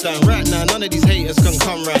I touch down. Right now, none of these haters can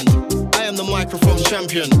come round. I am the microphone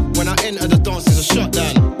champion. When I enter the dance, it's a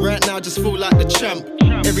shutdown. Right now, just feel like the champ.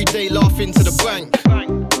 Every day laughing to the bank.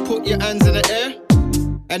 Put your hands in the air,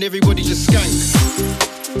 and everybody just skank.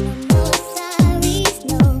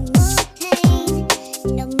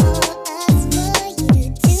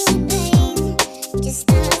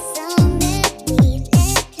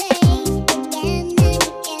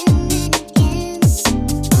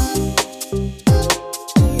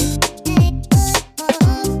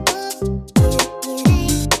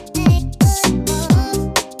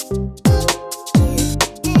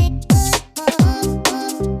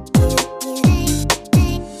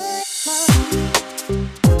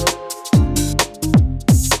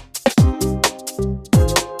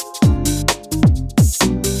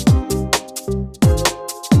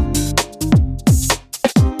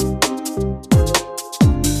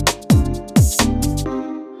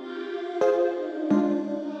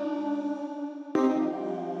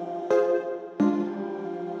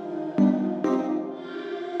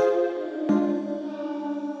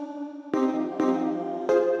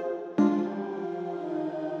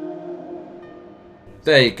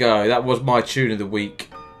 There you go, that was my tune of the week.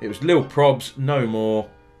 It was Lil Probz, No More.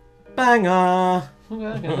 Banger!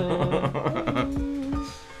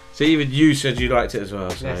 So even you said you liked it as well.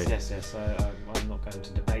 So. Yes. I'm not going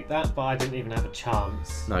to debate that, but I didn't even have a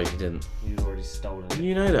chance. No, you didn't. You'd already stolen it.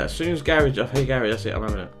 You know that. As soon as Garage, hey Gary, that's it, I'm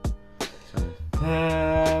having it.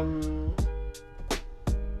 So.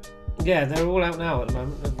 Yeah, they're all out now at the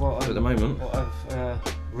moment. What I've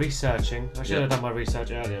researching. I should have done my research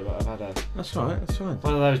earlier, but I've had a. That's alright. That's fine.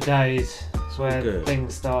 One of those days where good.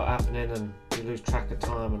 Things start happening and you lose track of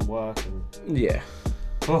time and work and. Yeah.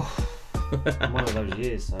 Oh, one of those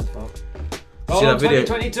years so far. See that video?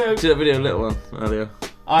 2022. See that video, little one earlier?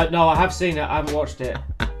 No, I have seen it. I haven't watched it.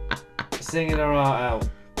 Singing her heart out.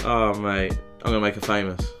 Oh mate, I'm gonna make her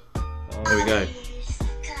famous. Here we go.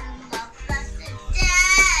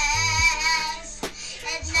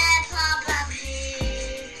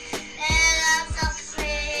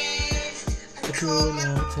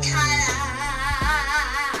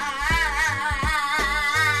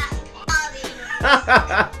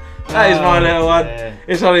 That is my little one. Yeah.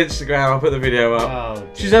 It's on Instagram. I'll put the video up. Oh,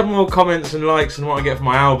 she's had more comments and likes than what I get for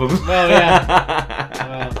my album. Oh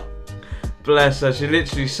yeah. Bless her. She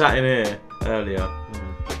literally sat in here earlier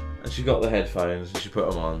and she got the headphones and she put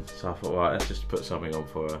them on. So I thought, right, let's just put something on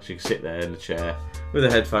for her. She could sit there in the chair with the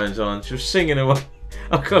headphones on. She was singing away.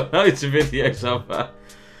 I've got loads of videos of her.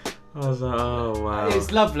 I was like, oh wow.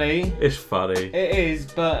 It's lovely. It's funny. It is,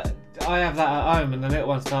 but I have that at home and the little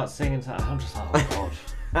one starts singing to I'm just like, oh god.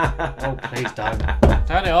 Oh please don't.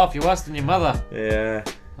 Turn it off, you're worse than your mother. Yeah.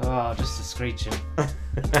 Oh, just the screeching.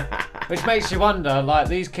 Which makes you wonder, like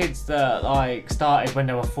these kids that like started when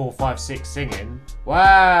they were 4, 5, 6 singing.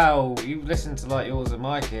 Wow, you listen to like yours and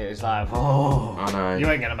my kid, it's like, oh, I know. You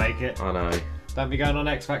ain't gonna make it. I know. Don't be going on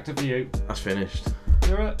X Factor for you. That's finished.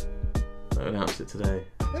 You're right. I announced it today.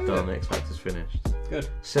 It's done. X Factor's finished. Good.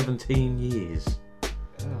 17 years.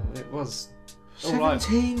 Oh, it was.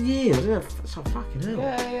 17 years? That's a fucking hell.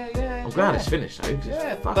 Yeah. I'm glad it's finished though.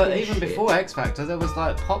 Yeah, but even before X Factor, there was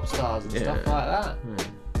like pop stars and stuff like that. Yeah.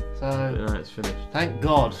 So no, it's finished. Thank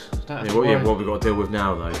God. Don't have what have we got to deal with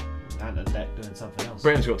now though? And a deck doing something else.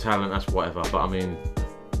 Britain's Got Talent, that's whatever. But I mean,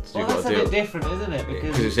 well, that's a bit different, isn't it?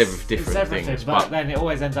 Because it's different things. But then it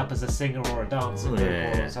always ends up as a singer or a dancer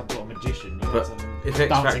or some sort of magician. But if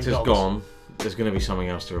X Factor's gone, there's going to be something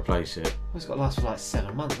else to replace it. Well, it's got to last for like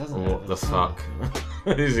 7 months, hasn't it? What the fuck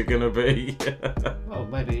is it going to be? Well,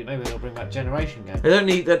 maybe they'll bring back Generation Game. They don't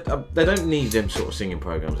need that. They don't need them sort of singing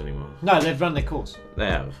programs anymore. No, they've run their course. They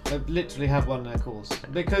have. They literally have run their course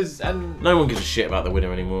because no one gives a shit about the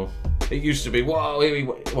winner anymore. It used to be no,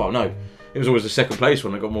 it was always the second place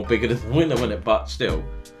one that got more bigger than the winner, wasn't it? But still,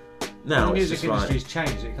 now the music it's industry's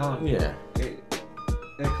changed. It can't. Yeah. They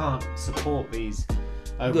can't support these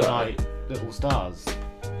overnight little stars.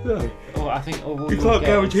 No. Or I think you can't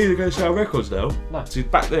guarantee they're going to sell records now. No. See,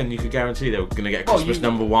 back then you could guarantee they were going to get Christmas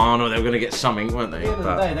 #1 or they were going to get something, weren't they? At the end of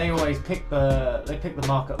the day, they always pick the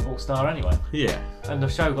marketable star anyway. Yeah. And the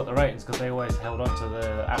show got the ratings because they always held on to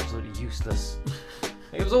the absolutely useless.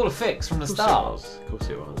 It was all a fix from the start. Of course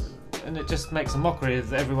it was. And it just makes a mockery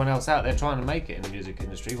of everyone else out there trying to make it in the music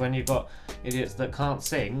industry when you've got idiots that can't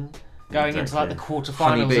sing going into like the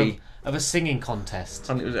quarterfinals of a singing contest.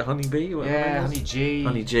 Was it Honey B? Yeah, Honey G.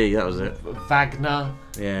 Honey G, that was it. Wagner.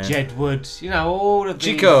 Yeah. Jedwood. You know, all of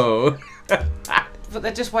these. Chico. But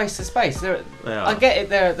they're just waste of space. They are. I get it.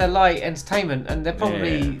 They're light entertainment, and they're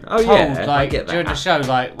probably told like during the show,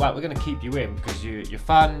 like, well, we're going to keep you in because you're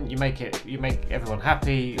fun. You make everyone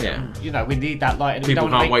happy. Yeah. And, you know, we need that light. And people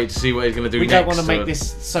can't wait to see what he's going to do next. We don't want to make this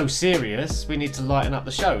so serious. We need to lighten up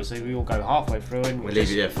the show, so we all go halfway through, and we'll leave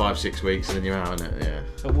you there 5-6 weeks, and then you're out on it. Yeah.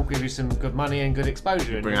 But we'll give you some good money and good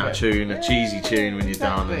exposure. Bring out a cheesy tune when you're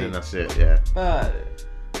done, and then that's it. Yeah. But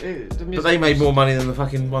they made more money than the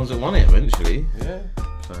fucking ones that won it eventually. Yeah.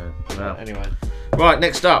 So, well. Anyway. Right,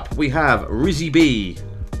 next up we have RizzyB,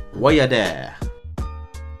 Waya There.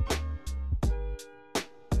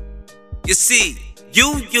 You see,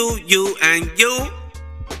 you, and you're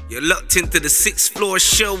locked into the 6th Floor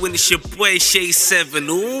show, and it's your boy Shay 7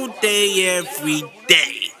 all day, every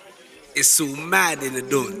day. It's so mad in the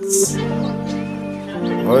dunes.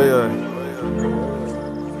 Oh yeah.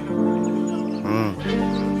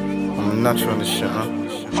 I'm natural on this shit, huh?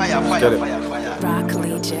 Fire. Get it. Rock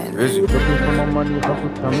Legion. Rizzy. Looking for my money, hustle,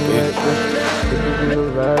 tell me where it is. This is in the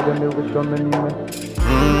ride, and it was so many men.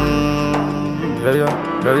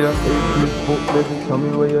 Yeah. Hey, baby, tell me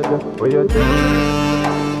where you're there. Yeah.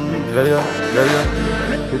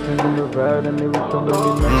 This is in the ride, and it was so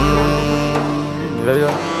many men.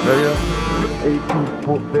 Yeah. Hey,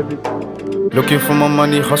 baby. Looking for my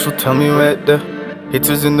money, hustle, tell me where it there.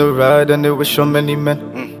 Hitters in the ride, and there were so many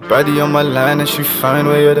men. Body on my line, and she fine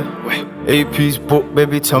where you're there. AP's book,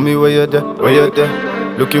 baby, tell me where you're there.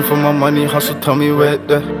 Looking for my money, hustle, tell me where it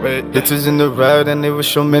there. Hitters in the ride, and there were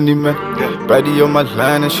so many men. Body on my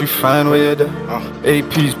line, and she fine where you're there.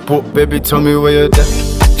 AP's book, baby, tell me where you're there.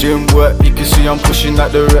 Gym work, you can see I'm pushing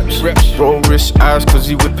out the reps. Roll wrist eyes, cause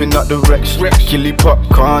he whipping out the Rex. Killy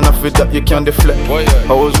popcorn, I feel that you can deflect.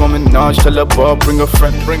 I was one Minaj, tell her bar, bring a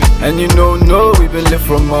friend. And you know, we been lit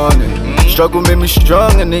from morning. Struggle made me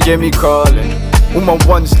strong, and they gave me calling. All my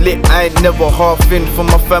ones lit, I ain't never half in. For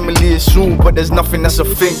my family it's all, but there's nothing that's a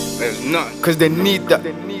thing. There's nothing. Cause they need that.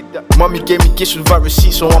 Mommy gave me gifts without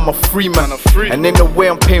receipts, so I'm a free man. And in the way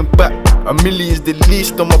I'm paying back, $1 million is the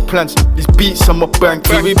least on my plans. These beats on my bank,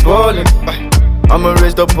 we ballin'. I'ma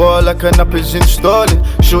raise the ball like an app is installing.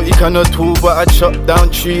 Shorty cannot tool, but I chop down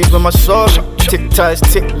trees with my saw. Tick ties,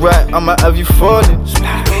 tick right, I'ma have you falling.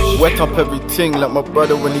 Wet up everything like my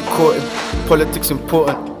brother when he caught him. Politics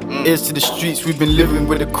important. Ears to the streets, we've been living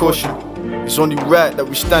with a caution. It's only right that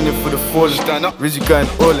we standing for the fallen. Stand up, Rizzy going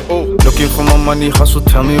all in. Looking for my money, hustle,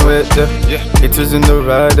 tell me where it's there. Hitters in the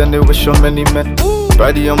ride, and they were so many men.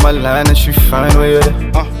 Body on my line, and she fine where you're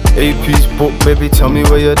there. AP's book, baby, tell me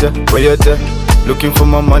where you're there. Looking for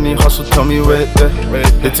my money, hustle, tell me where it's there.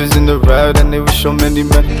 Hitters in the ride, and they were so many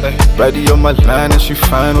men. Body on my line, and she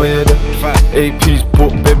fine where you're there. AP's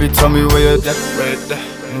book, baby, tell me where you're there.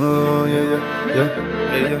 Oh yeah.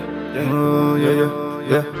 Oh yeah.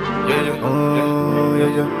 Oh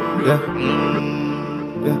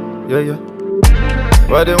yeah.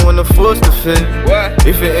 Why they wanna force the fate? Why?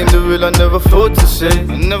 If it ain't the real, I never thought to say.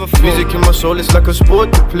 Music in my soul, it's like a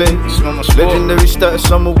sport to play. Legendary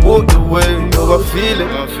status, I'ma walk the way. Oh, I feel it.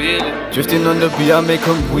 Drifting on the beat, I make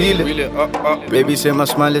them wheel it. Up. Baby say my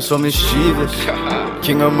smile is so mischievous.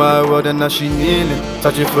 King of my world, and now she kneeling.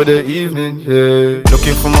 Touch it for the evening, yeah.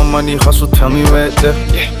 Looking for my money, hustle, tell me where it's there.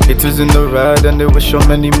 Hitters in the ride, and there were so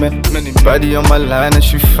many men. Body on my line, and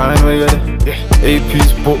she fine where you're there.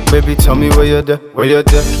 AP's book, baby, tell me where you're there.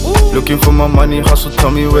 Looking for my money, hustle, tell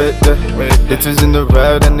me where it's there. Hitters in the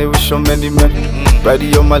ride, and there were so many men.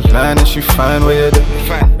 Body on my line, and she fine where you're there.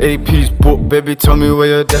 AP's book, baby, tell me where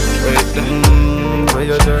you're there. Where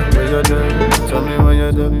you're there. Tell me where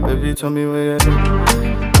you're there, baby, tell me where you're there.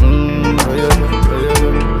 Where you're there.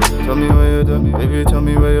 Tell me where you're there, baby, tell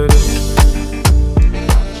me where you're there.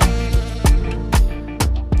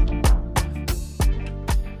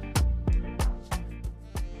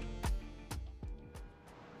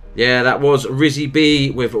 Yeah, that was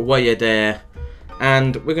RizzyB with Waya There.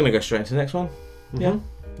 And we're going to go straight into the next one. Yeah.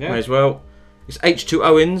 May as well. It's H2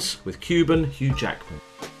 Owens with Cuban, Hugh Jackman.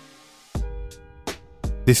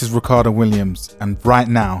 This is Ricardo Williams, and right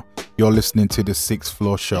now, you're listening to the 6th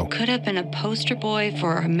Floor Show. Could have been a poster boy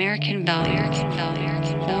for American values.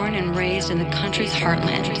 Born and raised in the country's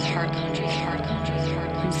heartland.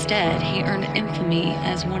 Instead, he earned infamy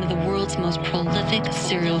as one of the world's most prolific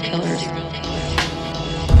serial killers.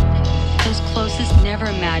 Those closest never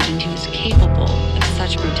imagined he was capable of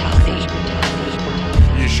such brutality.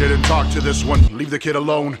 shouldn't talk to this one, leave the kid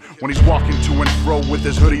alone. When he's walking to and fro with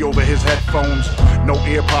his hoodie over his headphones. No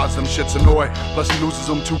earpods, them shits annoy. Plus he loses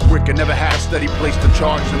them too quick and never had a steady place to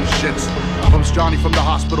charge them shits. Bumps Johnny from the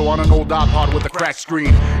hospital on an old iPod with a cracked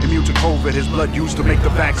screen. Immune to COVID, his blood used to make the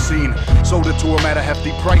vaccine. Sold it to him at a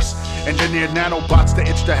hefty price. Engineered nanobots to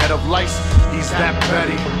itch the head of lice. He's that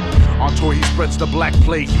petty. On tour he spreads the black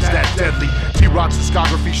plague, he's that deadly. T-Rock's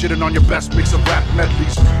discography shitting on your best mix of rap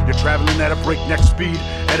medleys. You're traveling at a breakneck speed,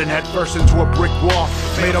 heading head first into a brick wall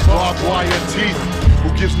made of barbed wire teeth. Who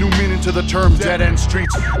gives new meaning to the term dead end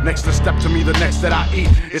streets? Next to step to me, the next that I eat,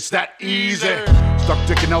 it's that easy. Stuck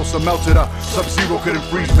Dick and Elsa melted up, Sub-Zero couldn't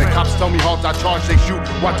freeze me. Cops tell me halt, I charge, they shoot,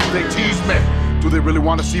 why do they tease me? Do they really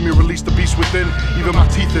want to see me release the beast within? Even my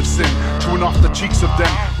teeth have sinned, chewing off the cheeks of them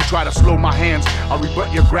who try to slow my hands. I'll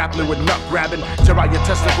rebut your grappling with nut grabbing. Tear out your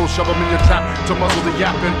testicles, shove them in your trap to muzzle the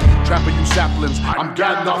yapping. Trapper you saplings, I'm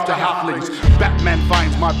gadding off to halflings. Batman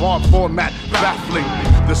finds my bar format baffling.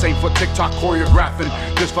 This ain't for TikTok choreographing.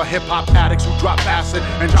 This for hip-hop addicts who drop acid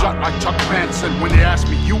and jot like Chuck Manson. When they ask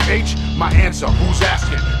me, UH, my answer, who's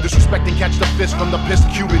asking? Disrespecting catch the fist from the pissed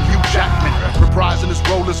Cuban Hugh Jackman. Reprising his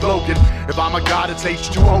role as Logan. If I'm a god, it's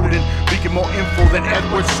H2 Odin. Leaking more info than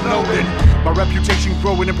Edward Snowden. My reputation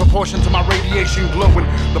growing in proportion to my radiation glowing.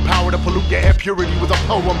 The power to pollute your air purity with a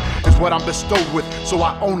poem is what I'm bestowed with, so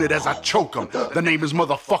I own it as I choke 'em. The name is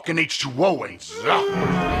motherfucking H2O.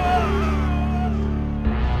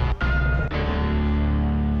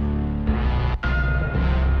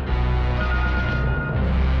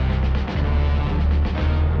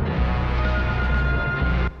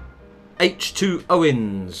 H2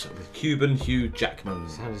 Owens with Cuban Hugh Jackman.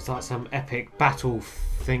 Sounds like some epic battle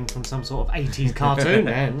thing from some sort of 80s cartoon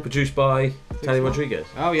then. Produced by Tali Rodriguez.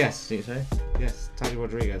 Oh yes. Did you say? Yes, Tali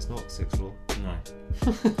Rodriguez, not Sixth Floor.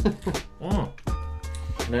 No.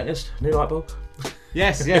 Noticed? New light bulb?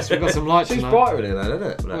 Yes, we've got some lights. Seems brighter in there,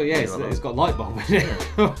 doesn't it? Well, yeah, it's got light bulb in it.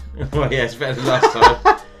 Well, yeah, it's better than last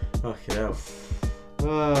time. Fucking hell.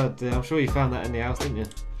 Oh dear, I'm sure you found that in the house, didn't you?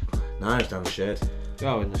 No, it's down the shed.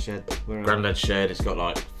 Oh, in the shed. Granddad's shed, it's got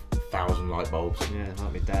like 1,000 light bulbs. Yeah,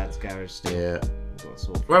 like my dad's garage still. Yeah.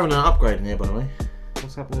 Got We're having an upgrade in here, by the way.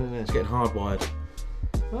 What's happening in there? It's getting hardwired.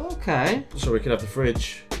 Okay. So we can have the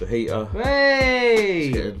fridge, the heater. Hey!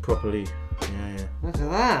 It's getting properly. Yeah. Look at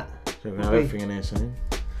that. So we're going to have everything in here soon.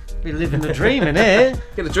 Be living the dream in here.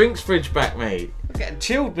 Get the drinks fridge back, mate. We're getting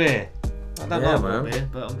chilled beer. I don't like beer,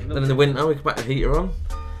 but I'm Then in the winter, we can back the heater on.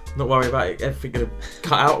 Not worry about it, everything going to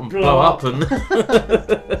cut out and blow up and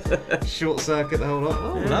short circuit the whole lot.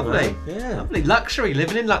 Oh, yeah, lovely. Man. Yeah. Lovely. Luxury,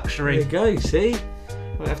 living in luxury. There you go, see?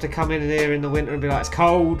 Won't have to come in here in the winter and be like, it's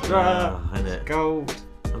cold. Isn't it? Cold.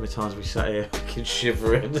 How many times we sat here fucking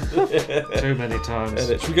shivering? Too many times.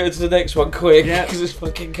 Should we go to the next one quick? Yeah. Because it's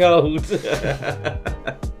fucking cold.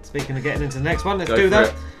 Speaking of getting into the next one, let's do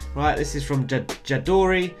that. Right, this is from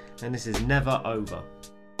Jadorey, and this is Never Over.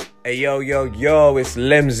 Hey yo, it's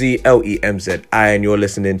Lemzy, Lemzi, and you're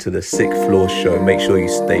listening to the 6th Floor Show. Make sure you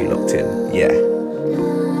stay locked in. Yeah.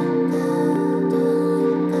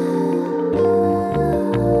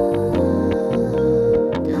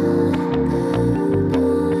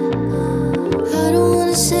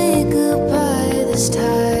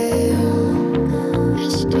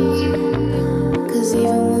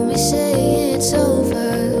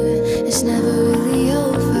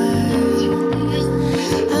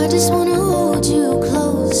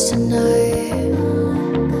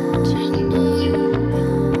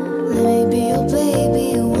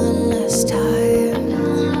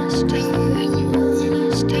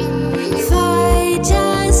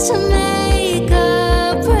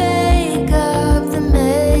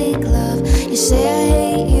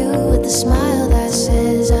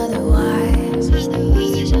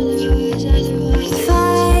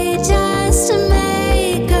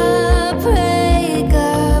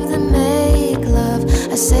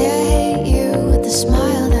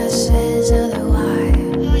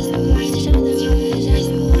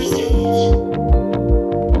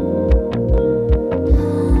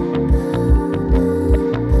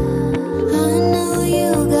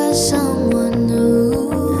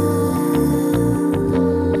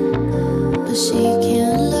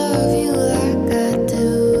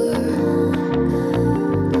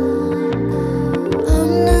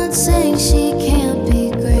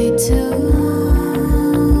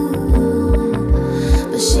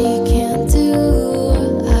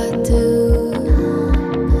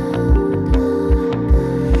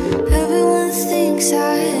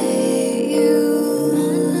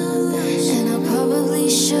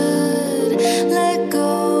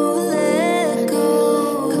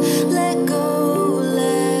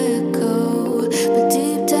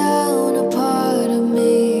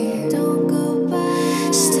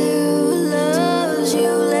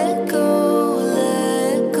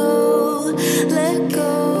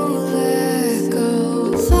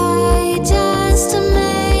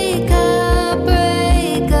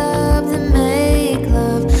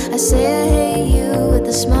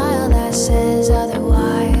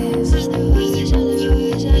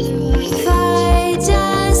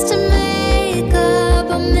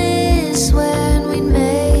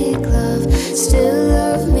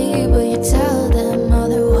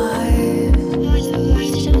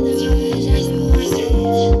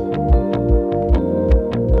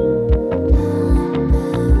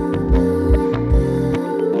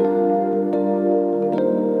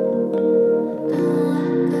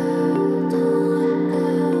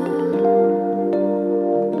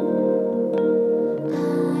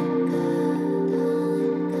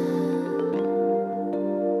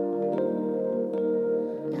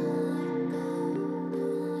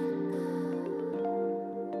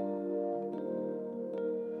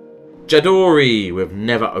 Jadorey with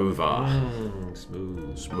Never Over.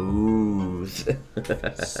 Smooth. Smooth.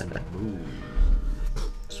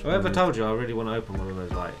 So I ever told you I really want to open one of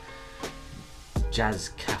those like jazz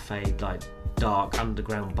cafe, like dark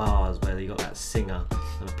underground bars where you got that singer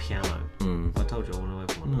and a piano. I told you I want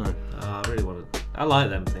to open one. I really want to. I like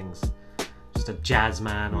them things. Just a jazz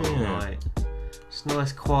man on a night. Just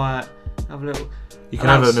nice, quiet. Have a little. You can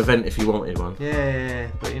have an event if you wanted one. Yeah,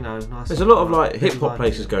 but you know, nice. There's a lot of like hip hop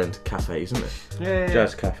places going to cafes, isn't there? Yeah.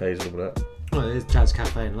 Jazz cafes, all that. Well, it is jazz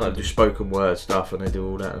cafe in London. Like do spoken word stuff and they do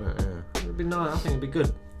all that. It'd be nice. I think it'd be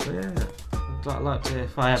good. Yeah. I'd like to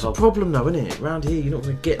if I ever. It's a problem though, isn't it? Around here, you're not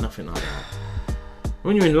going to get nothing like that.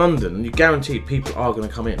 When you're in London, you're guaranteed people are going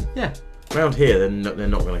to come in. Yeah. Around here, they're not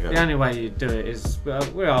going to go. The only way you do it is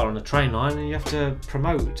we are on a train line, and you have to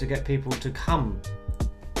promote to get people to come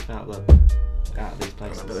out of these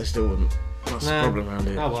places. But they still wouldn't. That's the problem around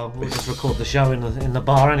here. Oh well, we'll just record the show in the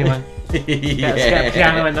bar anyway. Get a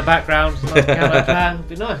piano in the background. Nice piano player. It'd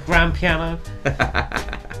be nice. Grand piano.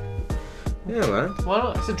 Yeah, man. Why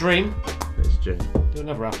not? It's a dream. It's a dream. It'll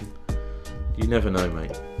never happen. You never know,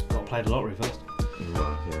 mate. Got to play the lottery first.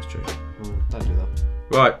 Right, yeah, that's true. Don't do that.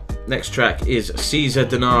 Right, next track is Ceezar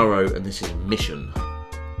Denaro, and this is Mission.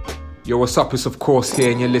 Yo, what's up? It's of course here,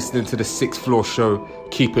 and you're listening to the 6th Floor Show.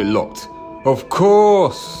 Keep it locked. Of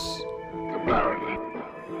course.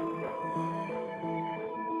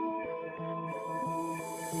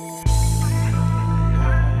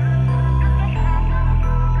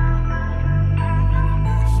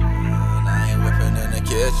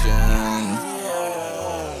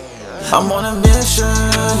 I'm on a mission,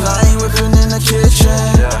 I ain't whipping in the kitchen.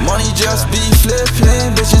 Money just be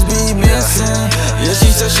flipping, bitches be missing. Yeah,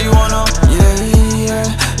 she said she wanna, yeah.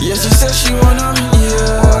 Yeah, she said she wanna,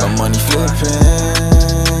 yeah. The money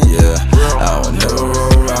flipping, yeah. I would never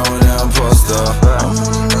roll around with an imposter. I'm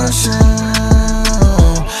on a mission,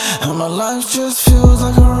 and my life just feels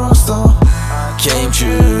like a rockstar. Came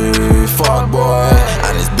true, fuck boy,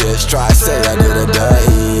 and this bitch try to say I did a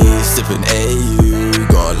dirty. Sipping AU,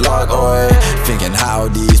 got lock oil, thinking how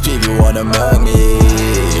these people wanna mug me.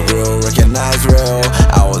 Real, recognize real.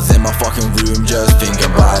 I was in my fucking room just thinking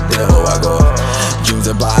about the deal. I got dreams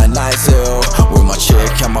about a nice hill with my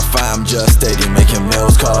chick and my fam just steady making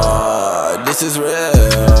meals. Cause this is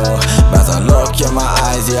real. As I look in my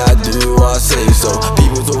eyes, yeah I do what I say so.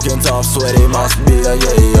 People talking tough, swear they must be a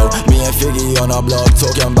yayo. Me and Figgy on our blog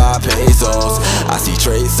talking about pesos. I see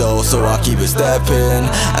traces, so I keep it stepping,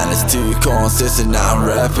 and it's too consistent now I'm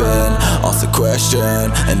rapping. Ask a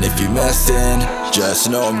question, and if you messing, just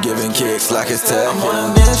know I'm giving kicks like it's Tekken. I'm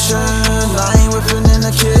on a mission, I ain't whipping in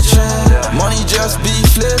the kitchen. Money just be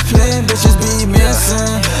flipping, bitches be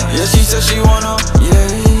missing. Yeah, she said she wanna,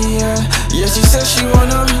 yeah. Yeah, she said she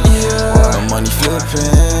wanna, yeah. The money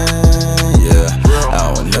flipping, yeah.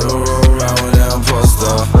 I would never roll around with an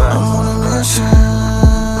imposter. I'm on a mission,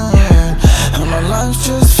 and my life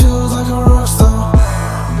just feels like a rockstar.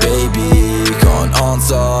 Baby, can't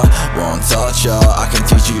answer, won't touch ya. I can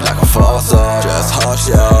teach you like a farcer. Just hush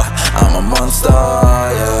ya, I'm a monster,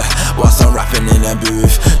 yeah. Whilst I'm rapping in that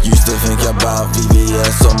booth, used to think about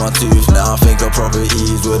VVS on my tooth. Now I think of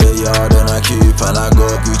properties with a yard and a coupe. And I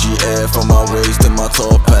got Gucci air from my waist to my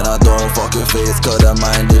top. And I don't fucking face, cause the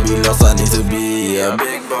mind they be lost. I need to be a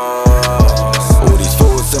big boss. All these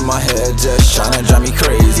thoughts in my head just tryna drive me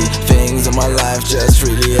crazy. Things in my life just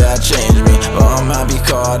really had changed me. But I'm happy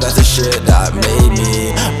cause that's the shit that made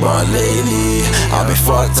me. But lately, I've been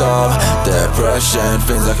fucked up. Depression,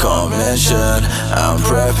 things I can't mention. I'm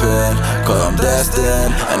prepping, cause I'm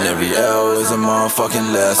destined. And every L is a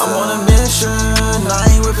motherfucking lesson. I'm on a mission, I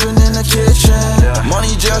ain't whipping in the kitchen.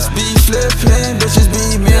 Money just be flipping, bitches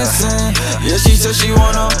be missing. Yeah, she said she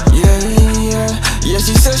wanna, yeah. Yeah,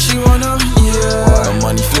 she said she wanna, yeah. The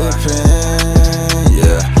money flipping,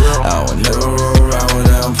 yeah. I would never roll around with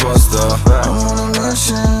an imposter. I'm on a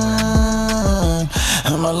mission,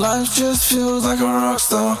 and my life just feels like a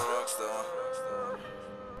rockstar.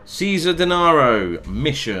 Ceezar Denaro,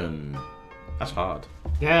 Mission. That's hard.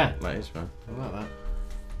 Yeah. That is, man. I like that.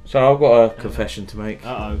 So I've got a confession to make.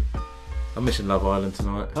 Uh-oh. I'm missing Love Island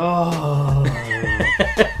tonight. Oh.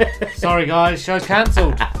 Sorry guys, show's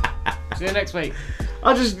cancelled. See you next week.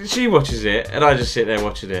 She watches it, and I just sit there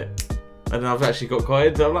watching it. And I've actually got quite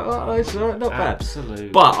into it. I'm like, oh, it's not bad. Absolutely.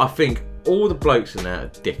 But I think all the blokes in there are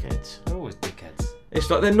dickheads. They're always dickheads. It's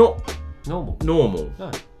like they're not normal.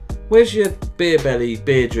 No. Where's your beer belly,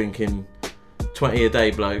 beer drinking, 20 a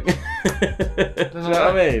day bloke? Do you know what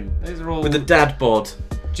I mean? These are all with the dad bod.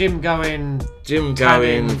 Gym going,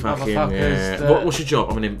 fucking yeah. What's your job?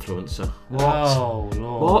 I'm an influencer. What? Oh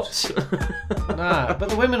Lord. What? Nah, but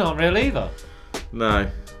the women aren't real either. No,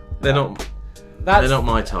 they're not. They're not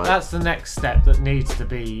my type. That's the next step that needs to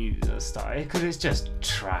be started, because it's just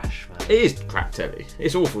trash, man. It is crap telly.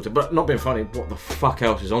 It's awful, but not being funny. What the fuck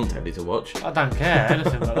else is on telly to watch? I don't care,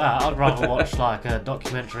 anything like that. I'd rather watch like a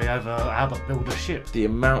documentary over how to build a ship. The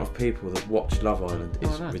amount of people that watch Love Island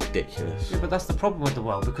is ridiculous. Yeah, but that's the problem with the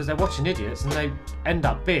world, because they're watching idiots and they end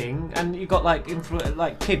up being, and you've got like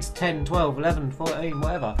kids 10, 12, 11, 14,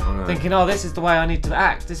 whatever, thinking, oh, this is the way I need to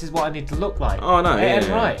act, this is what I need to look like. Oh no, it ain't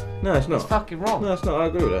right. No, it's not. It's fucking wrong. No, it's not. I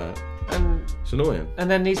agree with that. And it's annoying. And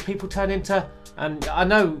then these people turn into, and I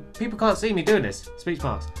know people can't see me doing this, speech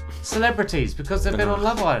marks, celebrities, because they've been on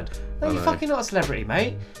Love Island. No, you're fucking not a celebrity,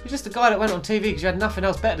 mate. You're just a guy that went on TV because you had nothing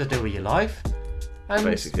else better to do with your life. And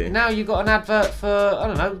basically, now you've got an advert for, I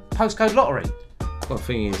don't know, postcode lottery. Well, the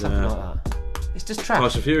thing is, something like that. It's just trash.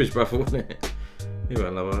 Tyson Fury's brother, wasn't it? He went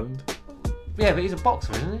on Love Island. Yeah, but he's a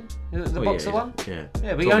boxer, isn't he? The boxer one? Yeah.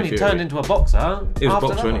 Yeah, but he only turned into a boxer. He was a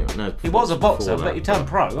boxer anyway. No, he was a boxer, but he turned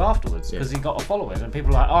pro afterwards because he got a following, and people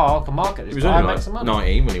were like, oh, I can market this. He was only like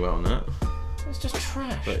 19 when he went on that. It's just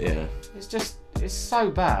trash. But yeah. It's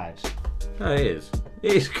so bad. No, it is.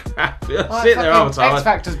 It is crap. I sit there all the time. X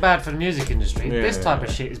Factor's bad for the music industry. Yeah, this type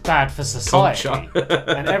of shit is bad for society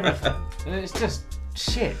and everything. And it's just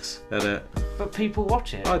shit. That's it. But people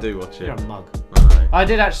watch it. I do watch it. You're a mug. I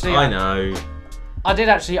did actually. I know. I did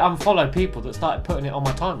actually unfollow people that started putting it on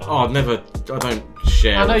my timeline. Oh, I don't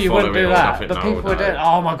share. I know you wouldn't do that, nothing, but people were doing.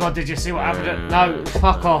 Oh my god, did you see what happened? No,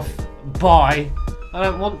 fuck off. Bye. I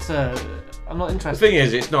don't want to. I'm not interested. The thing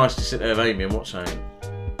is, it's nice to sit there with Amy and watch something.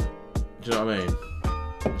 Do you know what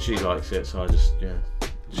I mean? She likes it, so I just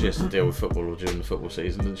She has to deal with football during the football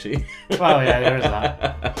season, doesn't she? Well, yeah, there is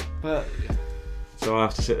that. But so I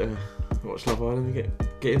have to sit there, watch Love Island, and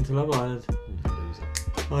get into Love Island.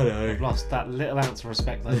 I know. I've lost that little ounce of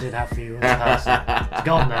respect that I did have for you as a person. It's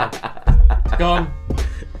gone now. It's gone.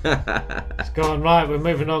 It's gone. Right, we're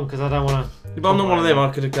moving on because I don't want to. But I'm not one of them. I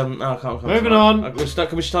could have come. No, I can't come. Moving on.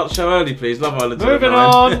 Can we start the show early, please? Love Island. Moving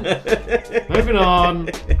on. Moving on.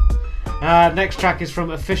 Next track is from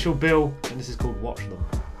Officialbill, and this is called Watch Them.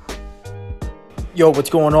 Yo, what's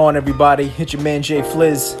going on, everybody? It's your man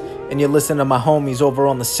JFliz, and you're listening to my homies over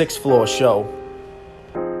on the 6th Floor Show.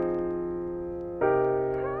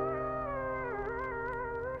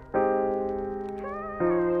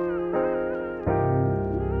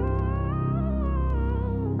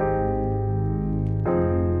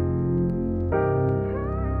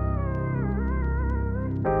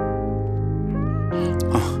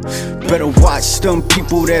 Better watch them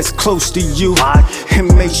people that's close to you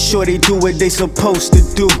and make sure they do what they supposed to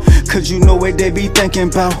do, cause you know what they be thinking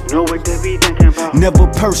about. Never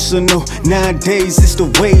personal, nowadays it's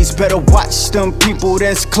the ways. Better watch them people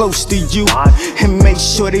that's close to you and make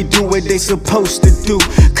sure they do what they supposed to do,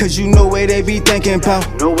 cause you know what they be thinking about.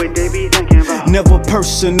 Never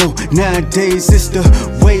personal, nowadays it's the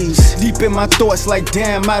ways. Deep in my thoughts like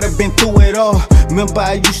damn, I'd have been through it all. Remember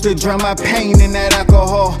I used to drown my pain in that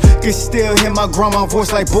alcohol. Can still hear my grandma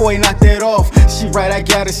voice like, boy, knock that off. She right, I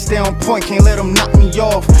gotta stay on point, can't let them knock me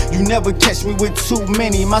off. You never catch me with too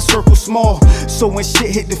many, my circle small. So when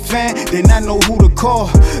shit hit the fan, then I know who to call.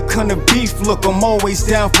 Come to beef, look, I'm always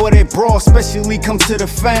down for that brawl. Especially come to the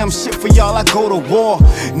fam, shit for y'all, I go to war.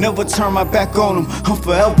 Never turn my back on them, I'm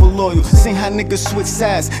forever loyal. Seen how niggas switch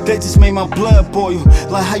sides, that just made my blood boil.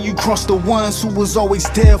 Like how you crossed the ones who was always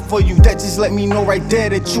there for you. That just let me know right there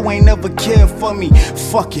that you ain't never cared for me.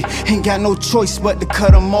 Fuck it, ain't got no choice but to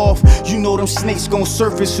cut them off. You know them snakes gon'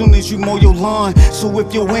 surface soon as you mow your lawn. So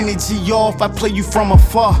if your energy off, I play you from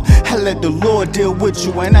afar. I let the Lord deal with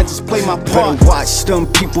you and I just play my part. Better watch them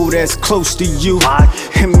people that's close to you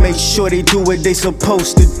and make sure they do what they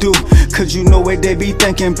supposed to do, cause you know what they be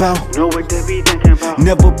thinking about.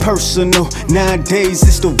 Never personal, nowadays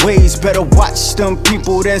it's the ways. Better watch them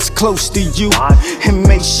people that's close to you and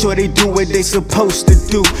make sure they do what they supposed to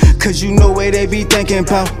do, cause you know what they be thinking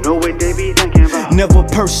about. Never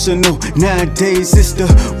personal, nowadays it's the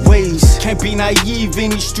ways. Can't be naive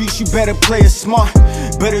in these streets, you better play it smart.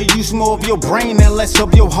 Better use more of your brain and less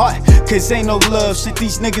of your heart, cause ain't no love shit,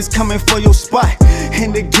 these niggas coming for your spot.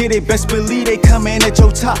 And to get it, best believe they coming at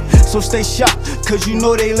your top. So stay sharp, cause you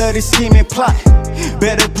know they love to scheme and plot.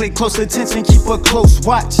 Better pay close attention, keep a close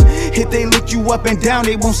watch. If they look you up and down,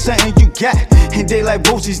 they want something you got. And they like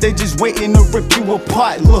roses, they just waiting to rip you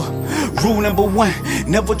apart. Look, rule number 1,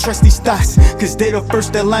 never trust these thoughts, cause they the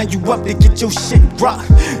first that line you up to get your shit rocked.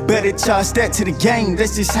 Better charge that to the game,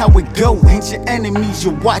 that's just how it go. Ain't your enemies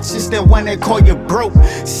you watch, it's that one that call you broke.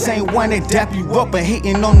 Same one that dap you up and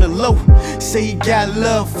hating on the low. Say he got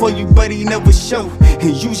love for you, but he never show.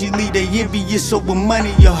 And usually they envious over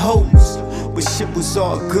money or hoes. But shit was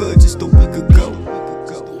all good just a week ago.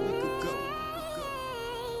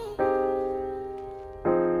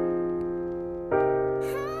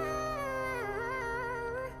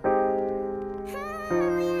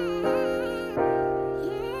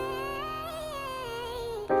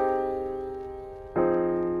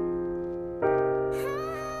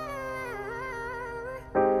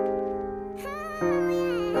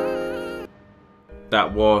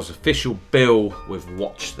 That was Officialbill with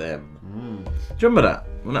Watch Them. Do you remember that?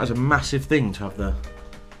 When that was a massive thing to have the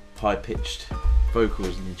high-pitched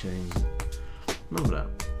vocals in your chains. Remember that?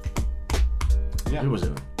 Yeah. Who was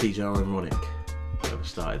it? DJ Ironic. Whoever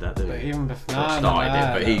started that, didn't he? Even before,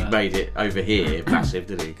 But he made it over here massive,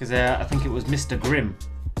 did he? Because I think it was Mr. Grimm.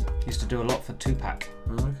 He used to do a lot for Tupac.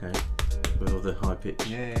 Oh, okay. With all the high pitch.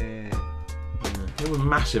 Yeah. It was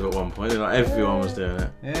massive at one point. Like everyone was doing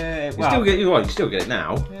it. Yeah. You still get it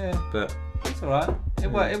now. Yeah. But it's alright.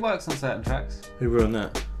 It works on certain tracks. Who ruined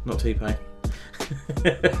that? Not T-Pain.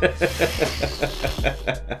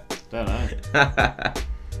 Don't know.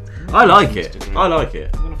 I like it. I like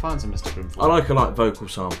it. I'm gonna find some Mr. Grimm. I like a vocal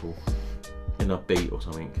sample in a beat or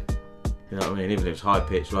something. You know what I mean? Even if it's high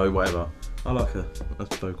pitch, low, whatever. I like a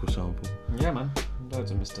vocal sample. Yeah, man.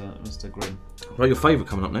 Loads of Mr. Grimm. Right, your favourite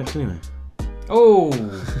coming up next, anyway. Oh,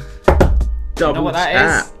 double you know what that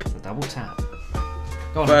tap. is? A double tap.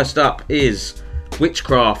 Go on. First up is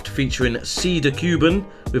Whichcraft featuring Ceezar Cuban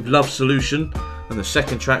with Love Solution, and the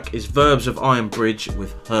second track is Verbs of Iron Bridge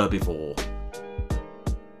with Herbivore.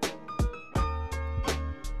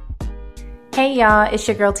 Hey y'all, it's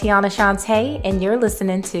your girl Tiana Shantae, and you're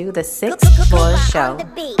listening to The Sixth Floor Show.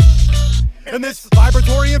 In this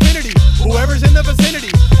vibratory infinity, whoever's in the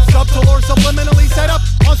vicinity, subtle or subliminally set up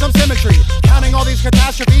on some symmetry. Counting all these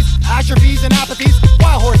catastrophes, atrophies and apathies.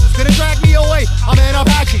 Wild horses gonna drag me away. I'm an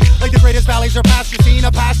Apache, like the greatest valleys or pasture seen.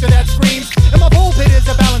 A pasture that screams, and my pulpit is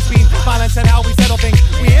a balance beam. Violence and how we settle things.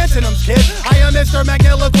 We antonyms, kid. I am Mr.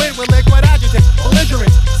 Magniloquent with liquid adjectives,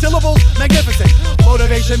 belligerent syllables, magnificent.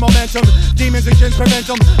 Motivation, momentum, demons and gins prevent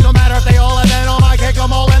them. No matter if they all have venom, I kick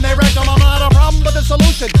them all and they wreck them. I'm not a problem, but the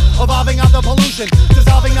solution. Evolving out the pollution,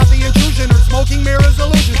 dissolving out the intrusion, or smoking mirrors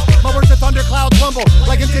illusions. My words of thunderclouds rumble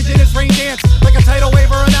like indigenous rain dance, like a tidal wave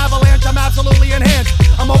or an avalanche. I'm absolutely enhanced.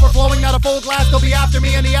 I'm overflowing out a full glass. They'll be after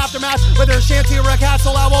me in the aftermath. Whether a shanty or a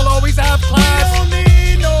castle, I will always have class. We don't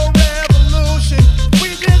need no revolution.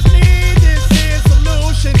 We just need this here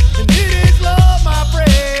solution, and it is love, my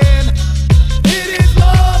friend. It is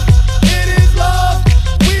love. It is love.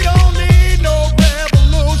 We don't need no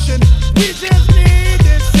revolution. We just need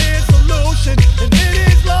this here solution, and it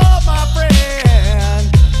is love, my friend.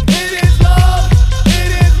 It is love.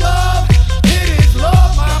 It is love. It is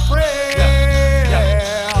love, my friend.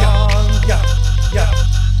 Yeah.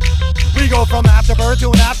 We go from afterbirth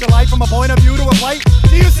to an afterlife, from a point of view to a plight.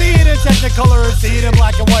 Do you see it in technicolor or see it in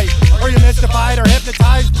black and white? Or you mystified or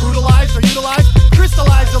hypnotized, brutalized or utilized,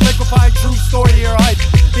 crystallized or liquefied, true story or hype?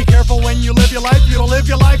 Be careful when you live your life, you don't live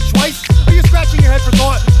your life twice. Are you scratching your head for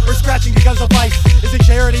thought, or scratching because of vice? Is it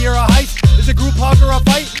charity or a heist? Is it group hug or a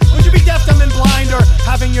fight? Would you be deaf, dumb and blind, or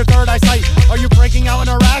having your third eyesight? Are you breaking out in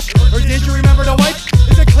a rash, or did you remember to wipe?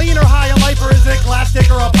 Is it clean or high on life, or is it plastic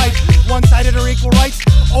or a pipe? One-sided or equal rights?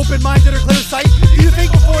 Open-minded or clear sight? Do you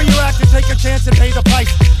think before you act to take a chance and pay the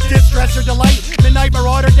price? Distress or delight? Midnight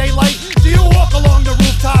marauder daylight? Do you walk along the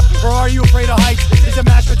rooftop, or are you afraid of heights? Is it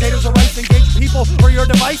mashed potatoes or rice? Engage people or your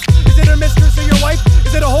device? Is it a mistress or your wife?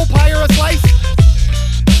 Is it a whole pie or a slice?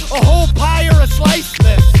 A whole pie or a slice?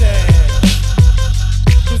 Listen,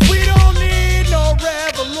 'cause we don't need no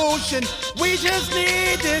revolution. We just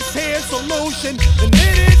need this here solution, and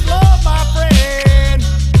it is love, my friend.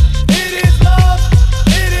 It is love.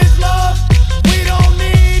 It is love. We don't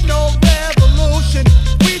need no revolution.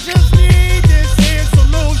 We just need this here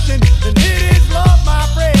solution, and it is love, my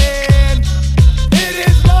friend. It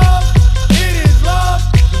is love. It is love.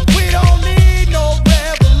 We don't need no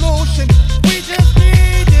revolution. We just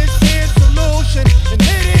need this here solution, and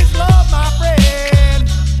it is love, my friend.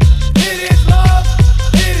 It is love.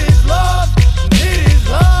 It is love. It is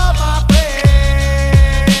love, my friend.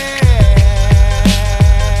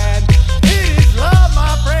 It is love.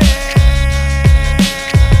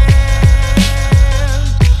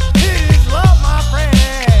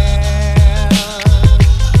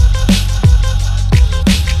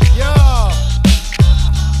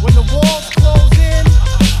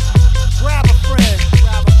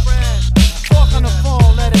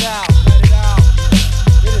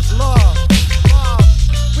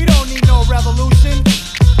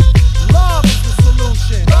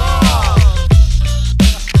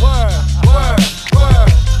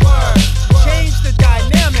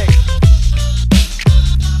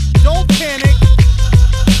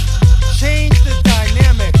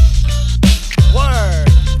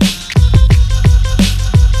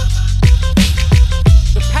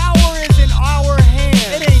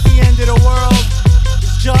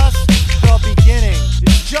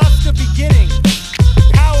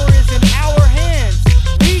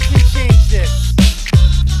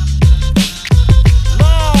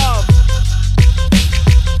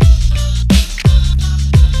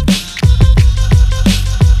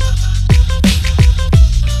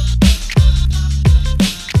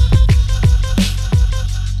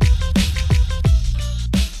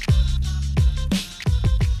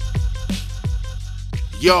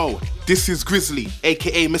 Yo, this is Grizzly,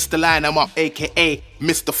 aka Mr. Line I'm Up, aka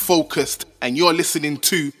Mr. Focused, and you're listening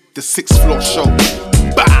to the 6th Floor Show.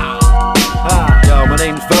 Bow! Yo, my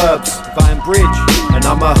name's Verbs, Vine Bridge, and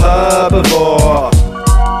I'm a herbivore.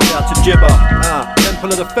 Shout to Gibber,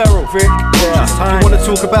 Temple of the Feral, Vic. Yeah. If you wanna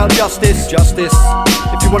talk about justice, justice.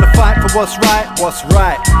 If you wanna fight for what's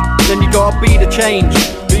right, then you gotta be the change.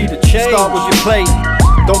 Be the change. Start with your plate,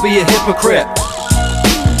 don't be a hypocrite.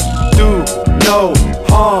 Do no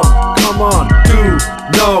harm, come on, do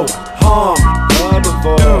no harm.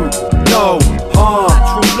 Herbivore, do no harm.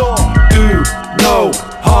 Natural law, do no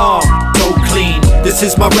harm. Go clean, this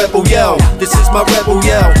is my rebel yell. This is my rebel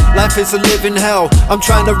yell. Life is a living hell. I'm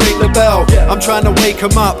trying to ring the bell. I'm trying to wake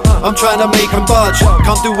 'em up. I'm trying to make 'em budge.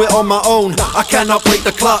 Can't do it on my own. I cannot break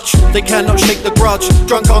the clutch. They cannot shake the grudge.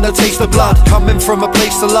 Drunk on the taste of blood. Coming from a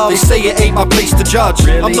place of love. They say it ain't my place to judge.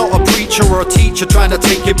 I'm not a preacher or a teacher trying to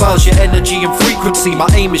take your buzz, your energy and frequency. My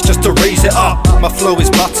aim is just to raise it up. My flow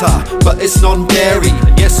is butter, but it's non-dairy.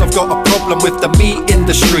 And yes, I've got a problem with the meat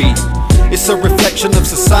industry. It's a reflection of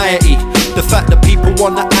society. The fact that people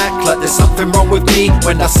wanna act like there's something wrong with me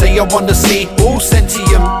when I say I wanna see all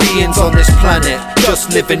sentient beings on this planet just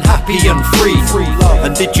living happy and free.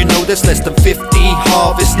 And did you know there's less than 50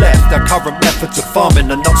 harvests left? Our current methods of farming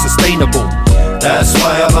are not sustainable. That's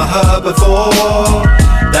why I'm a herbivore.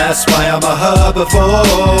 That's why I'm a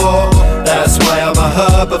herbivore. That's why I'm a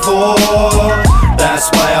herbivore. That's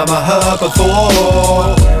why I'm a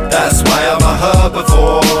herbivore. That's why I'm a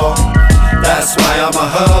herbivore. That's why I'm a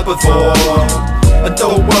herbivore. And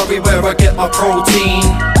don't worry where I get my protein.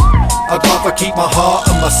 I'd rather keep my heart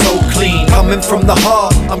and my soul clean. Coming from the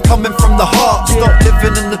heart, I'm coming from the heart. Stop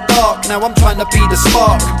living in the dark, now I'm trying to be the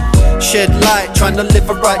spark. Shed light, trying to live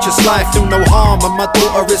a righteous life. Do no harm, and my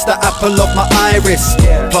daughter is the apple of my iris.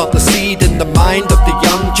 Plant the seed in the mind of the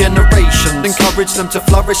young generation. Encourage them to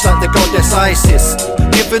flourish like the goddess Isis.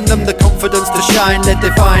 Giving them the confidence to shine their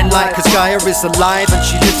divine light. Cause Gaia is alive and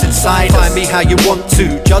she lives inside. Find me how you want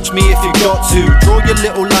to, judge me if you got to. Draw your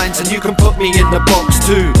little lines and you can put me in the box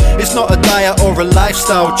too. It's not a diet or a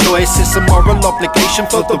lifestyle choice. It's a moral obligation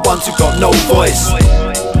for the ones who got no voice.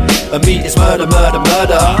 And meat is murder, murder,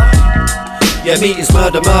 murder. Yeah, meat is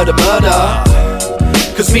murder, murder, murder.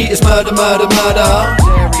 Cause meat is murder, murder, murder.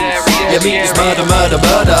 Yeah, meat is murder, murder,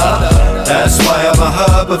 murder. That's why I'm a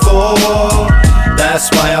herbivore. That's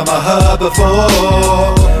why I'm a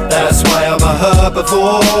herbivore. That's why I'm a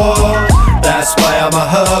herbivore. That's why I'm a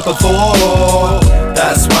herbivore.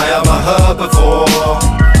 That's why I'm a herbivore.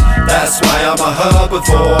 That's why I'm a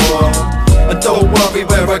herbivore. And don't worry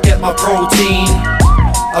where I get my protein.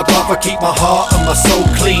 I'd rather keep my heart and my soul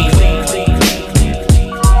clean.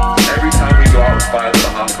 Every time we go out and fight on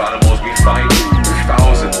behalf of animals, we fight with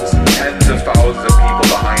thousands, tens of thousands of people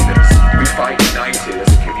behind us. We fight united as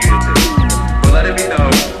a community. But let it be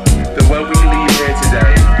known that when we leave here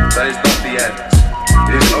today, that is not the end.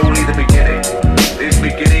 It is only the beginning. It is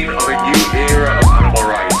the beginning of a new era of animal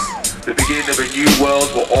rights. The beginning of a new world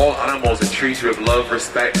where all animals are treated with love,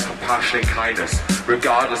 respect, compassion and kindness,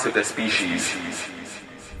 regardless of their species.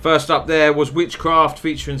 First up there was Whichcraft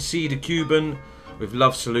featuring Ceezar Cuban with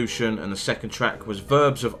Love Solution, and the second track was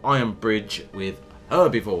Verbs of Iron Bridge with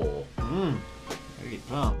Herbivore. Eat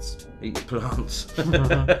plants. Eat plants.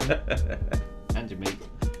 And your meat.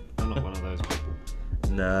 I'm not one of those people.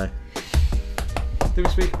 No. Did we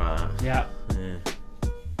speak about that? Yeah. Yeah.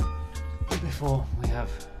 Before we have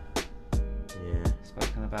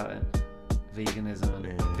spoken about it. Veganism and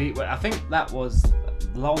I think that was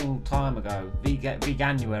a long time ago.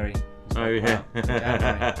 Veganuary. Oh yeah. I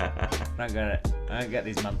don't get it. I don't get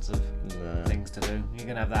these months of things to do. You're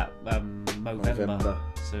gonna have that Movember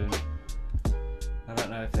soon. I don't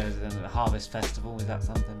know if there's a harvest festival. Is that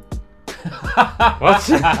something? What?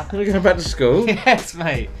 Are we going back to school? Yes,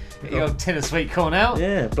 mate. Get your tin of sweet corn out.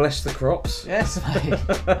 Yeah, bless the crops. Yes, mate.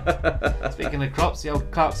 Speaking of crops, the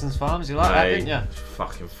old Clarkson's Farms, you like that, didn't you? It's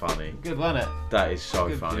fucking funny. Good, wasn't it? That is so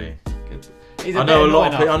Good funny. Good. I know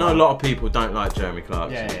a lot of people don't like Jeremy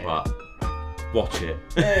Clarkson, but watch it.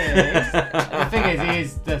 The thing is, he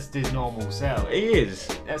is just his normal self. He is.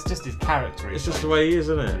 That's just his character. It's just the way he is,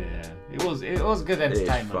 isn't it? Yeah. It was good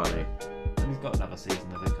entertainment. It is funny. And he's got another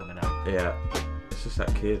season of it coming out. Yeah. It's just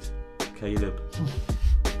that kid, Caleb.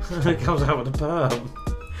 He comes out with a perm.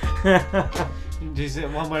 Did you see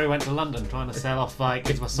one where he went to London trying to sell off like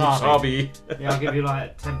his wasabi? Yeah, I'll give you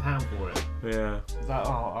like £10 for it. Yeah. He's like,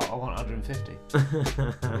 oh, I want 150.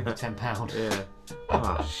 I'll give you £10. Yeah.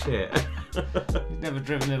 Oh shit. He's never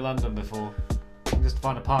driven in London before. Just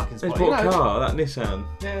find a parking spot. He's bought a car, that Nissan.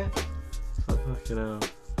 Yeah. Fucking hell.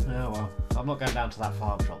 Yeah, well, I'm not going down to that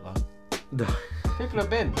farm shop though. No. People have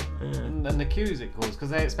been. And the queues it caused because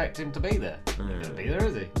they expect him to be there. He's going to be there,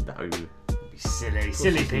 is he? No. Be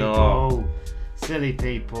silly people. not. Silly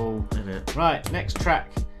people. Right, next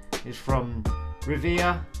track is from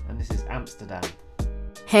Rivia, and this is Amsterdam.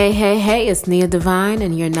 Hey, hey, hey, it's Nia Divine,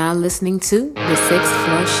 and you're now listening to The Sixth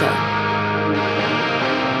Floor Show.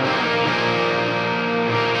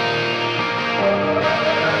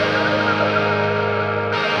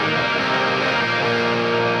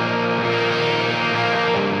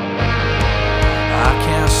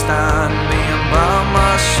 Stand being by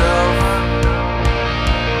myself,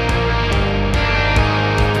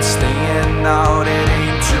 but staying out it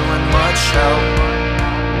ain't doing much help.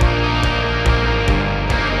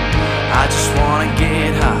 I just wanna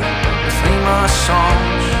get high, play my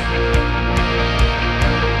songs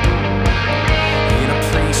in a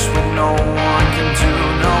place where no one can do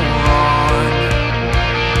no wrong.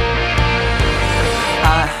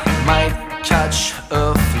 I might catch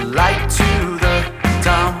a flight to the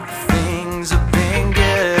dumb things have been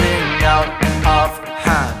getting out of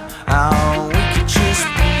hand. How we could just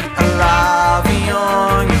be alive,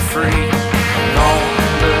 young and free. No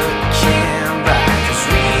looking back, 'cause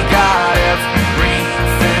we got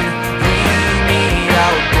everything we need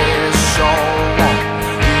out there. So won't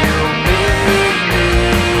you meet me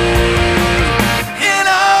in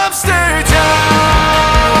Amsterdam?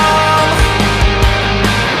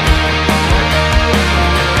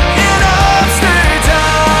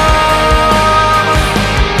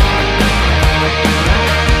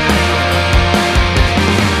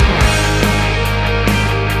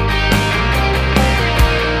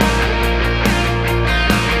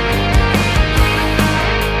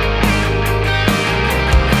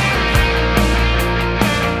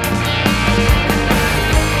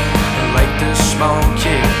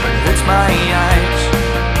 Smoking, but it's my eyes.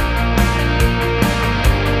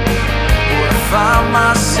 Or I find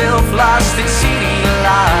myself lost in city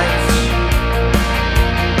lights.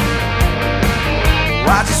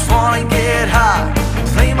 I just wanna get high,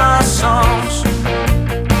 play my songs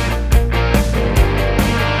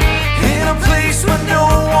in a place where no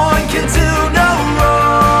one can do no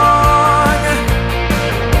wrong.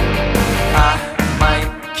 I might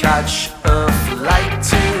catch a flight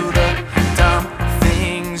to the dumb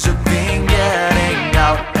things have been getting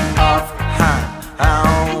out of hand.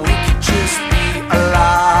 How we could just be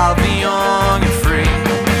alive, young and free.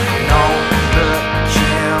 No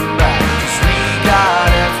looking back, 'cause we got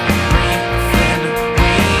everything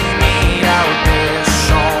we need out there.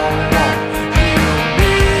 So won't you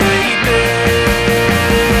meet me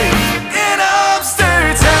in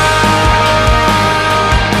Amsterdam?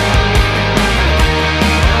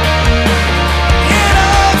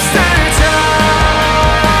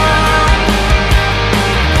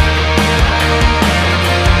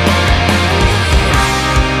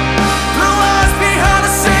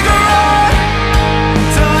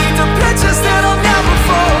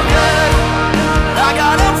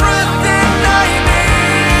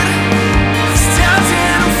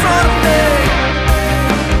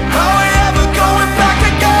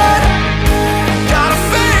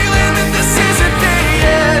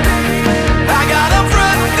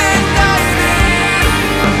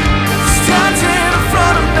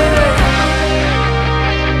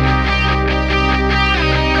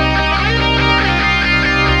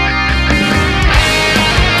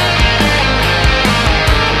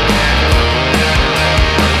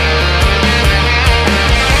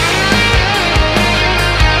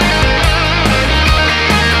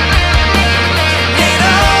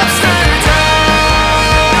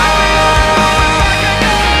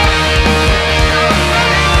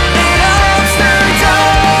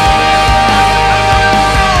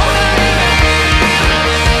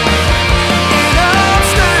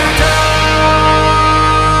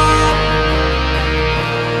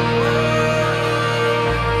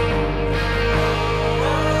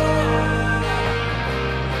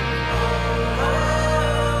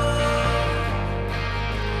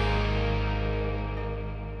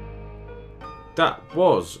 That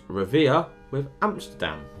was Rivia with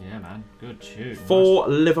Amsterdam. Yeah, man. Good tune. For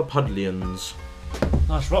Liverpudlians.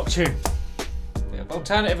 Nice rock tune. Yeah,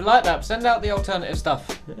 alternative like that. Send out the alternative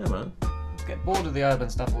stuff. Yeah, man. Get bored of the urban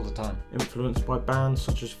stuff all the time. Influenced by bands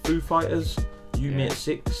such as Foo Fighters, You Me at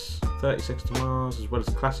 6, 30 Seconds to Mars, as well as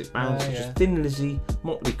classic bands such as Thin Lizzy,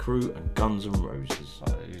 Motley Crue, and Guns N' Roses.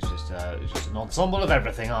 So it's just an ensemble of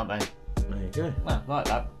everything, aren't they? There you go. No, like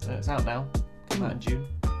that. It's out now. Came out in June.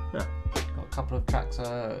 Yeah. Got a couple of tracks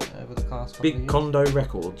over the past couple of Big years. Condo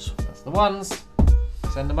Records. That's the ones.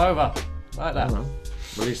 Send them over. Like that.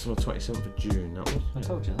 Released on the 27th of June. That was. I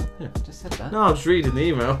told you that. Yeah. Just said that. No, I was reading the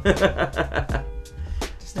email.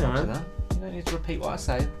 Just told you that. You don't need to repeat what I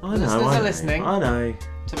say. I know. Listeners are listening. I know.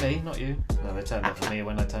 To me, not you. No, they turned off for me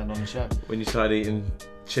when I turned on the show. When you started eating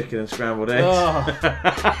chicken and scrambled eggs.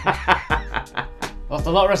 Lost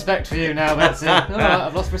a lot of respect for you now, Betsy.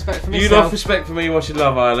 I've lost respect for myself. You lost respect for me watching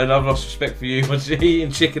Love Island. I've lost respect for you watching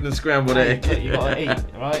eating chicken and scrambled eggs. You gotta eat,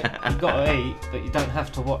 right? You gotta eat, but you don't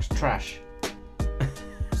have to watch trash.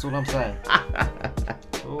 That's all I'm saying.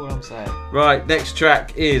 That's all I'm saying. Right, next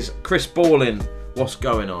track is Chris Ballin. What's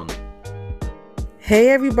going on? Hey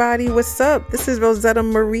everybody, what's up? This is Rosetta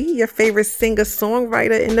Marie, your favorite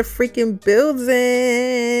singer-songwriter in the freaking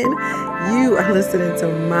building. You are listening to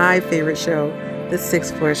my favorite show, The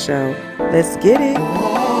Sixth Floor Show. Let's get it.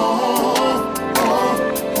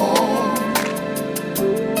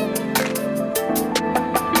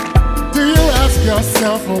 Do you ask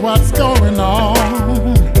yourself what's going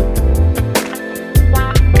on?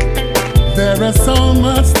 There are so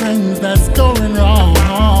much things that's going wrong.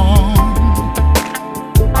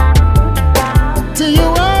 Do you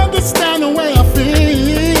understand the way I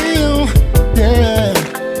feel? Yeah.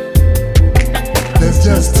 There's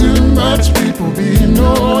just too much people being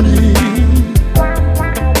naughty.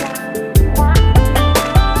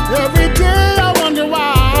 Every day I wonder why.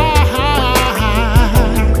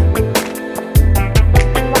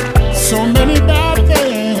 So many bad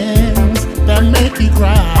things that make you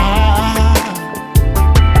cry.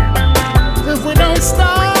 If we don't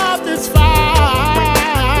stop this fighting,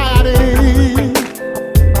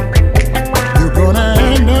 you're gonna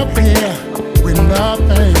end up here with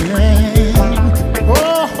nothing.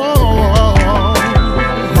 Oh,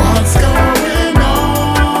 what's going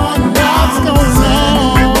on? What's going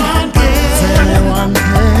on? Does anyone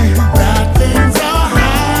care that things are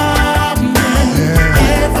happening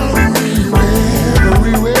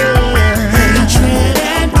everywhere? Hatred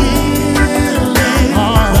and killing.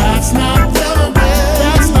 Oh, that's not the way.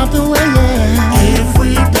 That's not the way. If we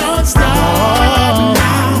don't stop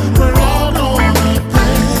now, we're all gonna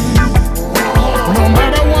pay. No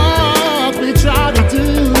matter what we try to do,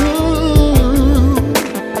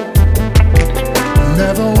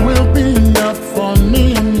 never will be enough for me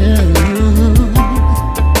and you.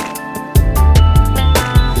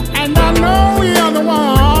 And I know we are the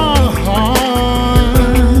ones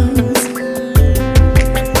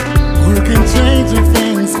who can change the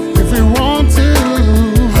things if we want to.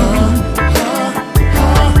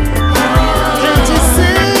 Can't you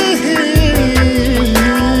see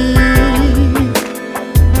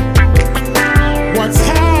what's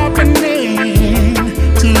happening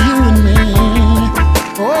to you and me?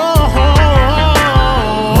 Oh,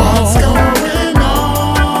 what's going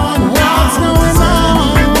on? What's going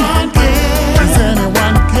on? Does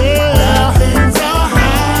anyone care? Things are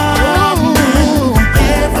happening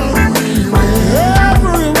everywhere.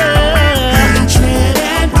 Hatred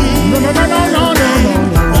and killing. No.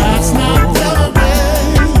 That's not the way.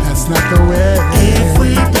 That's not the way. If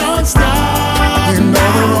we don't stop, you know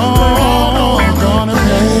we're all gonna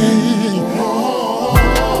pay.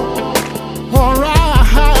 All right.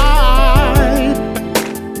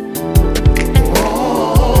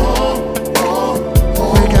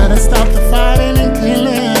 We gotta stop the fighting and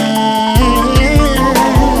killing.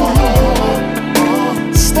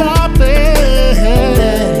 Stop it.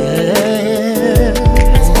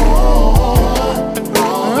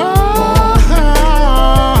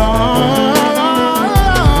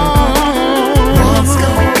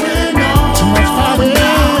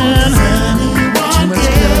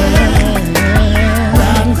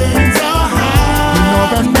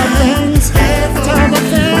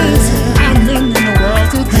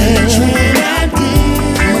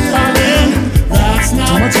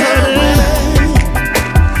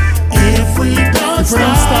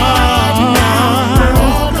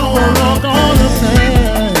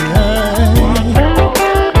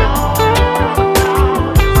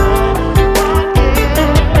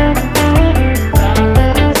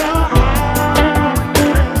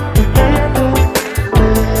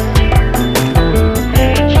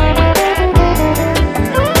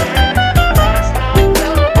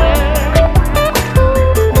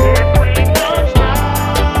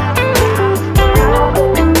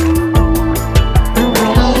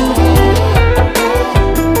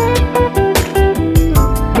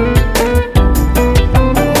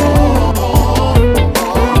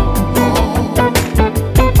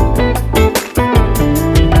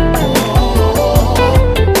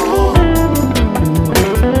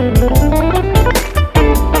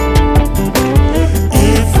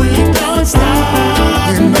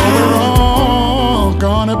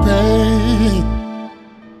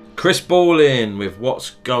 Chris Ballin with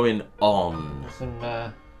What's Going On. Some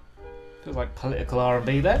feels like political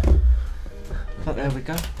R&B there. But there we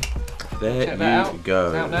go. There Check that you out. go.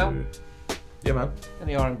 It's out now. Yeah, man.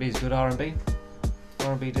 Any R&B is good R&B.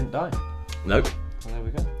 R&B didn't die. Nope. Well, there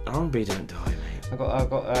we go. R&B don't die, mate. I'm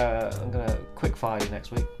gonna quick fire you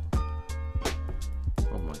next week.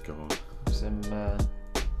 Oh my god. Some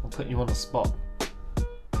I'm putting you on the spot.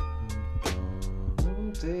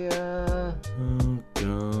 Oh dear. Oh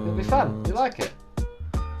god. It'll be fun. You like it?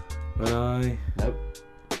 Will I? Nope.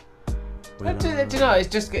 Do you know? It's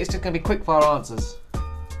just gonna be quick fire answers.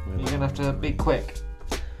 You're gonna have to be quick.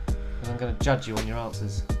 And I'm gonna judge you on your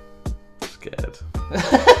answers. Scared. This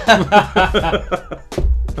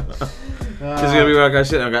is gonna be where I go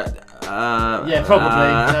sit there and go. Yeah,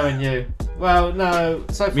 probably knowing you. Well, no.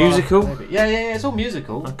 So far, musical? maybe. Yeah. It's all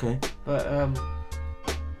musical. Okay. But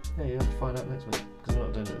yeah, you have to find out next week because we're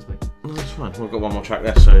not doing it this week. No, that's fine. We've got one more track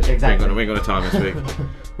left, so Exactly. we ain't got a time this week.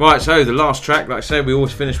 Right, so the last track, like I said, we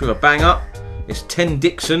always finish with a bang up. It's Ten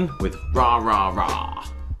Dixon with Rah Rah Rah.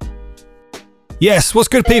 Yes, what's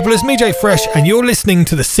good, people? It's me, J Fresh, and you're listening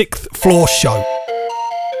to the 6th Floor Show.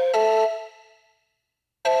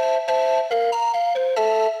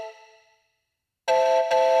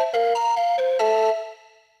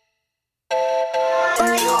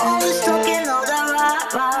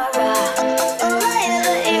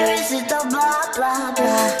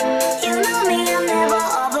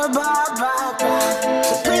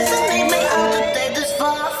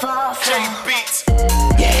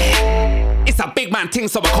 Ting,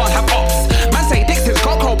 so I can't have ops. Man say Dixon's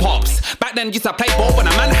Coco Pops. Back then used to play ball when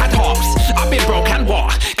a man had hops. I've been broke and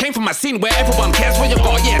what? Came from a scene where everyone cares what you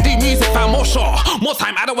got. Yeah, do music, found more short. More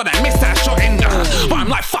time, I don't wanna miss that shot in. But I'm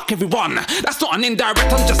like, fuck everyone. That's not an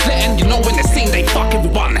indirect, I'm just letting you know in the scene they fuck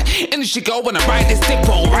everyone. Industry go when I ride this dick,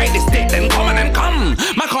 bro. Ride this dick, then come and then come.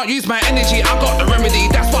 Man can't use my energy, I got the remedy.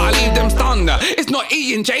 That's why I leave them stunned. It's not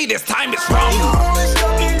E and J this time, it's wrong.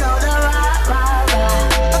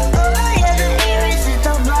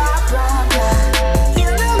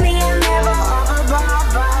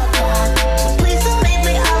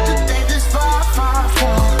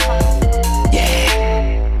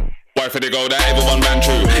 For the goal that everyone ran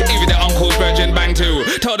through. Even the uncle's virgin bang too.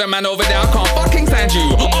 Tell the man over there I can't fucking stand you.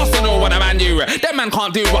 Also know what a man do. That man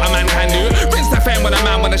can't do what a man can do. Rinse the fan when a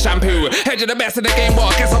man want a shampoo. Head you the best in the game,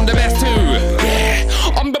 but I guess I'm the best too.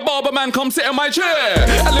 Yeah, I'm the barber man, come sit in my chair.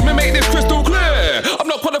 And let me make this crystal clear.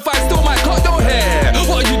 I'm not qualified, still might cut your hair.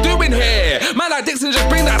 What are you doing here? Man like Dixon, just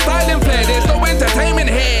bring that styling flair. There's no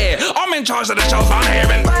entertainment here. I'm in charge of the shows I'm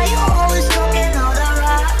hearing. Why you always talking all the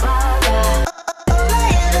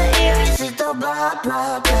blah,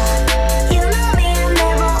 blah, blah. You know me, I'm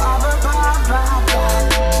never over blah, blah, blah.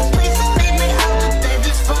 So please don't leave me out to take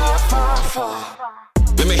this far, far, far.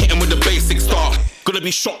 Let me hit him with the basic start. Gonna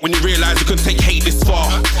be shocked when you realise you can take hate this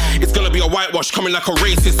far. It's gonna be a whitewash coming like a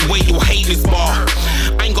racist. Wait, you'll hate this bar.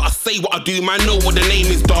 I ain't gotta say what I do, man, know what the name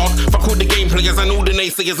is, dog. Fuck all the game players and all the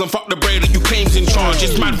naysayers and fuck the brain that you claim's in charge.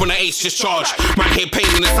 It's mad when the ace just charge. Man, hear pain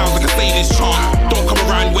and it sounds like a sadist chant. Don't come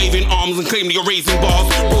around waving arms and claim that you're raising bars.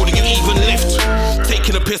 Bro, do you even lift?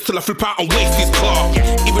 Taking a piss till I flip out and waste his car.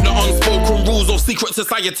 Even the unspoken rules of secret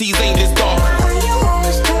societies ain't this dark. Why you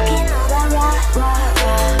always talking all that rah, rah, rah?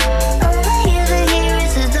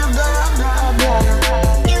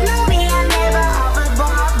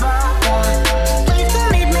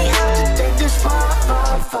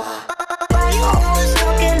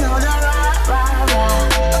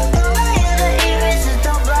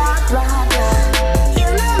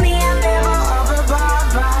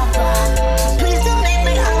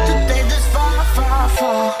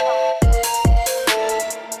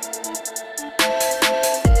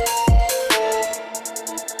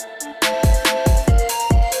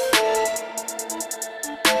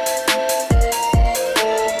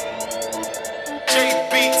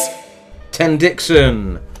 Ten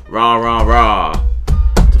Dixon, rah rah rah,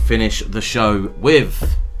 to finish the show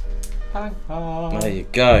with. Bang, bang. There you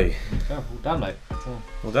go. Well done, mate.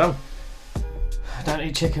 Well done. Don't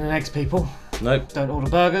eat chicken and eggs, people. Nope. Don't order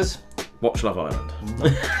burgers. Watch Love Island.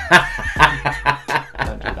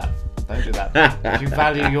 Don't do that. Don't do that. If you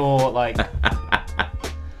value your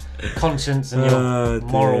conscience and your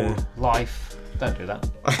moral life, don't do that.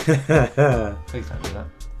 Please don't do that.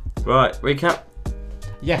 Right, recap.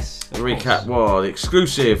 Yes. The recap was the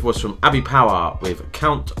exclusive was from Abby Power with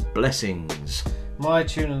Count Blessings. My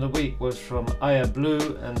tune of the week was from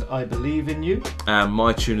Bleu and I Believe in You. And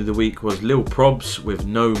my tune of the week was Lil Probz with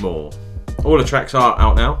No More. All the tracks are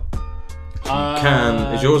out now.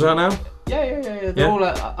 Is yours out now? Yeah. They're all.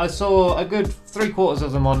 I saw a good 3/4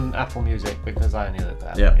 of them on Apple Music because I only looked at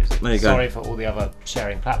Apple Yeah, Music. there you go. Sorry for all the other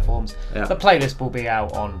sharing platforms. Yeah. The playlist will be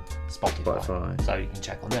out on Spotify, so you can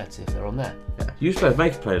check on there to see if they're on there. Yeah. You used to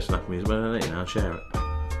make a playlist on Apple Music, but I don't know now. Share it.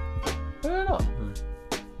 Why not?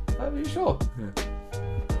 Are you sure? Yeah.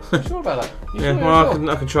 You sure about that? Yeah, well,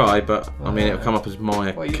 I can try, but I mean, it'll come up as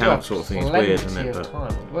my Well, you do account have sort of thing. It's weird, isn't plenty it? of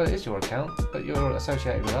time. Well, it is your account, but you're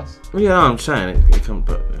associated with us. Well, yeah, I'm saying it comes,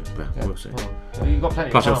 but we'll see. Well, you've got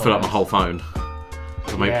plenty Plus, of it'll time. fill up my whole phone.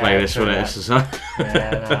 I'll make playlists true with that. it. So.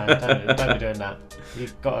 Yeah, no, don't be doing that.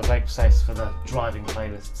 You've got to make space for the driving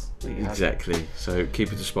playlists. that you have. Exactly. So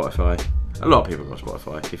keep it to Spotify. A lot of people got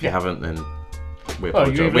Spotify. If you haven't, then we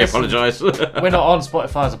apologise. We're not on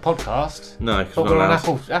Spotify as a podcast. No, because but we're we're on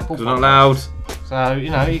not Apple. We're not allowed. So you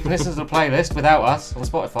can listen to the playlist without us on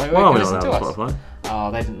Spotify. Why are we listen not to allowed us. on Spotify?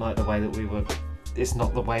 Oh, they didn't like the way that we were. It's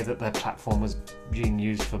not the way that their platform was being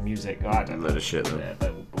used for music. I don't know. Load of shit. Yeah, they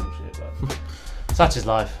were bullshit. But such is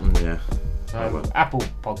life. Yeah. Apple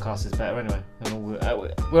Podcast is better anyway. And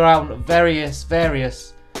all we're out on various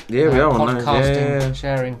we are on those, podcasting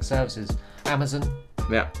sharing services. Amazon.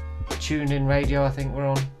 Yeah. TuneIn Radio, I think we're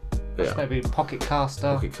on. Yeah. Maybe Pocket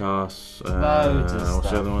Caster. Pocket Cast. Loads of what's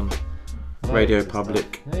stuff. the other one? Loads Radio of stuff.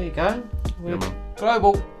 Public. There you go. We're man.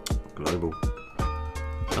 global.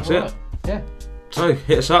 That's Right. it. Yeah. So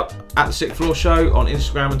hit us up at the Sixth Floor Show on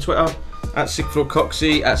Instagram and Twitter, at Sixth Floor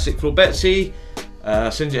Coxie, at Sixth Floor Betsy.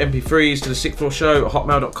 Send your MP3s to the Sixth Floor Show at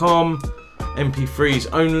hotmail.com. MP3s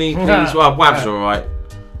only, please. Well, WAVs are alright.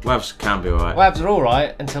 WAVs can be alright. WAVs are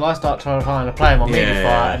alright until I start trying to play them on Yeah.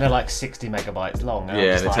 MediaFire and they're like 60 megabytes long. And I'm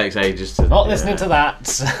Yeah, just and it like, takes ages to. Not listening to that.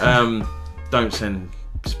 Don't send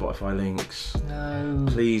Spotify links. No.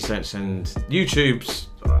 Please don't send YouTube's.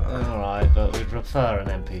 Alright, but we'd prefer an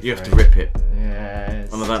MP3. You have to rip it.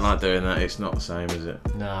 Yes. And I don't like doing that. It's not the same, is it?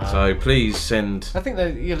 No. So please send. I think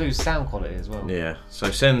that you lose sound quality as well. Yeah.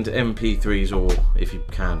 So send MP3s or, if you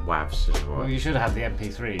can, WAVs. Is Well, alright. you should have the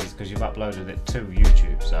MP3s because you've uploaded it to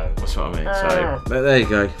YouTube. So That's what I mean. So but there you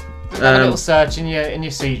go. Just have a little search in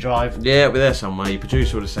your C drive. Yeah, it'll be there somewhere. Your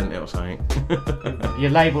producer would have sent it or something.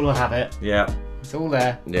 Your label will have it. Yeah. It's all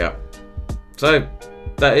there. Yeah. So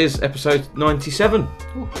that is episode 97.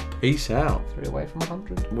 Ooh. Peace out. 3 away from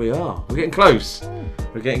 100. We are. We're getting close.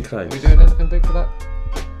 We're getting close. Are we doing anything big for that?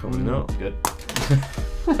 Probably not. Good.